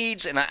two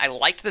leads, and I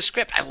liked the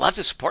script. I loved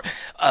the support.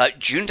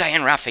 June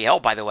Diane Raphael,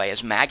 by the way,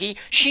 as Maggie,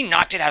 she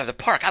knocked it out of the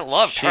park. I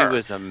loved her. She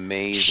was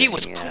amazing. She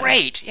was yeah.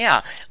 great,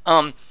 yeah.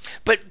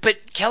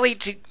 But Kelly,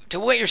 to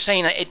what you're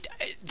saying,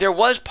 there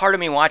was part of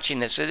me watching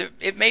this.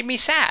 It made me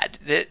sad.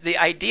 The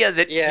idea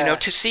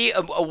that to see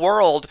a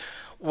world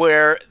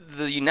where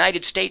the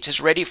United States is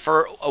ready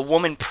for a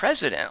woman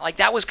president, like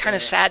that was kind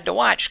of sad to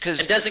watch because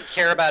It doesn't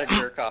care about a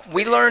jerk off.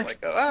 we learned.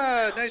 Like,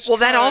 nice Well,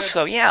 that try.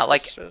 also, yeah,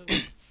 like.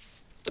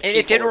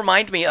 It did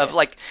remind me of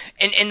like,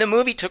 and the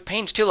movie took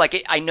pains too.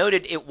 Like I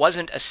noted, it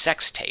wasn't a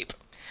sex tape.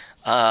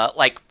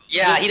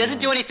 Yeah, he doesn't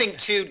do anything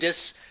too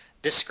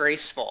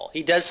disgraceful.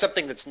 He does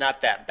something that's not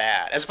that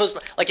bad, as opposed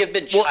to like it'd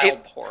been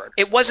child porn.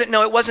 It wasn't.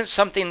 No, it wasn't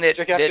something that.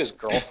 Jerking off to his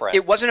girlfriend.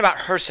 It wasn't about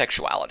her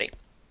sexuality.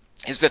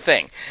 Is the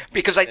thing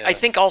because I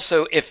think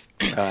also if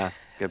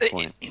good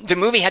point. The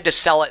movie had to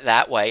sell it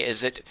that way,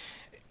 is that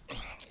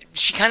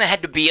she kind of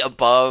had to be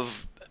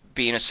above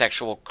being a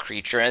sexual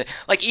creature. And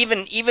like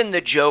even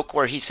the joke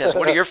where he says,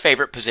 "What are your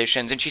favorite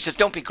positions?" and she says,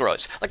 "Don't be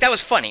gross." Like that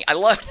was funny. I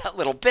loved that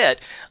little bit.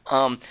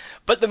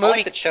 But the movie, I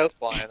like the choke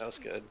line. That was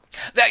good.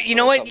 That you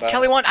know what,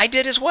 Kelly Wand, I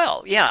did as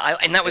well. Yeah,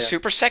 and that was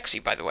super sexy,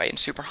 by the way, and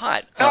super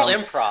hot. Felt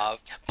improv.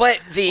 But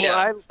the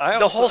I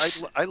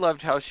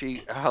loved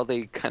how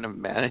they kind of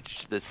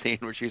managed the scene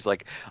where she's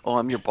like, "Oh,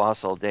 I'm your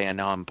boss all day, and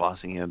now I'm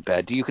bossing you in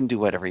bed. You can do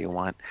whatever you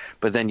want,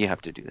 but then you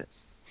have to do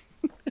this."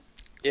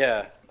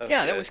 Yeah.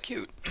 That was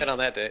cute. And on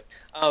that day.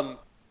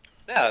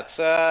 Yeah, it's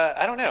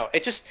I don't know.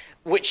 It just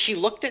when she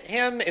looked at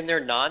him in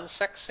their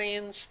non-sex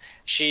scenes,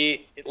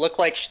 it looked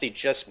like she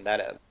just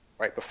met him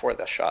right before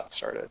the shot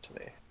started to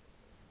me.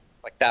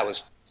 Like that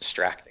was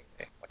distracting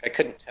me. Like I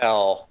couldn't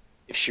tell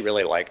if she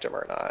really liked him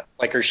or not.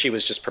 Like or she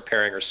was just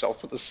preparing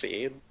herself for the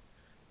scene.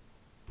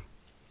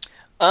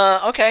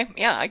 Okay,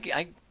 yeah,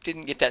 I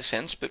didn't get that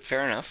sense, but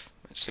fair enough.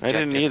 I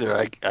didn't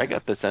either. I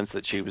got the sense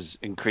that she was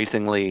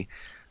increasingly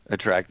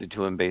attracted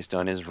to him based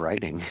on his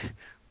writing,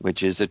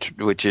 which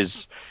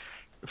is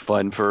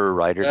fun for a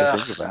writer to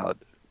think about.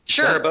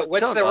 Sure, but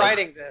what's the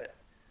writing that?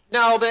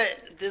 No, but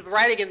the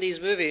writing in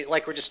these movies,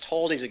 like we're just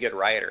told he's a good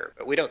writer,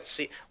 but we don't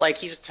see like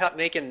he's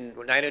making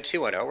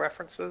 90210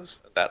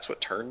 references. That's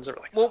what turns it.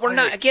 Like, well, we're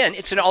not. Again,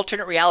 it's an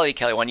alternate reality,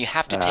 Kelly. One you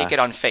have to take it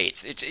on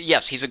faith.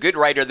 Yes, he's a good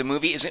writer. The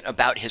movie isn't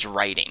about his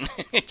writing.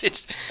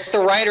 It's the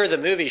writer of the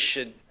movie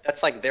should.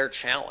 That's like their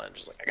challenge.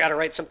 It's like I got to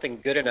write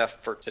something good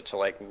enough to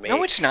like make.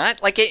 No, it's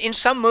not. Like in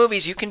some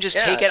movies, you can just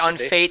take it on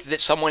faith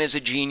that someone is a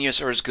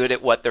genius or is good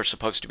at what they're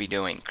supposed to be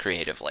doing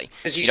creatively.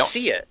 Because you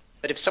see it.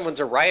 But if someone's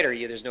a writer,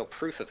 there's no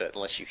proof of it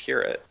unless you hear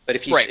it. But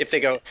if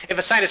if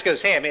a scientist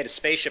goes, "Hey, I made a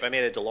spaceship, I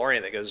made a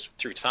DeLorean that goes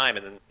through time,"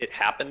 and then it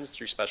happens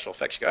through special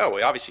effects, you go, "Oh,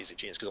 well, obviously he's a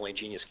genius because only a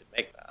genius can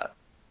make that."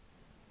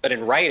 But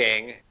in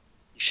writing,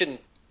 you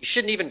shouldn't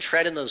even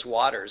tread in those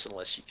waters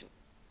unless you can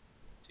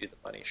do the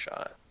money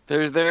shot.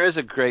 There is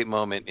a great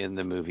moment in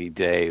the movie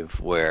Dave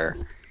where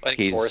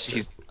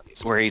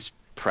he's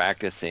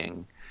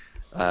practicing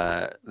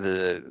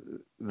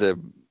the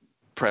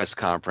press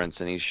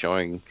conference and he's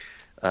showing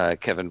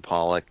Kevin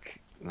Dunn,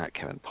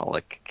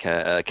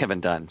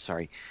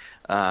 sorry.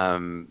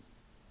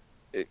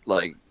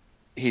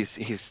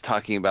 He's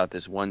talking about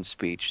this one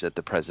speech that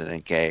the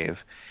president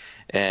gave,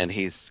 and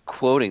he's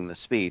quoting the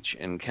speech,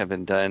 and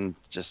Kevin Dunn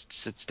just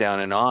sits down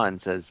in awe and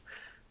says,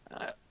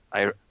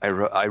 I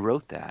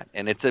wrote that,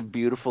 and it's a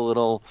beautiful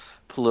little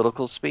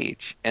political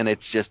speech, and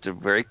it's just a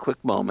very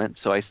quick moment.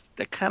 So I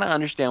kind of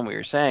understand what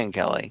you're saying,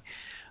 Kelly.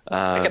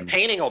 Like a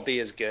painting will be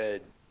as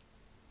good.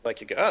 Like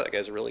you go, oh, that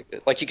guy's really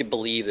good. Like you could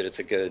believe that it's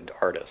a good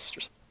artist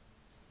or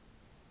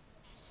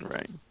something.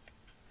 Right.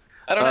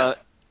 I don't know.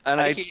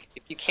 And if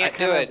you can't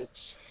do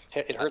it,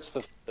 it hurts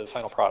the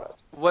final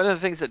product. One of the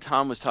things that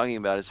Tom was talking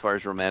about as far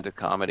as romantic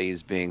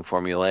comedies being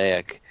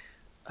formulaic,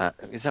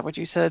 is that what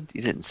you said?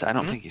 You didn't say. I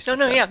don't think you said.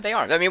 No, that. Yeah, they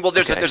are. I mean, well,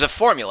 there's a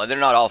formula. They're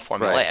not all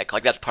formulaic. Right.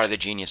 Like that's part of the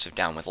genius of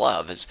Down with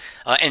Love is,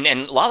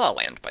 and La La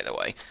Land, by the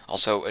way.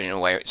 Also, in a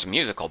way, it's a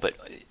musical, but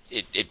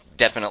it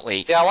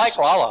definitely I like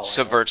La La Land.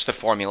 Subverts the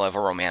formula of a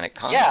romantic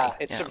comedy. Yeah,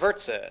 it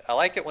subverts it. I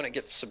like it when it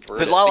gets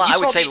subverted. But La La, I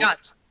would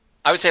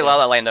say La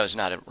La Land though is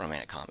not a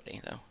romantic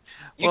comedy though.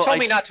 You told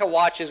me not to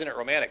watch Isn't It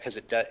Romantic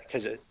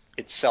because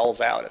it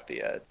sells out at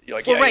the end. You're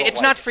like, well, right,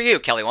 it's not for you,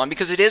 Kelly Wand,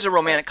 because it is a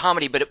romantic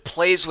comedy, but it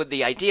plays with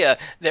the idea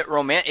that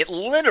it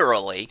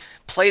literally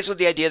plays with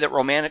the idea that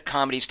romantic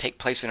comedies take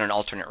place in an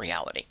alternate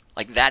reality.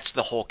 Like that's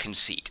the whole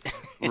conceit.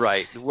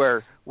 Right,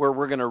 where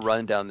we're gonna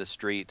run down the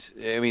street.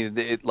 I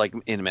mean, like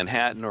in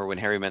Manhattan or when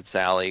Harry Met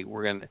Sally,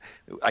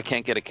 I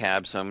can't get a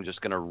cab, so I'm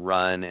just gonna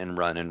run and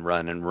run and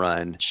run and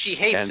run, She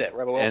hates and it.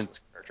 Rebel and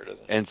Wilson's character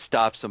doesn't. and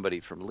stop somebody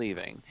from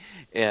leaving.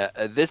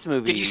 This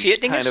movie Did you see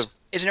it, kind Dingus? of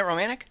Isn't it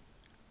romantic?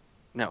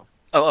 no.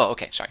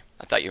 Okay. Sorry,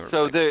 I thought you were.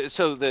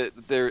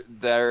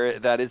 There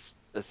that is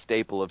a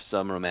staple of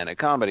some romantic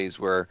comedies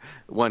where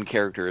one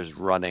character is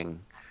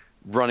running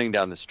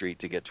down the street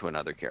to get to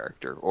another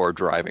character, or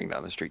driving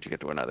down the street to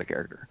get to another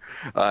character.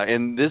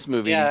 And this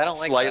movie Yeah, I don't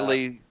like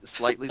that.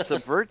 slightly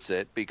subverts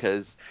it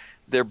because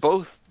they're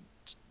both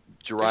There's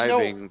no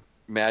driving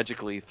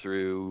magically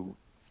through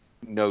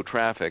no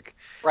traffic,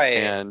 right.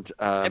 and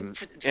And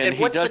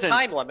he what's the doesn't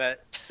time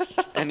limit?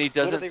 and he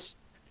What are they?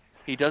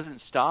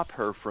 doesn't stop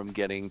her from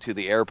getting to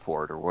the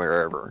airport or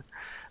wherever.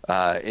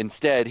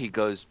 Instead,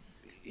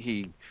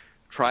 he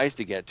tries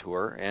to get to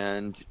her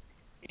and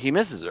he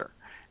misses her,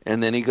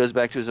 and then he goes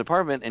back to his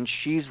apartment and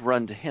she's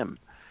run to him.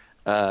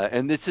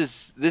 And this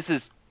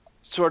is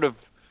sort of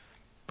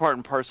part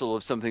and parcel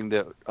of something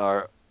that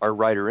our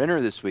writer in her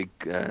this week,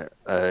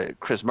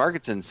 Chris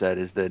Markinson, said,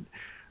 is that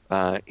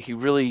he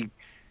really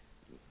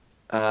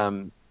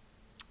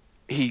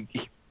he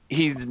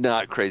he's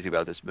not crazy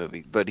about this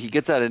movie, but he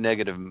gets out of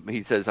negative.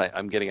 He says,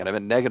 I'm getting out of a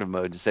negative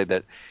mode to say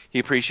that he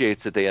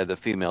appreciates that they had the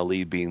female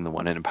lead being the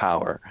one in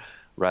power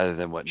rather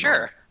than what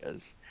Sure. Norman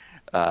is.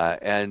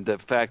 And the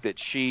fact that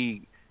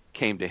she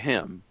came to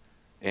him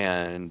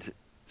and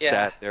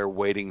sat there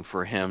waiting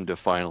for him to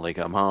finally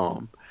come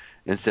home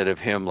instead of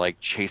him like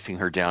chasing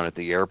her down at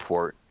the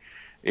airport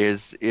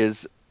is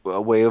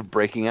a way of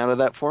breaking out of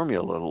that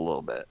formula a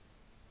little bit.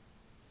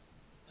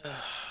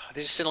 They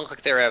just didn't look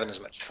like they were having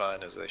as much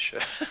fun as they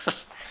should.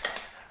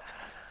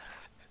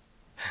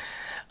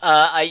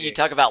 You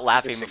talk about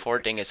laughing before,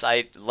 Dingus.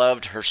 I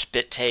loved her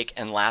spit take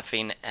and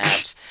laughing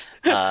at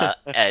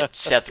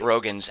Seth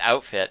Rogen's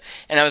outfit,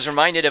 and I was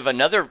reminded of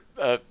another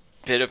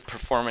bit of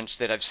performance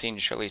that I've seen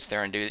Charlize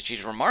Theron do that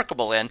she's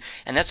remarkable in,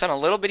 and that's on a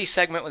little bitty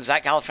segment with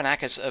Zach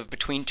Galifianakis of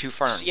Between Two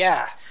Ferns.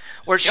 Yeah.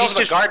 Where she's just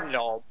a garden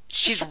gnome.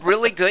 She's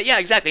really good. Yeah,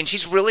 exactly. And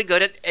she's really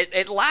good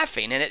at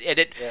laughing and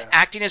at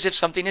acting as if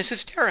something is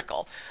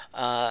hysterical.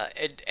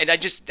 And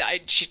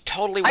she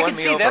totally won me over. I can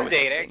see them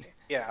dating.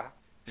 Yeah.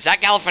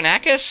 Zach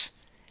Galifianakis?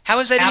 How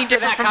is that any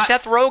different from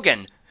Seth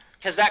Rogen?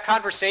 Because that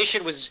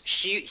conversation was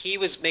he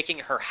was making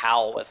her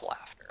howl with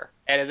laughter,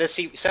 and in this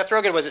Seth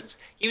Rogen wasn't.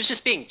 He was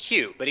just being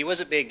cute, but he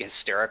wasn't being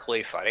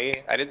hysterically funny.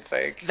 I didn't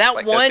think that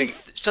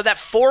that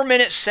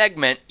 4-minute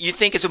segment you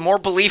think is a more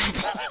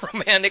believable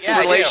romantic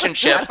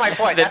relationship. That's my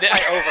point. That's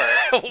my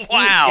over.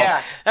 Wow.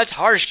 Yeah. That's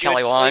harsh,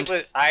 Kelly Wand.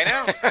 I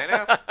know.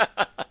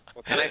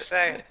 What can I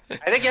say?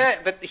 I think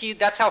but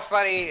that's how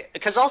funny.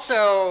 Because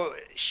also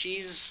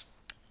she's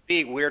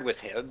being weird with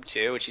him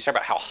too, and she's talking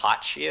about how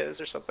hot she is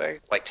or something,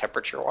 like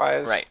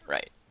temperature-wise.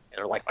 Right.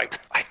 And like my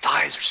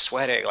thighs are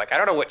sweating. Like I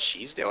don't know what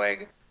she's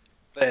doing,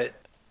 but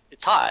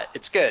it's hot.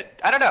 It's good.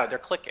 I don't know. They're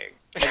clicking.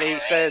 And then he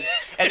says,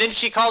 and then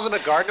she calls him a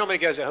garden gnome, and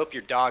he goes, "I hope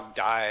your dog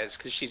dies,"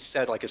 because she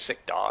said like a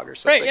sick dog or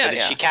something. Right. Yeah. And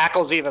then she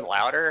cackles even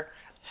louder.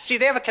 See,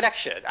 they have a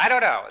connection. I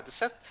don't know.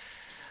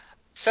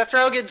 Seth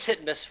Rogen's hit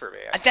and miss for me.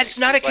 That's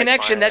not a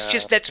connection.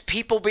 That's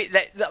people.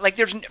 Like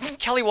there's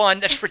Kelly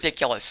Wand. That's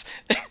ridiculous.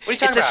 What are you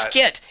talking about? It's a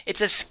skit.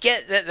 It's a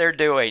skit that they're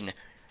doing.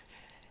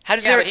 How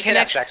does there a connection? Can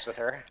have sex with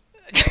her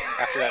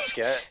after that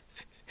skit.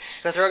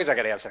 Seth Rogen's not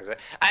gonna have sex with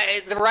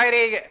her. The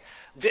writing,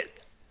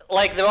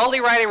 the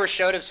only writing we're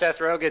shown of Seth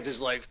Rogen's is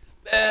like,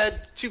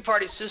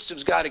 two-party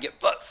system's got to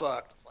get butt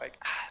fucked. It's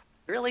like,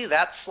 really?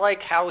 That's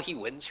like how he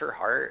wins her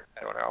heart?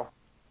 I don't know.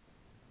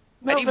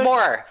 I need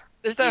more.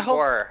 There's that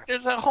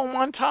whole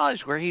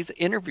montage where he's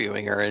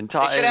interviewing her and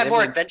talking. They should have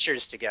more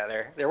adventures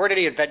together. There weren't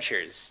any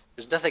adventures.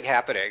 There's nothing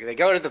happening. They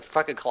go to the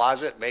fucking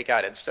closet and make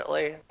out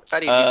instantly. I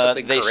thought he'd do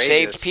something they courageous.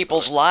 They saved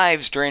people's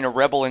lives during a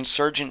rebel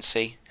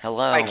insurgency.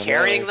 Hello. By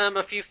carrying them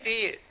a few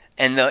feet.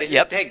 And they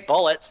didn't take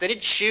bullets. They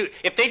didn't shoot.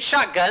 If they'd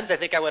shot guns, I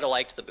think I would have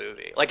liked the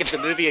movie. Like if the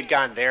movie had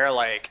gone there,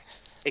 like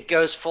it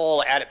goes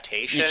full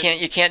adaptation.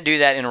 You can't do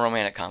that in a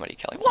romantic comedy,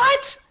 Kelly.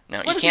 What?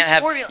 No, you can't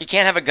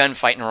have a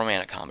gunfight in a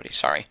romantic comedy.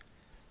 Sorry.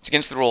 It's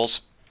against the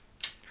rules.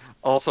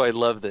 Also, I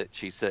love that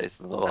she says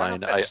the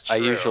line, I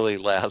usually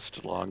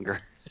last longer.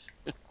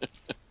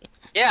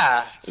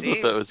 Yeah, see? I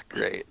thought that was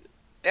great.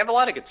 They have a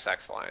lot of good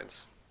sex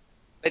lines.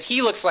 But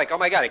he looks like, oh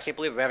my god, I can't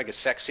believe I'm having a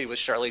sex scene with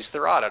Charlize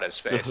Theron on his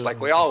face,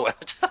 like we all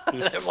would.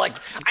 And I'm like,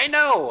 I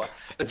know!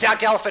 But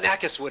Zach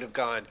Galifianakis would have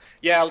gone,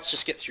 yeah, let's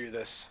just get through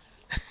this.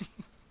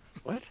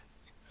 What?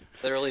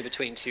 Literally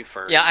between two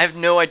ferns. Yeah, I have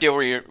no idea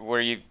where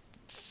you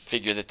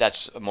figure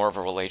that's more of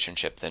a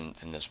relationship than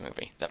this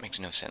movie. That makes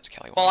no sense,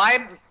 Kelly. Well,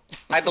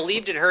 I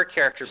believed in her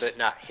character, but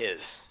not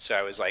his. So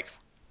I was like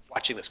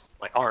watching this,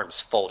 my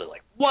arms folded,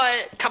 like,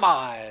 what? Come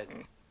on!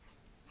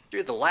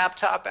 Threw the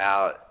laptop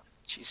out.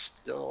 She's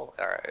still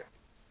all right.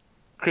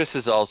 Chris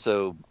is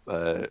also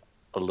a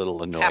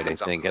little annoyed, I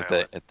think,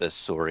 at the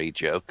sorry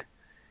joke.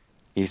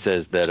 He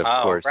says that, of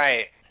course,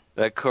 right.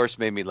 That course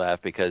made me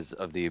laugh because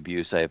of the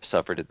abuse I have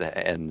suffered at the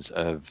hands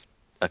of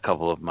a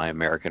couple of my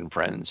American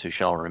friends who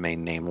shall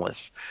remain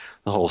nameless.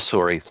 The whole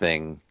sorry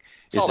thing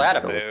What's all isn't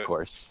that real, of about?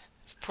 course.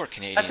 Poor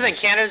Canadians. That's the thing.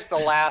 Canada's the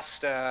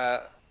last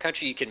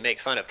country you can make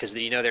fun of because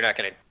they're not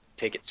going to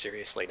take it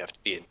seriously enough to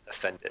be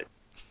offended.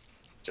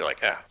 They're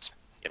like, it's,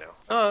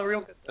 oh,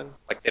 real good then.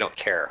 Like they don't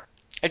care.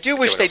 I do Like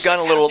wish everyone they'd done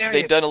a else, little. "How dare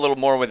They'd you?" done a little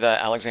more with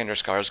Alexander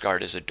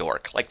Skarsgård as a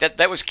dork. Like that.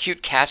 That was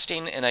cute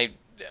casting, and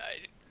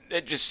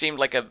it just seemed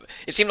like a.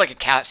 It seemed like a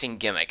casting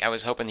gimmick. I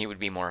was hoping he would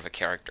be more of a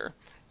character.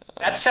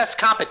 That's Seth's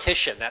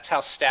competition. That's how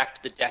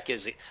stacked the deck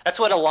is. That's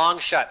what a long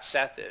shot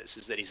Seth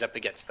is that he's up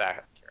against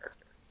that character.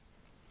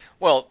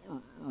 Well,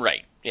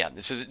 right. Yeah.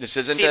 This isn't See,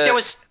 if there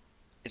was.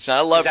 It's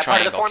not a love Is that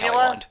part of triangle, the formula?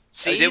 Kelly Wand.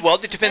 See, Well,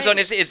 that's it the depends thing. on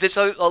is this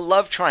a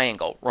love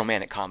triangle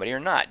romantic comedy or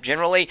not.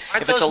 Generally,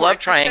 Aren't if it's a those more love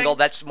triangle, interesting?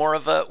 that's more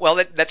of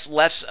a that's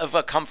less of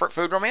a comfort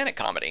food romantic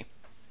comedy.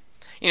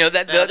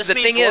 That No, this the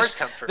means thing is war's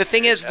comfort the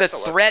thing food. is the That's a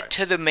love threat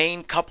triangle. to the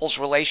main couple's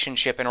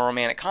relationship in a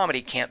romantic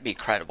comedy can't be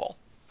credible.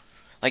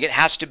 Like it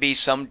has to be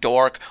some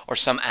dork or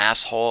some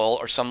asshole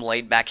or some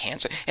laid back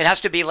handsome. It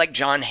has to be like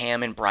John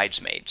Hamm in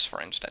Bridesmaids,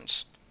 for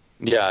instance.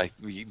 Yeah,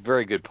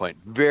 very good point.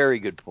 Very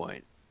good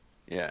point.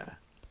 Yeah,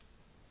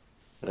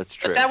 that's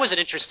true. But that was an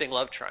interesting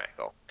love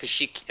triangle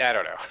because I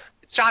don't know.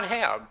 It's John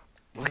Hamm.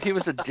 Well, he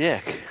was a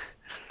dick.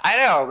 I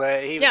know,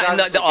 but he was Yeah, and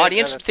obviously the good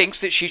audience at it.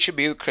 thinks that she should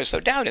be with Chris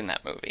O'Dowd in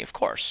that movie, of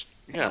course.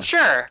 Yeah.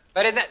 Sure,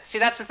 but that's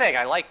the thing.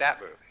 I like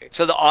that movie.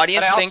 So the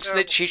audience But I thinks also-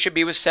 that she should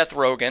be with Seth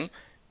Rogen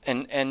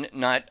and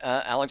not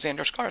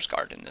Alexander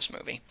Skarsgård in this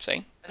movie.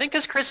 See? I think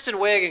because Kristen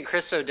Wiig and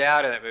Chris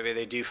O'Dowd in that movie,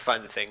 they do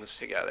fun things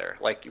together,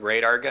 like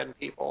radar gun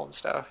people and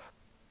stuff.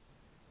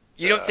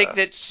 You don't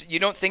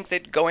think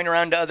that going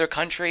around to other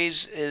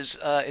countries is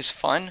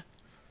fun?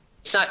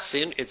 It's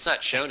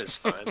not shown as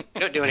fun. You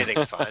don't do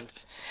anything fun.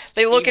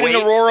 They look He at an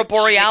waits, Aurora like, she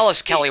makes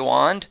Borealis, Kelly speech.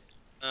 Wand.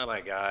 Oh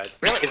my god!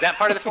 Really? Is that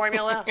part of the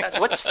formula?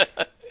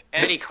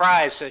 And he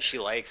cries, so she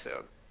likes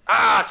him.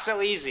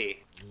 So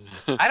easy.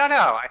 I don't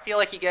know. I feel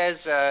like you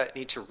guys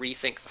need to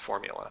rethink the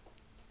formula.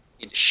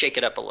 You need to shake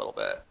it up a little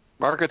bit.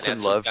 Margaretson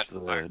That's some loved kind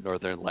of fire. the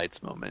Northern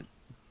Lights moment.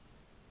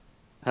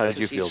 How did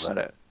you feel Because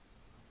about it?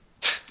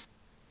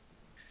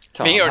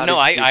 Tom, Me or how no?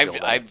 did you feel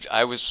about it?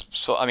 I was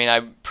so. I mean,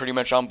 I'm pretty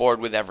much on board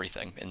with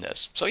everything in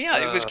this. So yeah,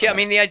 it was. I Uh,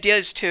 mean, the idea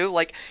is too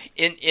like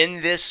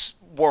in this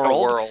A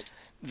world. world.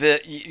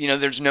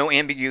 There's no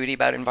ambiguity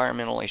about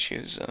environmental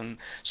issues.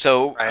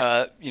 So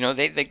Right.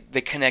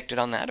 they connected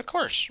on that, of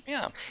course.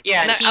 Yeah.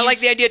 Yeah, And and I like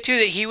he's the idea too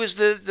that he was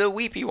the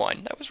weepy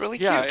one. That was really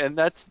Yeah, cute. and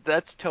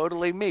that's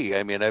totally me.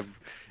 I mean,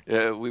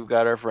 we've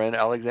got our friend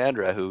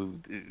Alexandra who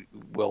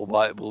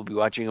will be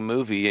watching a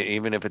movie,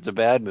 even if it's a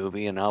bad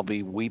movie, and I'll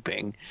be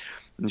weeping,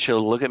 and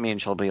she'll look at me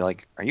and she'll be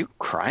like, "Are you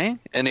crying?"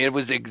 And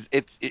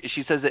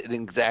she says it in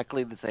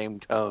exactly the same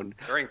tone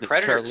during that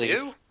Predator Charlize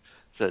 2.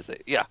 says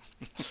it. Yeah,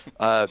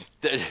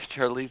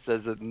 Charlize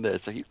says it in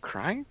this. Are you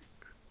crying?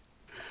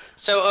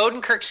 So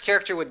Odenkirk's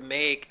character would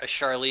make a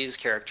Charlize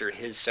character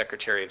his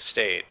Secretary of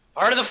State.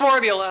 Part of the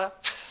formula.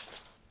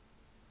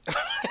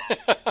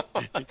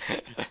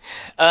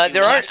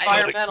 There aren't.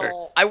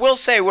 Environmental. I will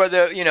say where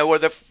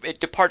it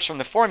departs from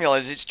the formula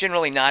is it's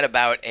generally not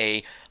about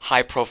a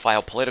high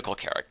profile political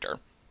character.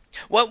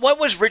 What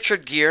was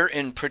Richard Gere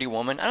in Pretty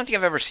Woman? I don't think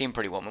I've ever seen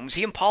Pretty Woman. Was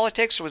he in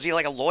politics or was he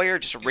like a lawyer,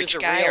 just a He was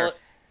rich guy?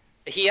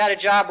 He had a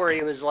job where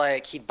he was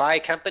like he'd buy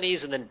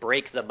companies and then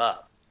break them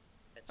up.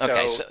 And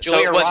Okay, so so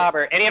Julia it wasn't-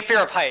 Roberts, and he had Fear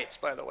of Heights,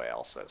 by the way,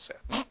 also.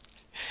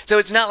 So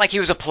it's not like he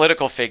was a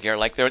political figure.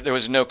 Like there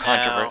was no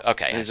controversy. No.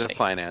 Okay, I He's a see.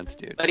 finance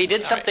dude. But he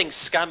did All something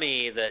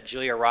scummy that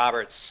Julia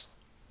Roberts'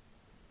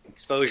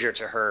 exposure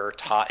to her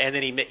taught, and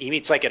then he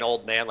meets like an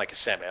old man, like a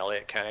Sam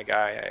Elliott kind of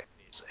guy.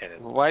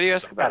 And Why do you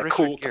ask about got a Richard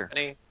cool Gere?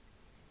 company.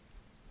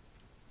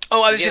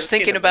 Oh, I was He just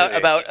hasn't seen thinking the movie.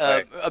 about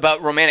He's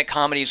about romantic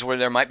comedies where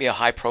there might be a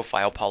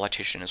high-profile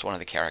politician as one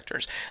of the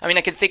characters. I mean,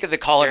 I can think of the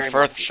Gary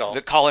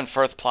Marshall. Colin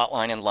Firth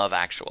plotline in Love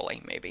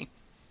Actually, maybe.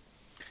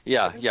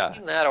 Yeah, I haven't yeah.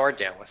 seen that or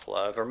Down with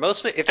Love, or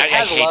mostly if I it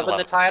has hate love in Love.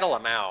 the title,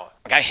 I'm out.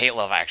 Like, I hate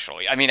Love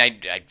Actually. I mean,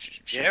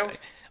 You?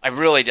 I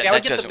really See, that I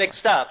would get doesn't them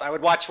mixed up. I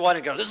would watch one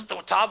and go, "This is the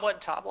one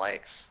Tom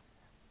likes."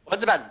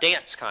 One's about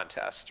dance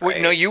contest,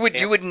 right? No, you would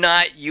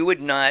Dance. you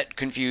would not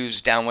confuse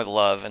Down with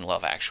Love and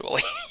Love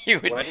Actually. You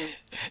would Wouldn't?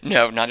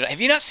 no, not. Have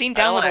you not seen I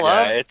Down don't with like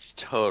Love? Yeah, it's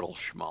total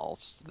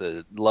schmaltz.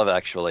 The Love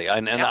Actually,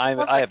 and Yeah, I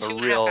Love's I like have a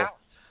 2.5 real hours.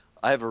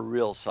 I have a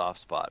real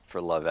soft spot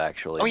for Love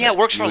Actually. Oh yeah, but it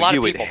works for a lot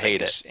you of would people.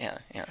 hate Vegas. it.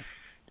 Yeah.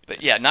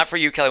 But yeah, not for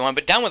you, Kelly Wan.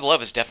 But Down with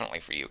Love is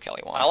definitely for you,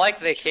 Kelly Wan. I like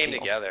they came Deal.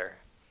 together.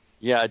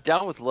 Yeah,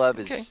 Down with Love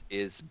Okay.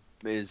 has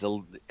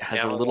a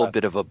Down with little Love.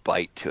 bit of a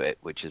bite to it,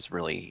 which is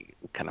really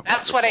kind of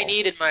That's what I wonderful.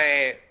 need in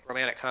my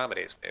romantic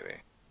comedies, baby.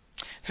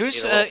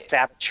 Who's Need a little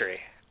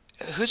savagery.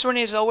 who's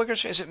Renee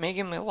Zellweger's? Is it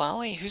Megan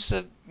Mullally? Who's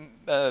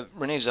the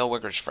Renee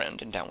Zellweger's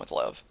friend in Down with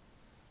Love?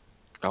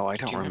 Oh, I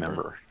Do don't you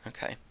remember.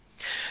 Okay.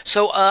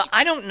 So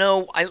I don't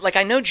know.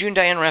 I know June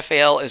Diane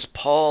Raphael is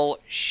Paul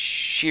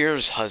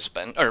Scheer's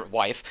husband or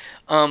wife.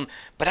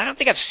 But I don't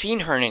think I've seen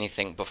her in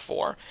anything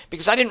before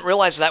because I didn't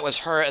realize that was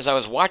her as I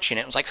was watching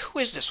it. I was like, who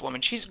is this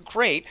woman? She's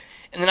great.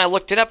 And then I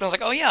looked it up and I was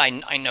like, oh yeah,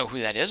 I know who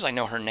that is. I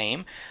know her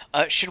name.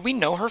 Should we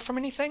know her from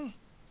anything?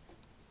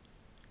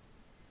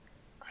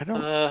 I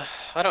don't.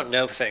 I don't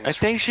know things. I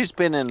think she's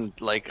been in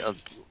like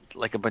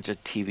a bunch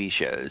of TV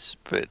shows,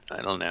 but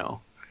I don't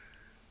know.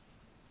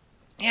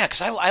 Yeah,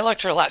 because I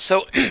liked her a lot.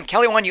 So,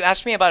 Kelly, Wand, you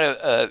asked me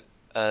about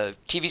a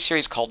TV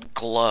series called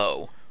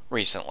Glow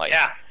recently.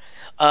 Yeah.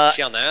 Uh, Is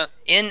she on that?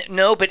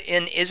 but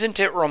in Isn't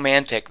It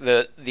Romantic,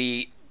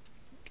 the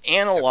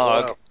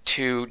analog Glow.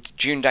 to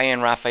June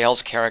Diane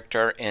Raphael's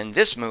character in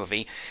this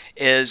movie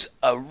is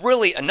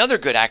another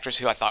good actress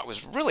who I thought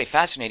was really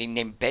fascinating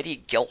named Betty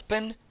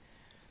Gilpin.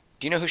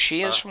 Do you know who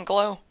she is from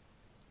Glow?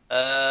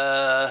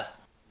 No.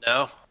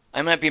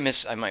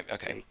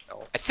 Okay.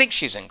 I think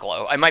she's in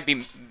Glow. I might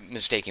be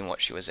mistaking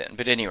what she was in,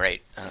 but at any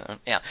rate,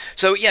 yeah.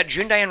 So yeah,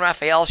 June Diane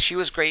Raphael, she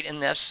was great in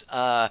this.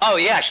 Oh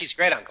yeah, she's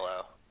great on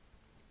Glow.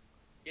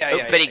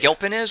 Yeah. Betty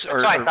Gilpin is?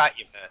 That's what I thought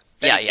you meant.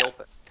 Betty Yeah.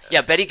 Gilpin.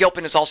 Yeah, Betty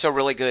Gilpin is also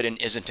really good in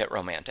Isn't It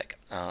Romantic?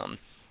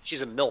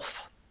 She's a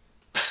MILF.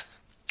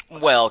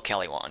 Well,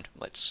 Kelly Wand,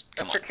 That's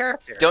come her on.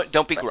 character.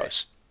 Don't be Right.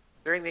 gross.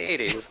 During the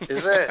 80s.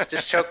 Is it?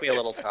 Just choke me a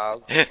little,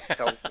 Tom.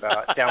 Tell me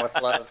about Down with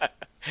Love.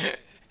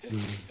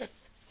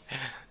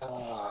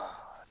 Oh,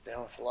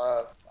 Down with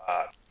Love.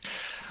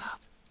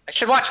 I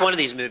should watch one of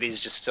these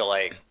movies just to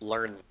like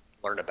learn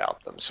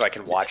about them so I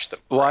can watch them.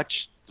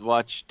 Watch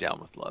Down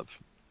with Love.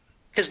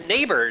 Because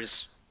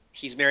Neighbors,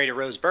 he's married to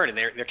Rose Byrne, and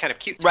they're kind of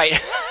cute.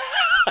 Right.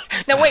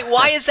 Now wait,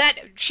 why is that?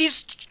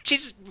 She's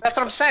That's what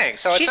I'm saying.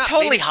 So she's it's not,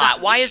 totally maybe it's hot.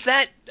 not Why me. is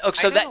that? Oh,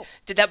 so I know.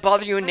 did that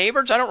bother you in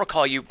Neighbors? I don't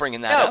recall you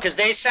bringing that No, up. because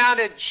they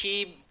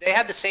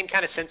had the same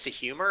kind of sense of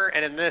humor,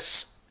 and in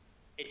this,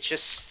 it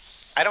just,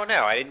 I don't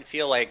know. I didn't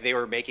feel like they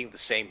were making the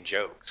same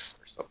jokes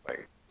or something.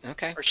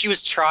 Okay. Or she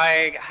was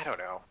trying, I don't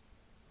know.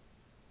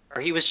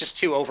 Or he was just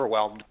too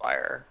overwhelmed by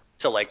her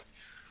to like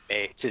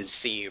make to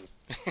seem.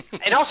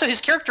 And also, his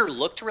character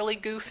looked really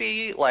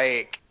goofy.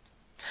 Like,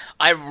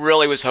 I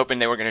really was hoping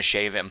they were going to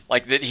shave him,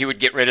 like that he would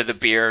get rid of the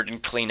beard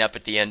and clean up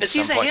at the end. because At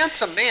he's some a point.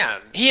 handsome man.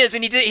 He is,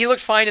 and he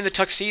looked fine in the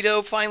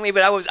tuxedo finally.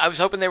 But I was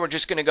hoping they were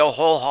just going to go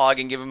whole hog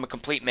and give him a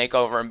complete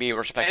makeover and be a And it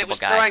respectable was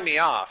guy. throwing me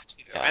off,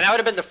 too. Yeah. And that would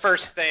have been the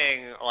first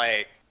thing,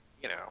 like,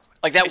 you know.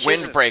 Like that She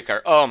was a-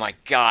 windbreaker. Oh my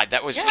god,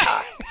 that was. Yeah.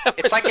 that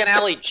It's was- like an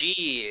Ali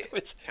G.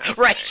 kind of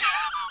Right. thing.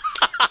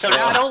 So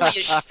not only is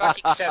she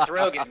fucking Seth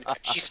Rogen,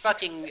 she's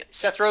fucking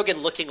Seth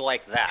Rogen looking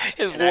like that.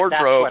 His And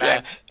wardrobe,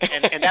 That's what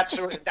yeah. and that's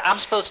I'm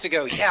supposed to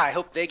go. Yeah, I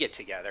hope they get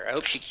together. I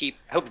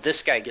hope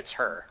this guy gets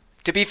her.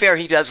 To be fair,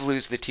 he does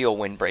lose the teal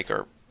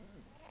windbreaker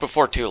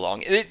before too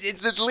long.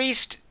 At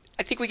least,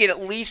 I think we get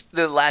at least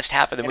the last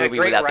half of the And a movie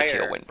great without writer.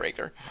 the teal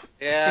windbreaker.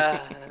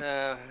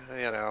 Yeah,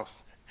 you know.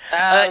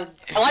 I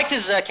liked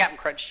his Captain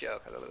Crunch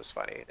joke. I thought it was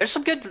funny. There's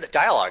some good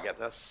dialogue in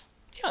this.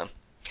 Yeah.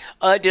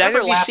 I Did either remember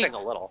of you see? laughing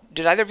a little.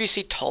 Did either of you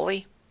see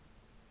Tully?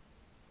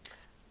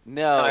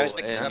 No, I was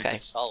mixed up okay.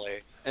 with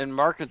Sully. and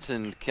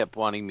Markinson kept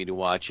wanting me to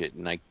watch it,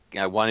 and I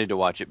wanted to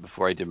watch it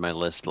before I did my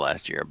list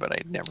last year, but I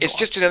never. It's watched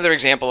just another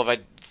example of I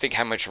think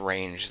how much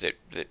range that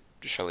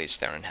Charlize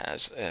Theron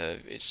has.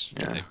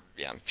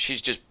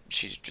 She's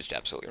just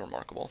absolutely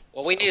remarkable.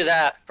 Well, we knew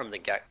that from the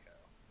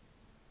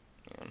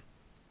get-go. Yeah.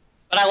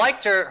 But I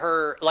liked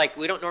her, like,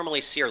 we don't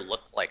normally see her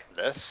look like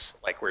this,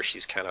 like, where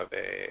she's kind of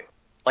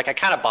like, I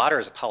kind of bought her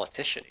as a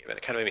politician, even.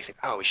 It kind of made me think,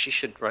 oh, she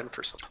should run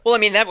for something. Well, I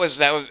mean that was.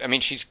 I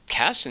mean, she's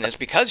cast in this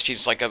because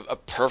she's like a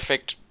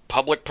perfect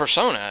public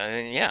persona.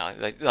 And yeah,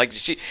 like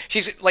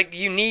she's like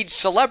you need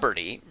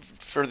celebrity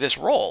for this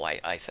role.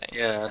 I think.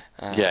 Yeah.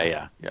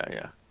 Yeah.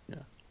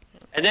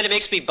 And then it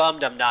makes me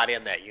bummed I'm not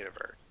in that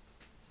universe.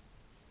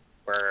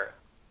 Where,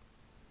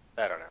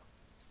 I don't know.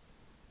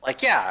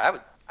 Like, yeah,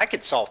 I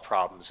could solve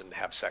problems and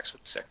have sex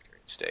with the Secretary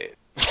of State.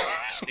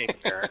 Just name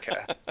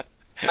America.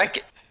 I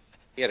could,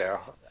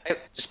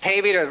 just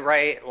pay me to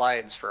write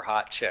lines for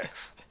hot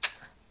chicks.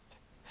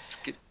 It's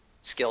a good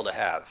skill to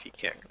have if you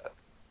can't cook.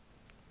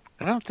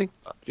 I don't think.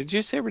 Did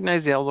you say Renee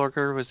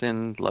Zellweger was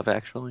in Love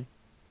Actually?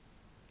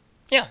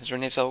 Yeah, it's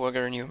Renee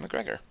Zellweger and Ewan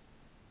McGregor.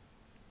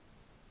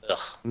 Ugh.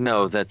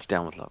 No, that's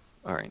Down with Love.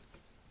 All right.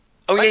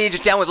 Oh What? yeah, you're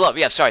just Down with Love.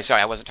 Yeah, sorry,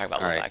 I wasn't talking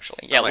about All Love right.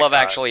 Actually. Yeah, Oh my Love God.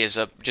 Actually is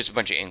just a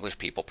bunch of English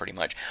people, pretty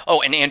much.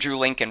 Oh, and Andrew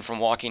Lincoln from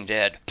Walking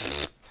Dead.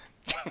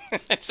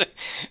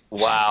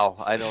 Wow,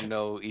 I don't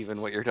know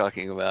even what you're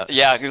talking about.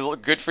 Yeah,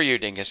 good for you,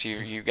 Dingus.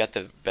 You got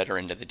the better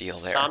end of the deal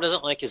there. Tom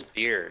doesn't like his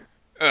beard.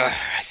 Ugh,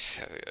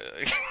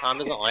 Tom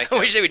doesn't like I it.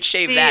 wish they would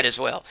shave See, that as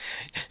well.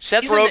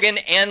 Seth he's in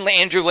Rogen and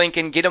Andrew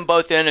Lincoln, get them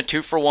both in a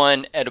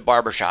 2-for-1 at a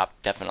barbershop,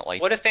 definitely.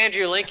 What if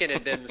Andrew Lincoln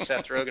had been the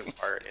Seth Rogen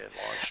part in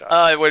Long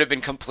Shot? It would have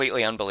been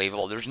completely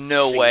unbelievable. There's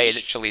no See? way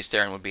that Charlize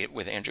Theron would be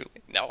with Andrew.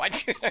 No,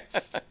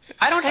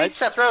 I don't hate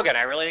Seth Rogen.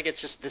 I really think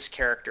it's just this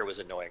character was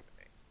annoying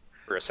to me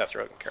for a Seth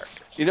Rogen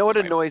character. You know what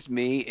annoys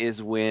me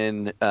is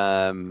when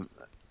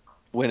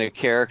a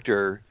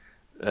character,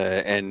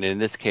 and in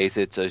this case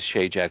it's a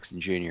Shea Jackson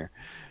Jr.,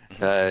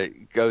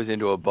 goes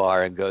into a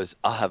bar and goes,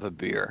 "I'll have a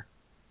beer."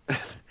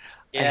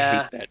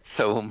 Yeah. I hate that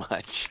so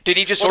much. Did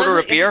he just Well, order a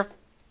doesn't- beer?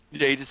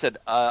 Yeah, he just said,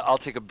 "I'll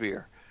take a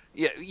beer."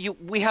 Yeah,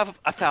 we have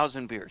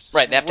 1,000 beers.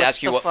 Right, they have to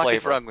ask you what the fuck flavor.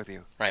 is wrong with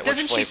you? Right.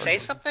 Doesn't what she flavor? say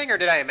something, or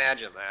did I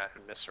imagine that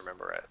and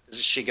misremember it?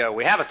 Does she go,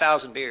 "We have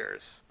 1,000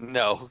 beers"?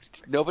 No,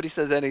 nobody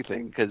says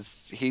anything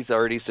because he's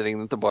already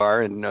sitting at the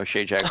bar, and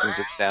O'Shea Jackson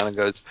sits down and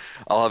goes,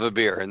 "I'll have a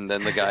beer," and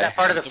then the guy Is that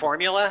part of the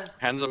formula?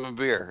 hands him a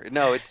beer.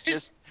 No, it's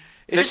There's- just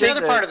There's just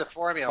another a part of the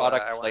formula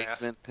product I want to ask.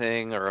 placement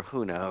thing, or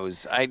who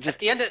knows. At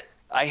the end of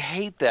I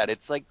hate that.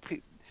 It's like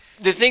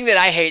The thing that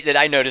I hate that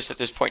I noticed at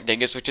this point,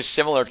 Dingus, which is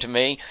similar to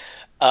me,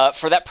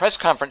 for that press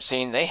conference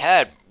scene, they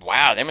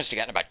must have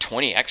gotten about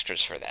 20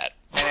 extras for that.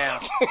 I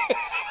know.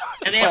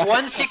 And they have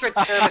one Secret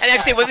Service. And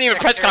actually, it wasn't even a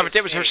press Secretary conference; of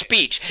it was her State,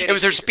 speech. sitting It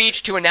was her Secret speech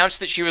Service. to announce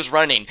that she was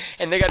running,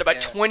 and they got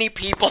about 20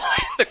 people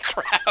in the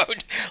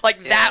crowd.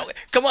 Like that.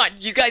 Come on,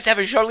 you guys have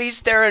a Charlize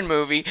Theron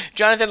movie,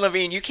 Jonathan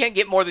Levine. You can't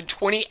get more than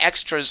 20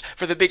 extras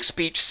for the big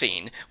speech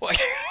scene.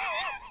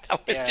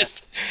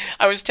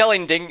 I was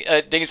telling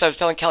Dingus, I was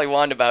telling Kelly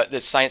Wand about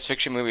this science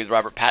fiction movie with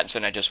Robert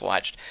Pattinson I just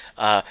watched,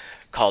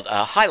 called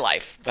High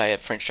Life by a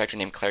French director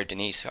named Claire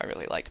Denis, who I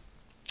really like.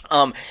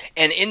 And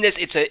in this,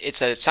 it's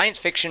a science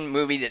fiction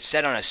movie that's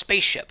set on a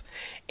spaceship,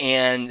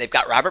 and they've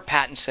got Robert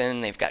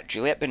Pattinson, they've got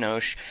Juliette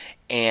Binoche,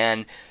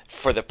 and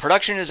for the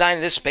production design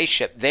of this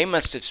spaceship, they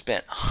must have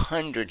spent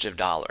hundreds of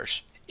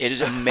dollars. It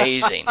is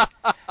amazing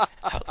how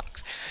it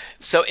looks.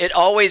 So it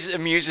always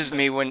amuses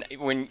me when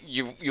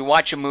you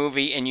watch a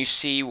movie and you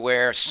see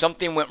where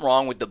something went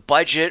wrong with the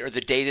budget or the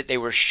day that they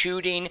were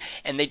shooting,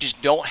 and they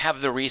just don't have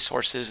the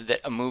resources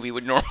that a movie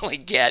would normally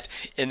get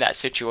in that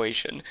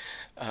situation.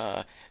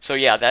 So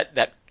yeah,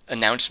 that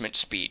announcement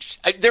speech.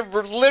 There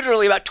were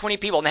literally about 20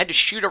 people, and they had to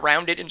shoot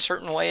around it in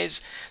certain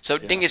ways. So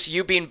Dingus,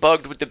 you being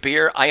bugged with the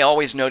beer, I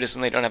always notice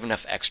when they don't have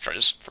enough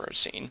extras for a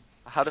scene.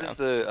 how does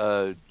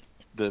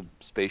the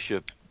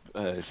spaceship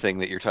thing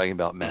that you're talking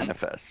about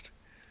manifest?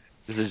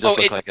 Does it just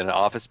look like an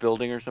office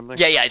building or something?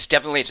 Yeah,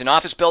 it's an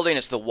office building.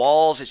 It's the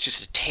walls. It's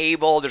just a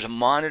table. There's a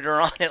monitor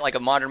on it, like a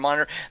modern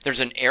monitor. There's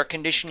an air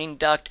conditioning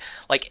duct.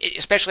 Like,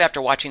 especially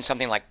after watching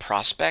something like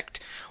Prospect,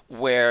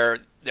 where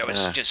there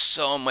was just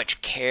so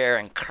much care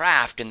and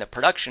craft in the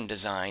production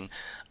design.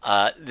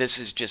 This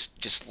is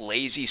just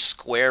lazy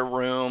square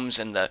rooms,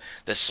 and the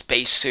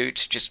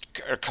spacesuits just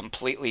are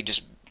completely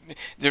just.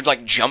 They're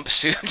like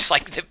jumpsuits,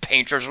 like the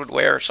painters would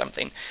wear or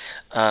something.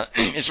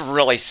 It's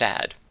really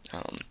sad.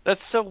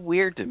 That's so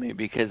weird to me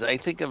because I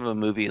think of a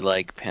movie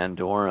like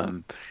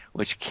Pandorum,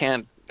 which I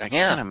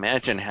can't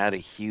imagine had a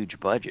huge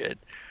budget,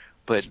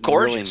 but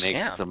really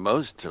makes the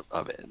most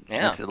of it.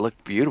 Makes it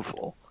look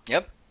beautiful.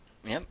 Yep.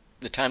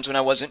 The times when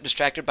I wasn't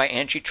distracted by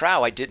Angie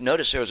Trow, I did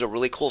notice there was a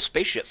really cool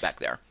spaceship back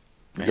there.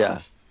 Yeah.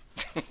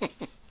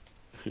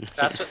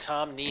 That's what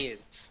Tom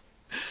needs.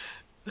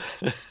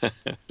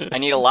 I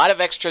need a lot of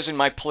extras in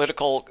my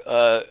political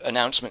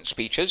announcement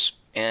speeches,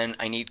 and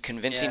I need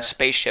convincing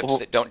spaceships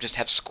that don't just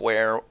have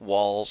square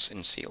walls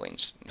and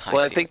ceilings. And high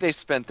ceilings. I think they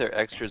spent their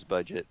extras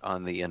budget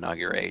on the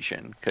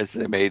inauguration because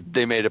they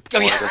made a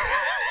point of.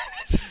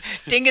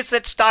 Dingus,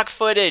 that's stock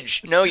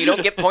footage. No, you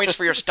don't get points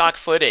for your stock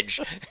footage.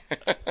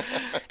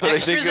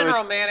 Extras in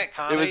romantic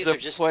comedies are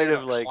just point there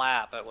of to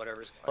clap at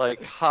whatever's going on.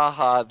 Like,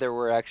 haha, there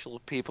were actual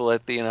people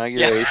at the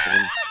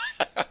inauguration.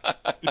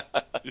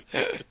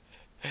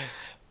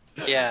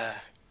 Yeah.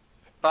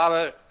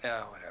 Baba,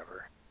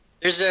 whatever.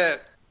 There's a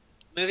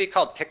movie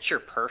called Picture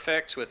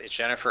Perfect with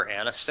Jennifer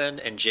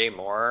Aniston and Jay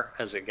Moore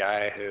as a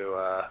guy who...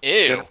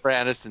 Ew. Jennifer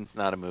Aniston's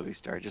not a movie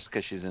star just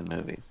because she's in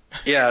movies.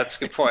 Yeah, that's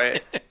a good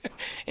point.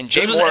 And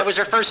Jay Moore... Moore... It was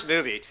her first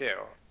movie, too.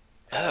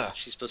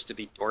 She's supposed to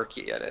be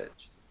dorky at it.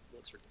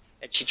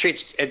 And she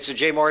treats... And so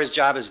Jay Moore's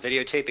job is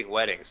videotaping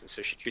weddings, and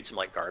so she treats him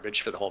like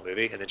garbage for the whole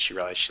movie, and then she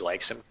realizes she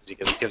likes him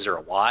because he gives her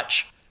a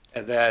watch.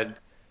 And then...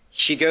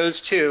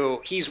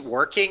 he's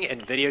working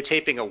and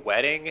videotaping a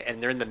wedding,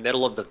 and they're in the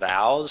middle of the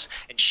vows,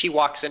 and she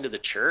walks into the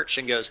church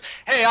and goes,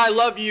 "Hey, I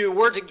love you.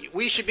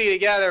 We should be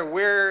together.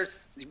 We're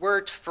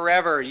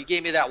forever. You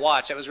gave me that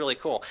watch. That was really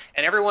cool."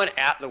 And everyone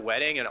at the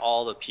wedding and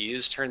all the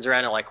pews turns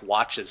around and like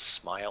watches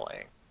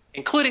smiling,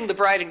 including the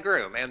bride and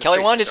groom. And Kelly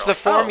Wand, it's the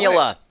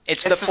formula.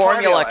 It's the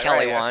formula,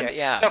 Kelly Wand. Okay.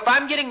 Yeah. So if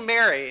I'm getting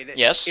married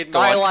in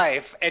my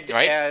life and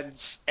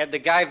the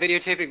guy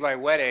videotaping my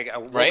wedding, a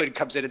woman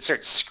comes in and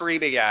starts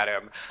screaming at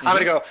him, I'm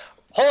gonna go,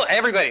 "Hold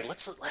everybody,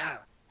 let's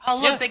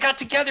look, they got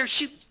together.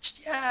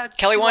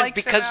 Kelly Wand,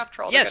 likes because him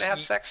after all. They're gonna have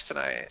sex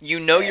tonight."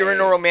 You're in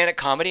a romantic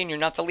comedy and you're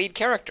not the lead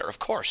character, of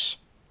course.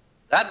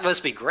 That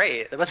must be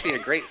great. That must be a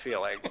great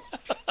feeling.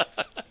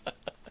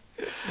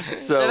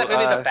 So that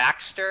movie The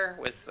Baxter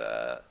with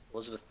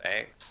Elizabeth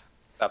Banks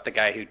about the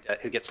guy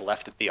who gets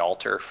left at the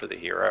altar for the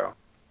hero.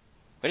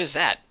 What is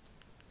that?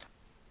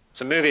 It's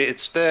a movie.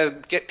 It's the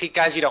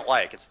guys you don't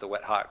like. It's the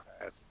wet hot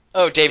guys.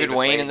 Oh, David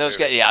Wayne and those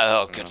guys.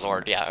 Yeah. Oh, good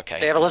lord. Yeah. Okay.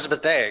 They have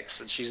Elizabeth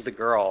Banks, and she's the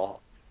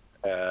girl.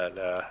 And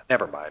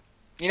never mind.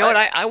 You know what?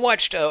 I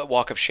watched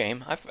Walk of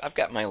Shame. I've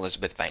got my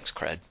Elizabeth Banks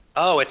cred.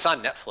 Oh, it's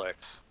on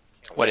Netflix.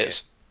 What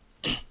is?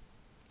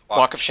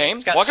 Walk of Shame?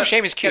 Walk of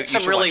Shame is cute. It's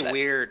some really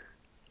weird.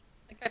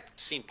 I think I've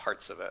seen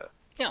parts of it.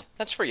 Yeah,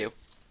 that's for you.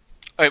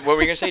 All right, what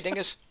were you gonna say,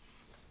 Dingus?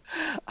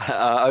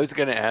 I was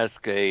going to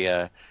ask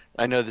I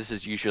know this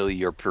is usually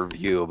your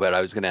purview, but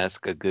I was going to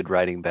ask a good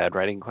writing, bad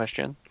writing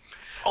question.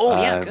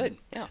 Oh yeah, Um, good.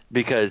 Yeah.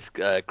 because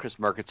Chris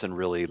Markinson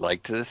really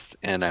liked this,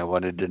 and I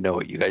wanted to know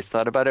what you guys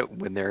thought about it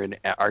when they're in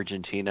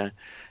Argentina,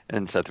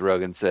 and Seth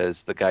Rogen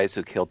says the guys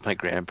who killed my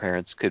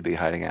grandparents could be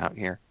hiding out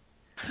here.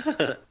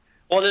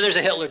 Well, then there's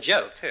a Hitler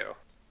joke too.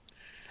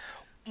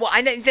 Well,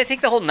 I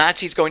think the whole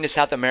Nazis going to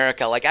South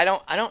America, like I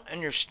don't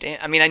understand.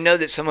 I mean, I know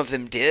that some of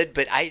them did,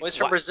 but Well, he's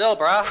from Brazil,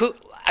 bro. who?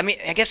 I mean,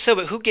 I guess so,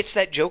 but who gets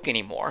that joke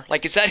anymore?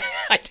 Like, is that?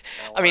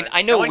 I mean,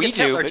 I no know one we gets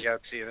do, Hitler but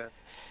jokes even.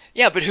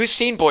 yeah, but who's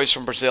seen Boys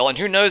from Brazil, and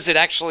who knows that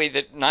actually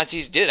that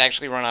Nazis did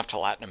actually run off to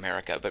Latin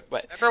America? But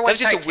Remember that when was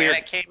just Titanic a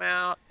weird. came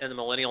out and the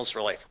millennials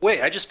were like,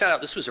 "Wait, I just found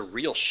out this was a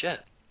real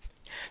ship."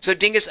 So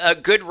Dingus,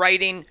 good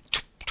writing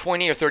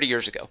 20 or 30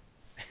 years ago.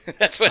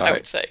 That's what All I right.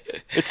 would say.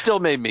 It still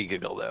made me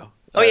giggle though.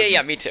 Oh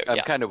yeah, me too. I'm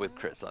Yeah. kind of with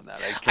Chris on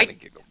that. I kind of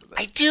giggled with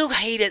I that. do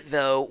hate it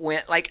though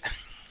when like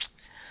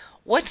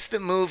what's the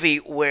movie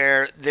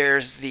where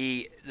there's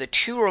the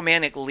two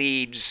romantic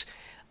leads,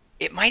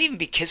 it might even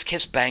be Kiss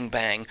Kiss Bang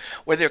Bang,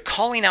 where they're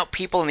calling out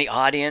people in the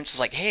audience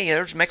like, "Hey,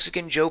 there's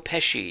Mexican Joe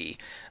Pesci."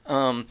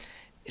 Um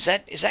is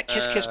that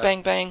Kiss Kiss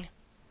Bang Bang?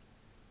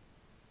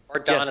 Or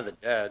Dawn Yes. of the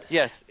Dead.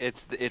 Yes,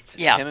 it's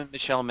Yeah. him and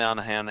Michelle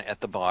Monaghan at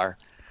the bar,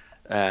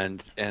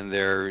 and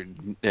they're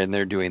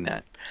doing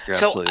that. You're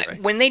So absolutely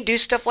right. when they do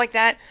stuff like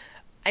that,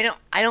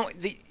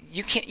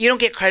 you don't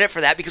get credit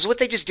for that because what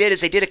they just did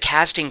is they did a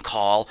casting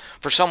call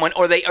for someone,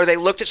 or they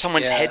looked at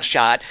someone's Yeah.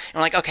 headshot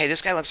and like, okay,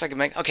 this guy looks like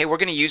okay, we're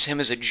going to use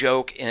him as a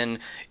joke in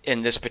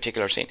this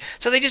particular scene.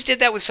 So they just did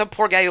that with some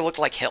poor guy who looked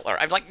like Hitler.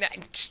 I'm like,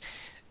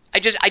 I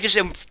just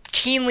am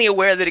keenly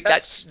aware that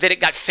it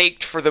got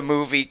faked for the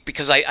movie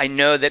because I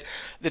know that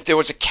there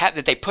was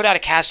that they put out a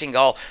casting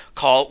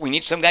call. We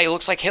need some guy who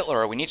looks like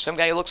Hitler, or we need some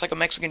guy who looks like a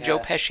Mexican Joe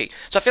Pesci.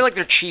 So I feel like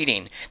they're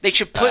cheating. They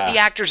should put the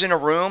actors in a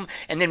room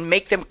and then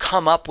make them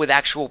come up with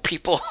actual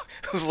people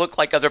who look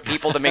like other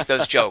people to make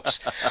those jokes.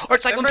 Or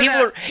it's like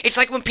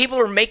when people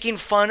are making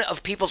fun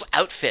of people's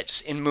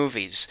outfits in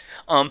movies.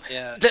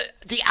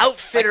 The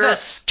outfitter Like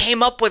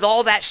came up with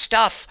all that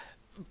stuff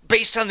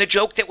based on the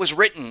joke that was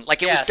written,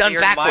 like it was done so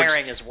you're backwards.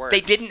 admiring his work. They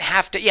didn't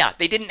have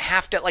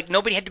to, like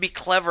nobody had to be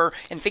clever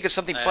and think of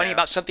something funny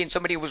about something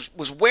somebody was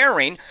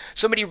wearing.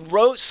 Somebody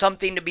wrote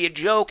something to be a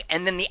joke,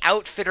 and then the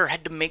outfitter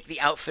had to make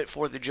the outfit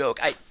for the joke.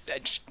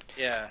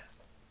 Yeah.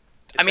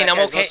 I mean, I'm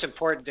okay. Most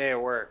important day of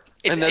work.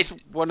 And that's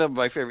one of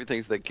my favorite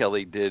things that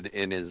Kelly did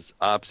in his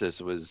Opsis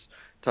was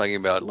talking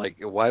about like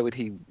why would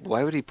he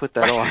put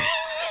that on?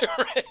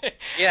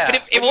 Yeah,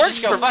 but it you works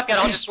just go, fuck it,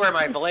 I'll just wear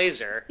my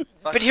blazer.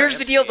 But here's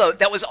the deal, though.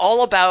 That was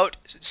all about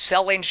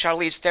selling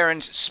Charlize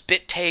Theron's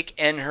spit take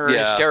and her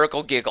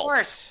hysterical giggle. Of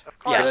course.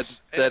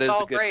 Yes. That is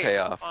all a good great.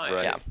 payoff,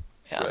 right?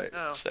 Yeah. Right.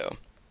 No. So.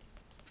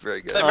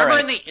 Very good. But remember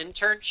in the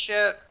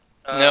internship?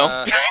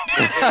 No.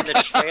 In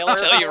the trailer. I'll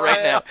tell you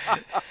right now.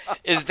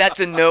 Is that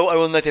the No, I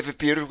Will Not Have a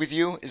Beer with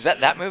You? Is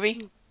that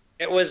movie?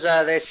 It was.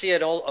 They see a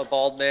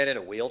bald man in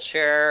a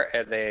wheelchair,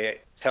 and they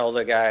tell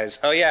the guys,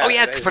 "Oh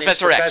yeah,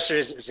 Professor X.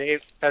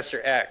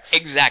 Professor X."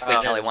 Exactly,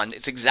 Kelly one.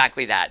 It's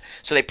exactly that.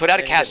 So they put out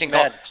a casting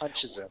call.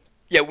 Punches him.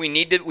 Yeah, we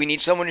need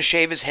someone to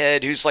shave his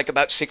head who's like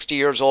about 60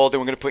 years old,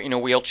 and we're going to put you in a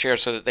wheelchair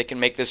so that they can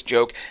make this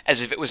joke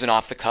as if it was an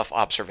off-the-cuff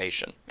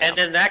observation. And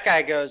then that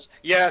guy goes,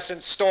 "Yes,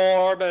 and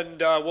Storm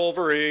and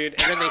Wolverine,"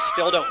 and then they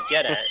still don't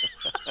get it.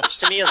 Which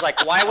to me is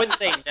like, why wouldn't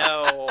they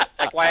know?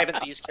 Like, why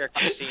haven't these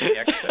characters seen the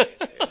X-Men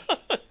movies?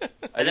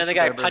 And then the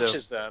guy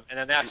punches them, and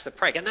then that's the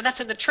prank. And then that's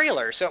in the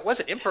trailer, so it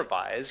wasn't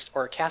improvised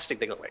or a casting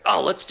thing. It was like,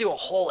 oh, let's do a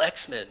whole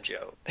X-Men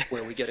joke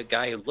where we get a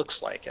guy who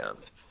looks like him.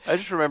 I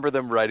just remember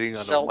them writing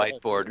on a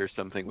whiteboard or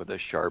something with a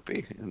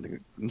Sharpie,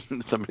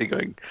 and somebody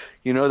going,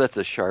 that's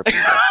a Sharpie.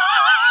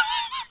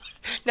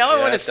 Now I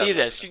want to see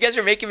this. You guys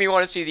are making me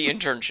want to see The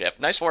Internship.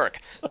 Nice work.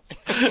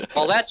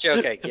 Well, that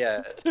joke I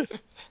get.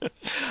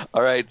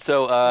 All right,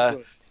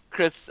 so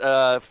Chris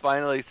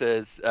finally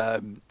says,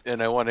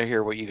 and I want to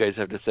hear what you guys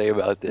have to say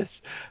about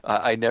this.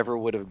 I never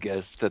would have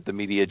guessed that the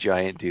media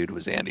giant dude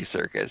was Andy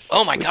Serkis.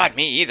 Oh my God,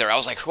 me either. I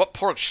was like, what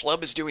poor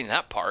schlub is doing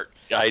that part?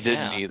 I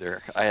didn't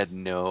either. I had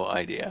no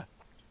idea.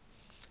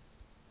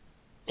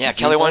 Yeah,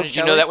 Kelly, did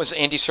you know that was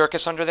Andy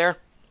Serkis under there?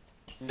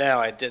 No,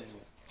 I didn't.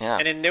 Yeah.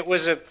 And it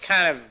was a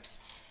kind of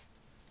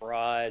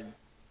broad,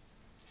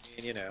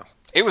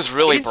 It was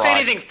really He didn't say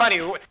anything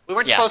funny. We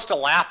weren't supposed to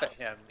laugh at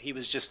him. He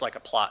was just like a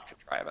plot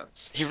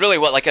contrivance. He really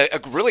was like a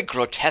really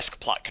grotesque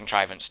plot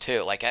contrivance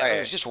too. Like it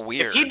was just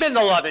weird. If he'd been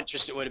the love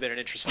interest, it would have been an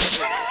interesting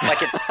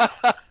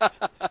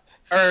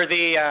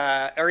movie.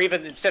 Or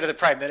even instead of the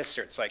prime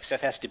minister, it's like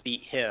Seth has to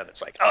beat him.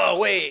 It's like, oh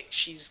wait,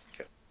 she's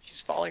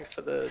falling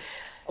for the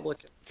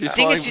Republican. She's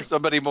falling for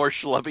somebody more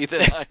schlubby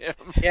than I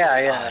am.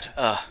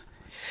 Yeah.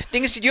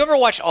 Thing is, did you ever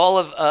watch all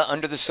of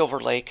Under the Silver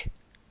Lake?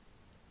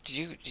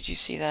 Did you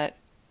see that?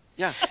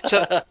 Yeah.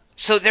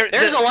 So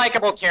There's a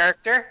likable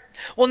character.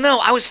 Well, no,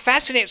 I was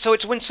fascinated. So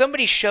it's when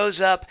somebody shows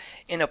up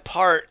in a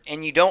part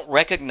and you don't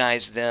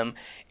recognize them,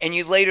 and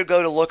you later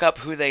go to look up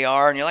who they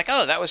are, and you're like,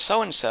 oh, that was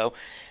so and so.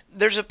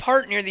 There's a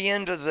part near the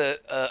end of the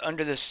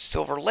Under the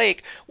Silver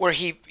Lake where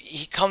he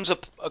comes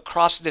up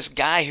across this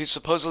guy who's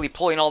supposedly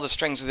pulling all the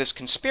strings of this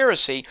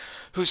conspiracy,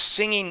 who's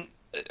singing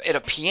at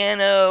a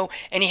piano,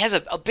 and he has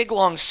a big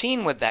long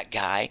scene with that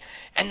guy,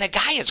 and the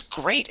guy is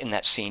great in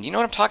that scene. Do you know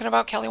what I'm talking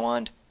about, Kelly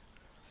Wand?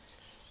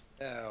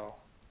 No.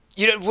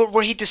 You know,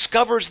 where he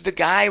discovers the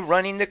guy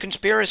running the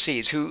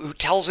conspiracies, who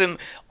tells him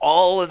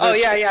all of this. Oh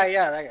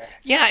yeah, that guy.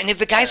 Yeah, and if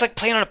the guy's like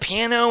playing on a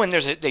piano and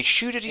they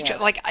shoot at each Yeah.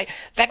 other,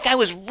 that guy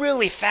was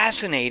really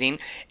fascinating,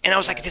 and I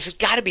was like, this has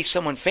got to be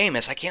someone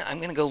famous. I'm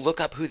gonna go look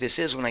up who this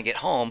is when I get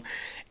home,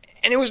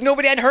 and it was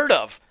nobody I'd heard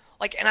of.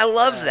 Like, and I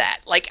love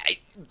that. Like,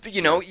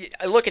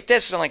 I look at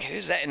this and I'm like,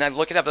 who's that? And I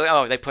look it up.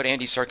 Oh, they put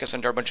Andy Serkis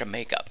under a bunch of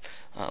makeup.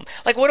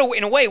 Like,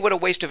 in a way, what a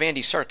waste of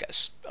Andy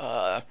Serkis.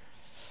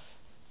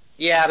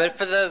 Yeah, but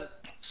for the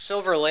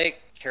Silver Lake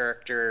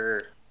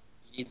character,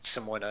 you need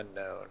someone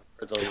unknown,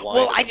 or the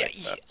line doesn't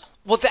make sense.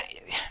 Well,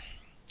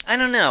 I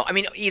don't know. I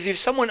mean, either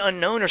someone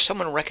unknown or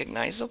someone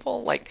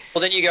recognizable. Like,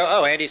 Well, then you go,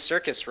 oh, Andy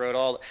Serkis wrote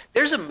all.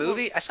 There's a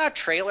movie. I saw a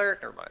trailer.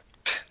 Never mind.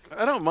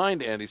 I don't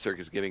mind Andy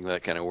Serkis getting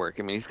that kind of work.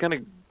 I mean, he's kind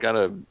of got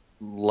a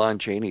Lon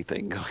Chaney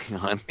thing going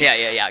on.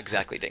 Yeah,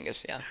 exactly,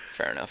 Dingus. Yeah,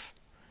 fair enough.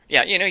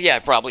 Yeah,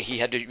 probably he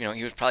had to,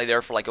 he was probably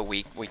there for like a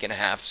week and a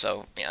half.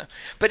 So yeah,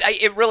 but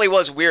it really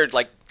was weird,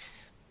 like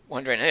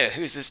wondering,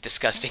 who's this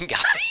disgusting guy?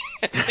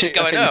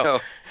 Going, oh,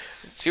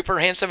 super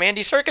handsome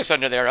Andy Serkis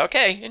under there.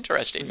 Okay,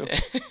 interesting.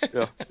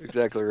 Yeah,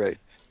 exactly right.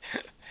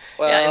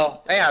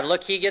 Well, hang on.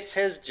 Look, he gets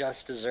his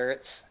just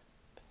desserts.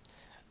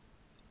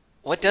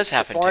 What does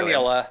happen the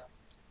formula. to him?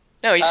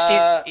 No,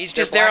 he's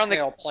just there on the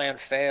blackmail plan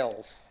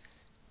fails,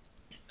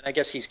 and I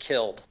guess he's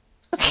killed.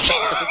 When she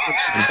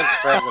becomes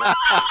president.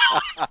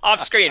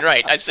 Off screen,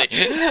 right? I see.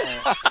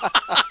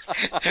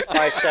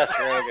 By Seth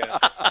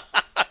Rogen,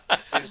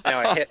 who's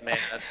now a hitman,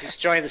 who's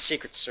joined the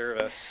Secret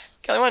Service.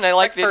 Kelly, I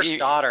like that First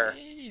Daughter.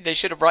 They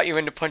should have brought you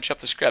in to punch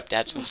up the script,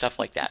 add some stuff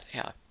like that.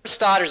 Yeah. First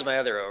Daughter's my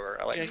other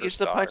over. I like Yeah, he's First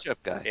the Daughter.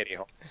 punch-up guy. Katie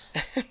Holmes.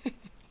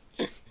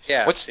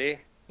 Yeah. See.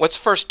 What's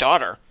First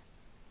Daughter?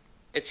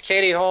 It's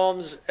Katie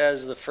Holmes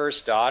as the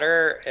first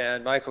daughter,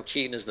 and Michael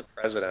Keaton as the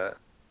president.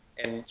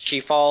 And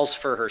she falls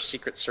for her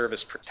Secret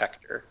Service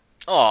protector.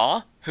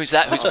 Aw, who's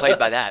that? Who's played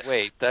by that?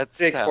 Wait, that's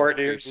Dick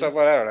Courtney or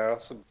someone, I don't know,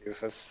 some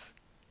doofus.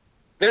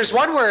 There's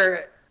one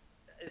where,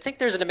 I think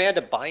there's an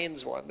Amanda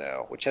Bynes one,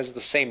 though, which has the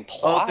same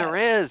plot.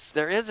 Oh,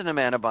 there is an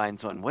Amanda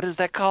Bynes one. What is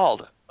that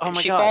called? Oh, and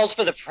my she God. falls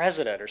for the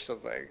president or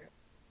something.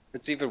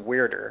 It's even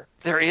weirder.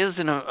 There is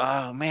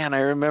oh, man,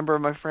 I remember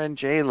my friend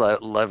Jay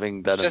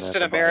loving that. Just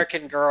Amanda an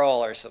American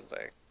Girl or something.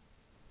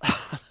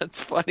 Bynes. That's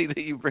funny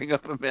that you bring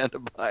up Amanda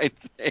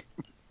Bynes' name.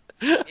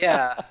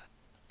 Yeah.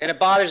 And it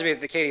bothers me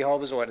that the Katie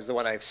Holmes one is the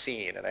one I've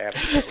seen, and I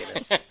haven't seen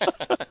it.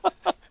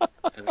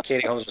 And the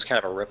Katie Holmes was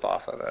kind of a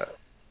ripoff of it.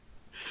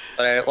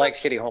 But I liked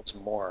Katie Holmes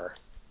more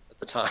at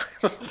the time.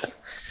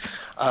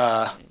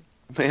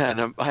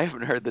 Man, I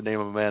haven't heard the name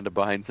of Amanda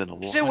Bynes in a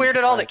long time. Is it weird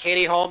at all that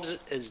Katie Holmes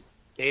has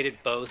dated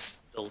both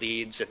the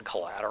leads in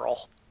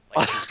Collateral?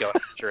 Like she's going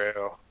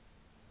through.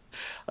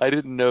 I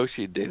didn't know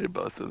she dated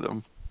both of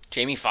them.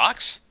 Jamie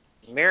Foxx?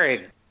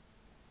 Married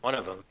one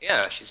of them.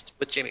 Yeah, she's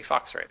with Jamie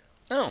Foxx right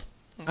now.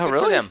 Oh, good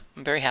really? for them.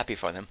 I'm very happy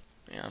for them.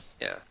 Yeah.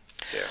 Yeah.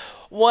 So,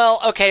 Well,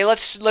 okay,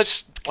 let's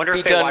Wonder be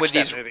if they done watched with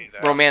that these movie,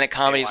 though. romantic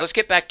comedies. watched- Let's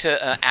get back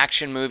to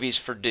action movies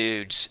for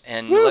dudes,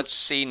 and let's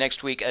see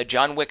next week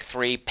John Wick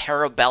 3,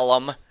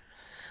 Parabellum.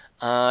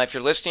 If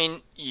you're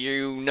listening,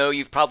 you know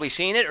you've probably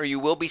seen it, or you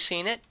will be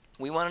seeing it.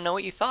 We want to know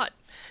what you thought.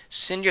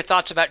 Send your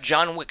thoughts about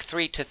John Wick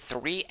 3 to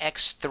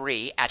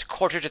 3x3 at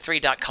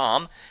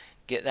quarterto3.com.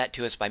 Get that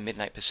to us by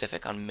midnight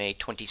Pacific on May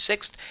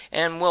 26th,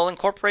 and we'll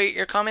incorporate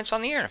your comments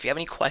on the air if you have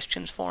any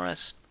questions for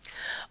us.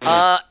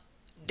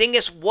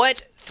 Dingus,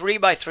 what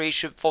 3x3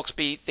 should folks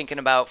be thinking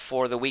about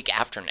for the week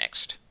after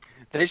next?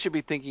 They should be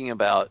thinking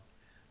about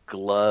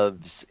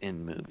gloves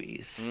in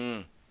movies.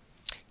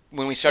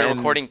 When we started And-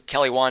 recording,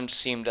 Kelly Wand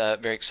seemed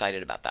very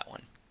excited about that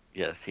one.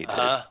 Yes, he did.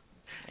 Uh-huh.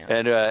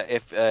 And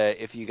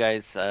if you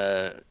guys,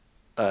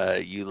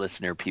 you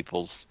listener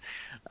peoples,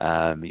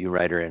 you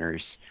writer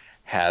inners,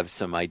 have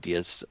some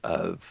ideas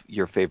of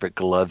your favorite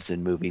gloves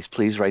in movies,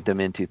 please write them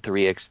into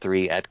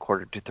 3x3 at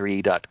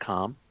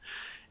quarterto3.com.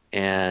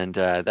 And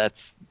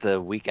that's the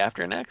week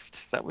after next.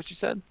 Is that what you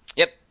said?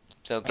 Yep.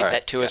 So get All right,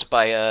 that to us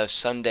by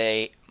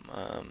Sunday,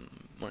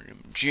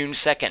 June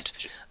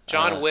 2nd.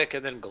 John Wick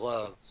and then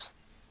gloves.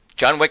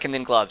 John Wick and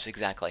then gloves,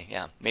 exactly.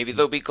 Yeah. Maybe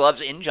there'll be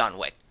gloves in John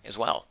Wick as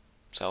well.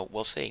 So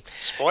we'll see.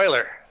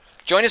 Spoiler.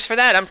 Join us for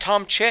that. I'm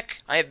Tom Chick.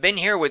 I have been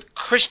here with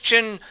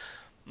Christian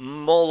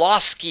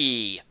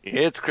Molosky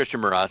It's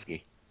Christian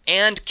Morosky.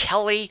 and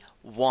Kelly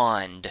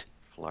Wand.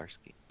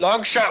 Flarsky.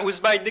 Longshot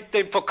was my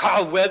nickname for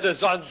Carl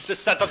Weathers on the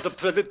set of The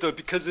Predator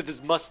because of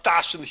his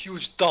mustache and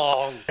huge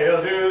dong. Hail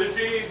to the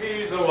chief,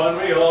 he's the one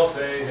we all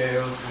say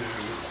hail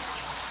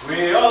to.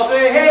 We all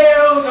say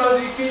hail, cause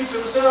he keeps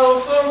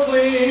himself so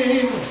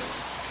clean.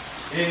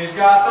 He's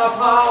got the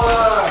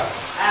power,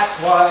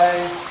 that's why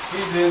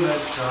he's in the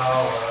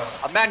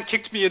shower. A man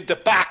kicked me in the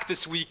back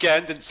this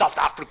weekend in South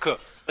Africa,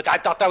 but I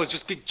thought I was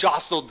just being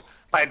jostled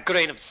by a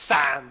grain of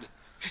sand.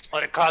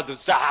 On account of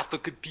South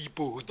African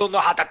people who don't know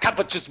how the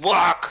temperatures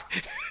work.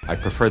 I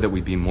prefer that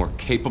we be more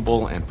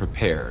capable and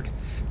prepared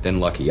than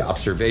lucky.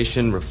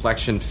 Observation,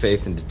 reflection,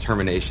 faith, and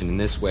determination. In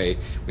this way,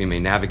 we may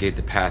navigate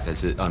the path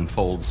as it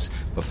unfolds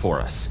before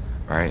us.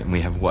 All right, and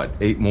we have,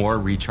 8 more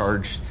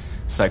recharge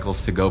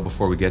cycles to go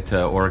before we get to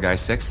Origai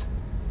 6?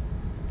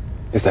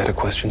 Is that a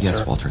question, Yes,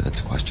 sir? Walter, that's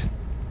a question.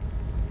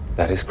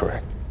 That is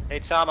correct. Hey,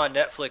 Tom, on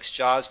Netflix,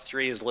 Jaws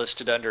 3 is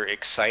listed under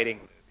exciting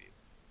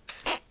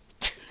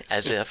movies.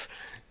 As if.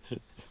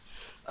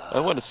 I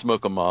want to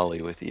smoke a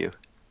Molly with you.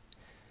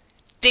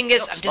 Dingus,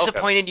 Don't I'm smoke 'em.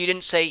 disappointed you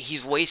didn't say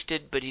he's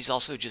wasted, but he's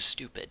also just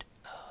stupid.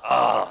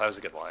 Oh, that was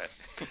a good line.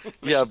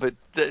 Yeah, but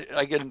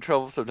I get in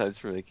trouble sometimes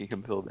for making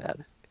him feel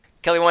bad.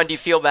 Kelly Wand, do you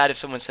feel bad if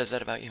someone says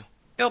that about you?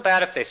 Feel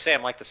bad if they say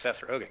I'm like the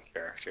Seth Rogen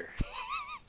character.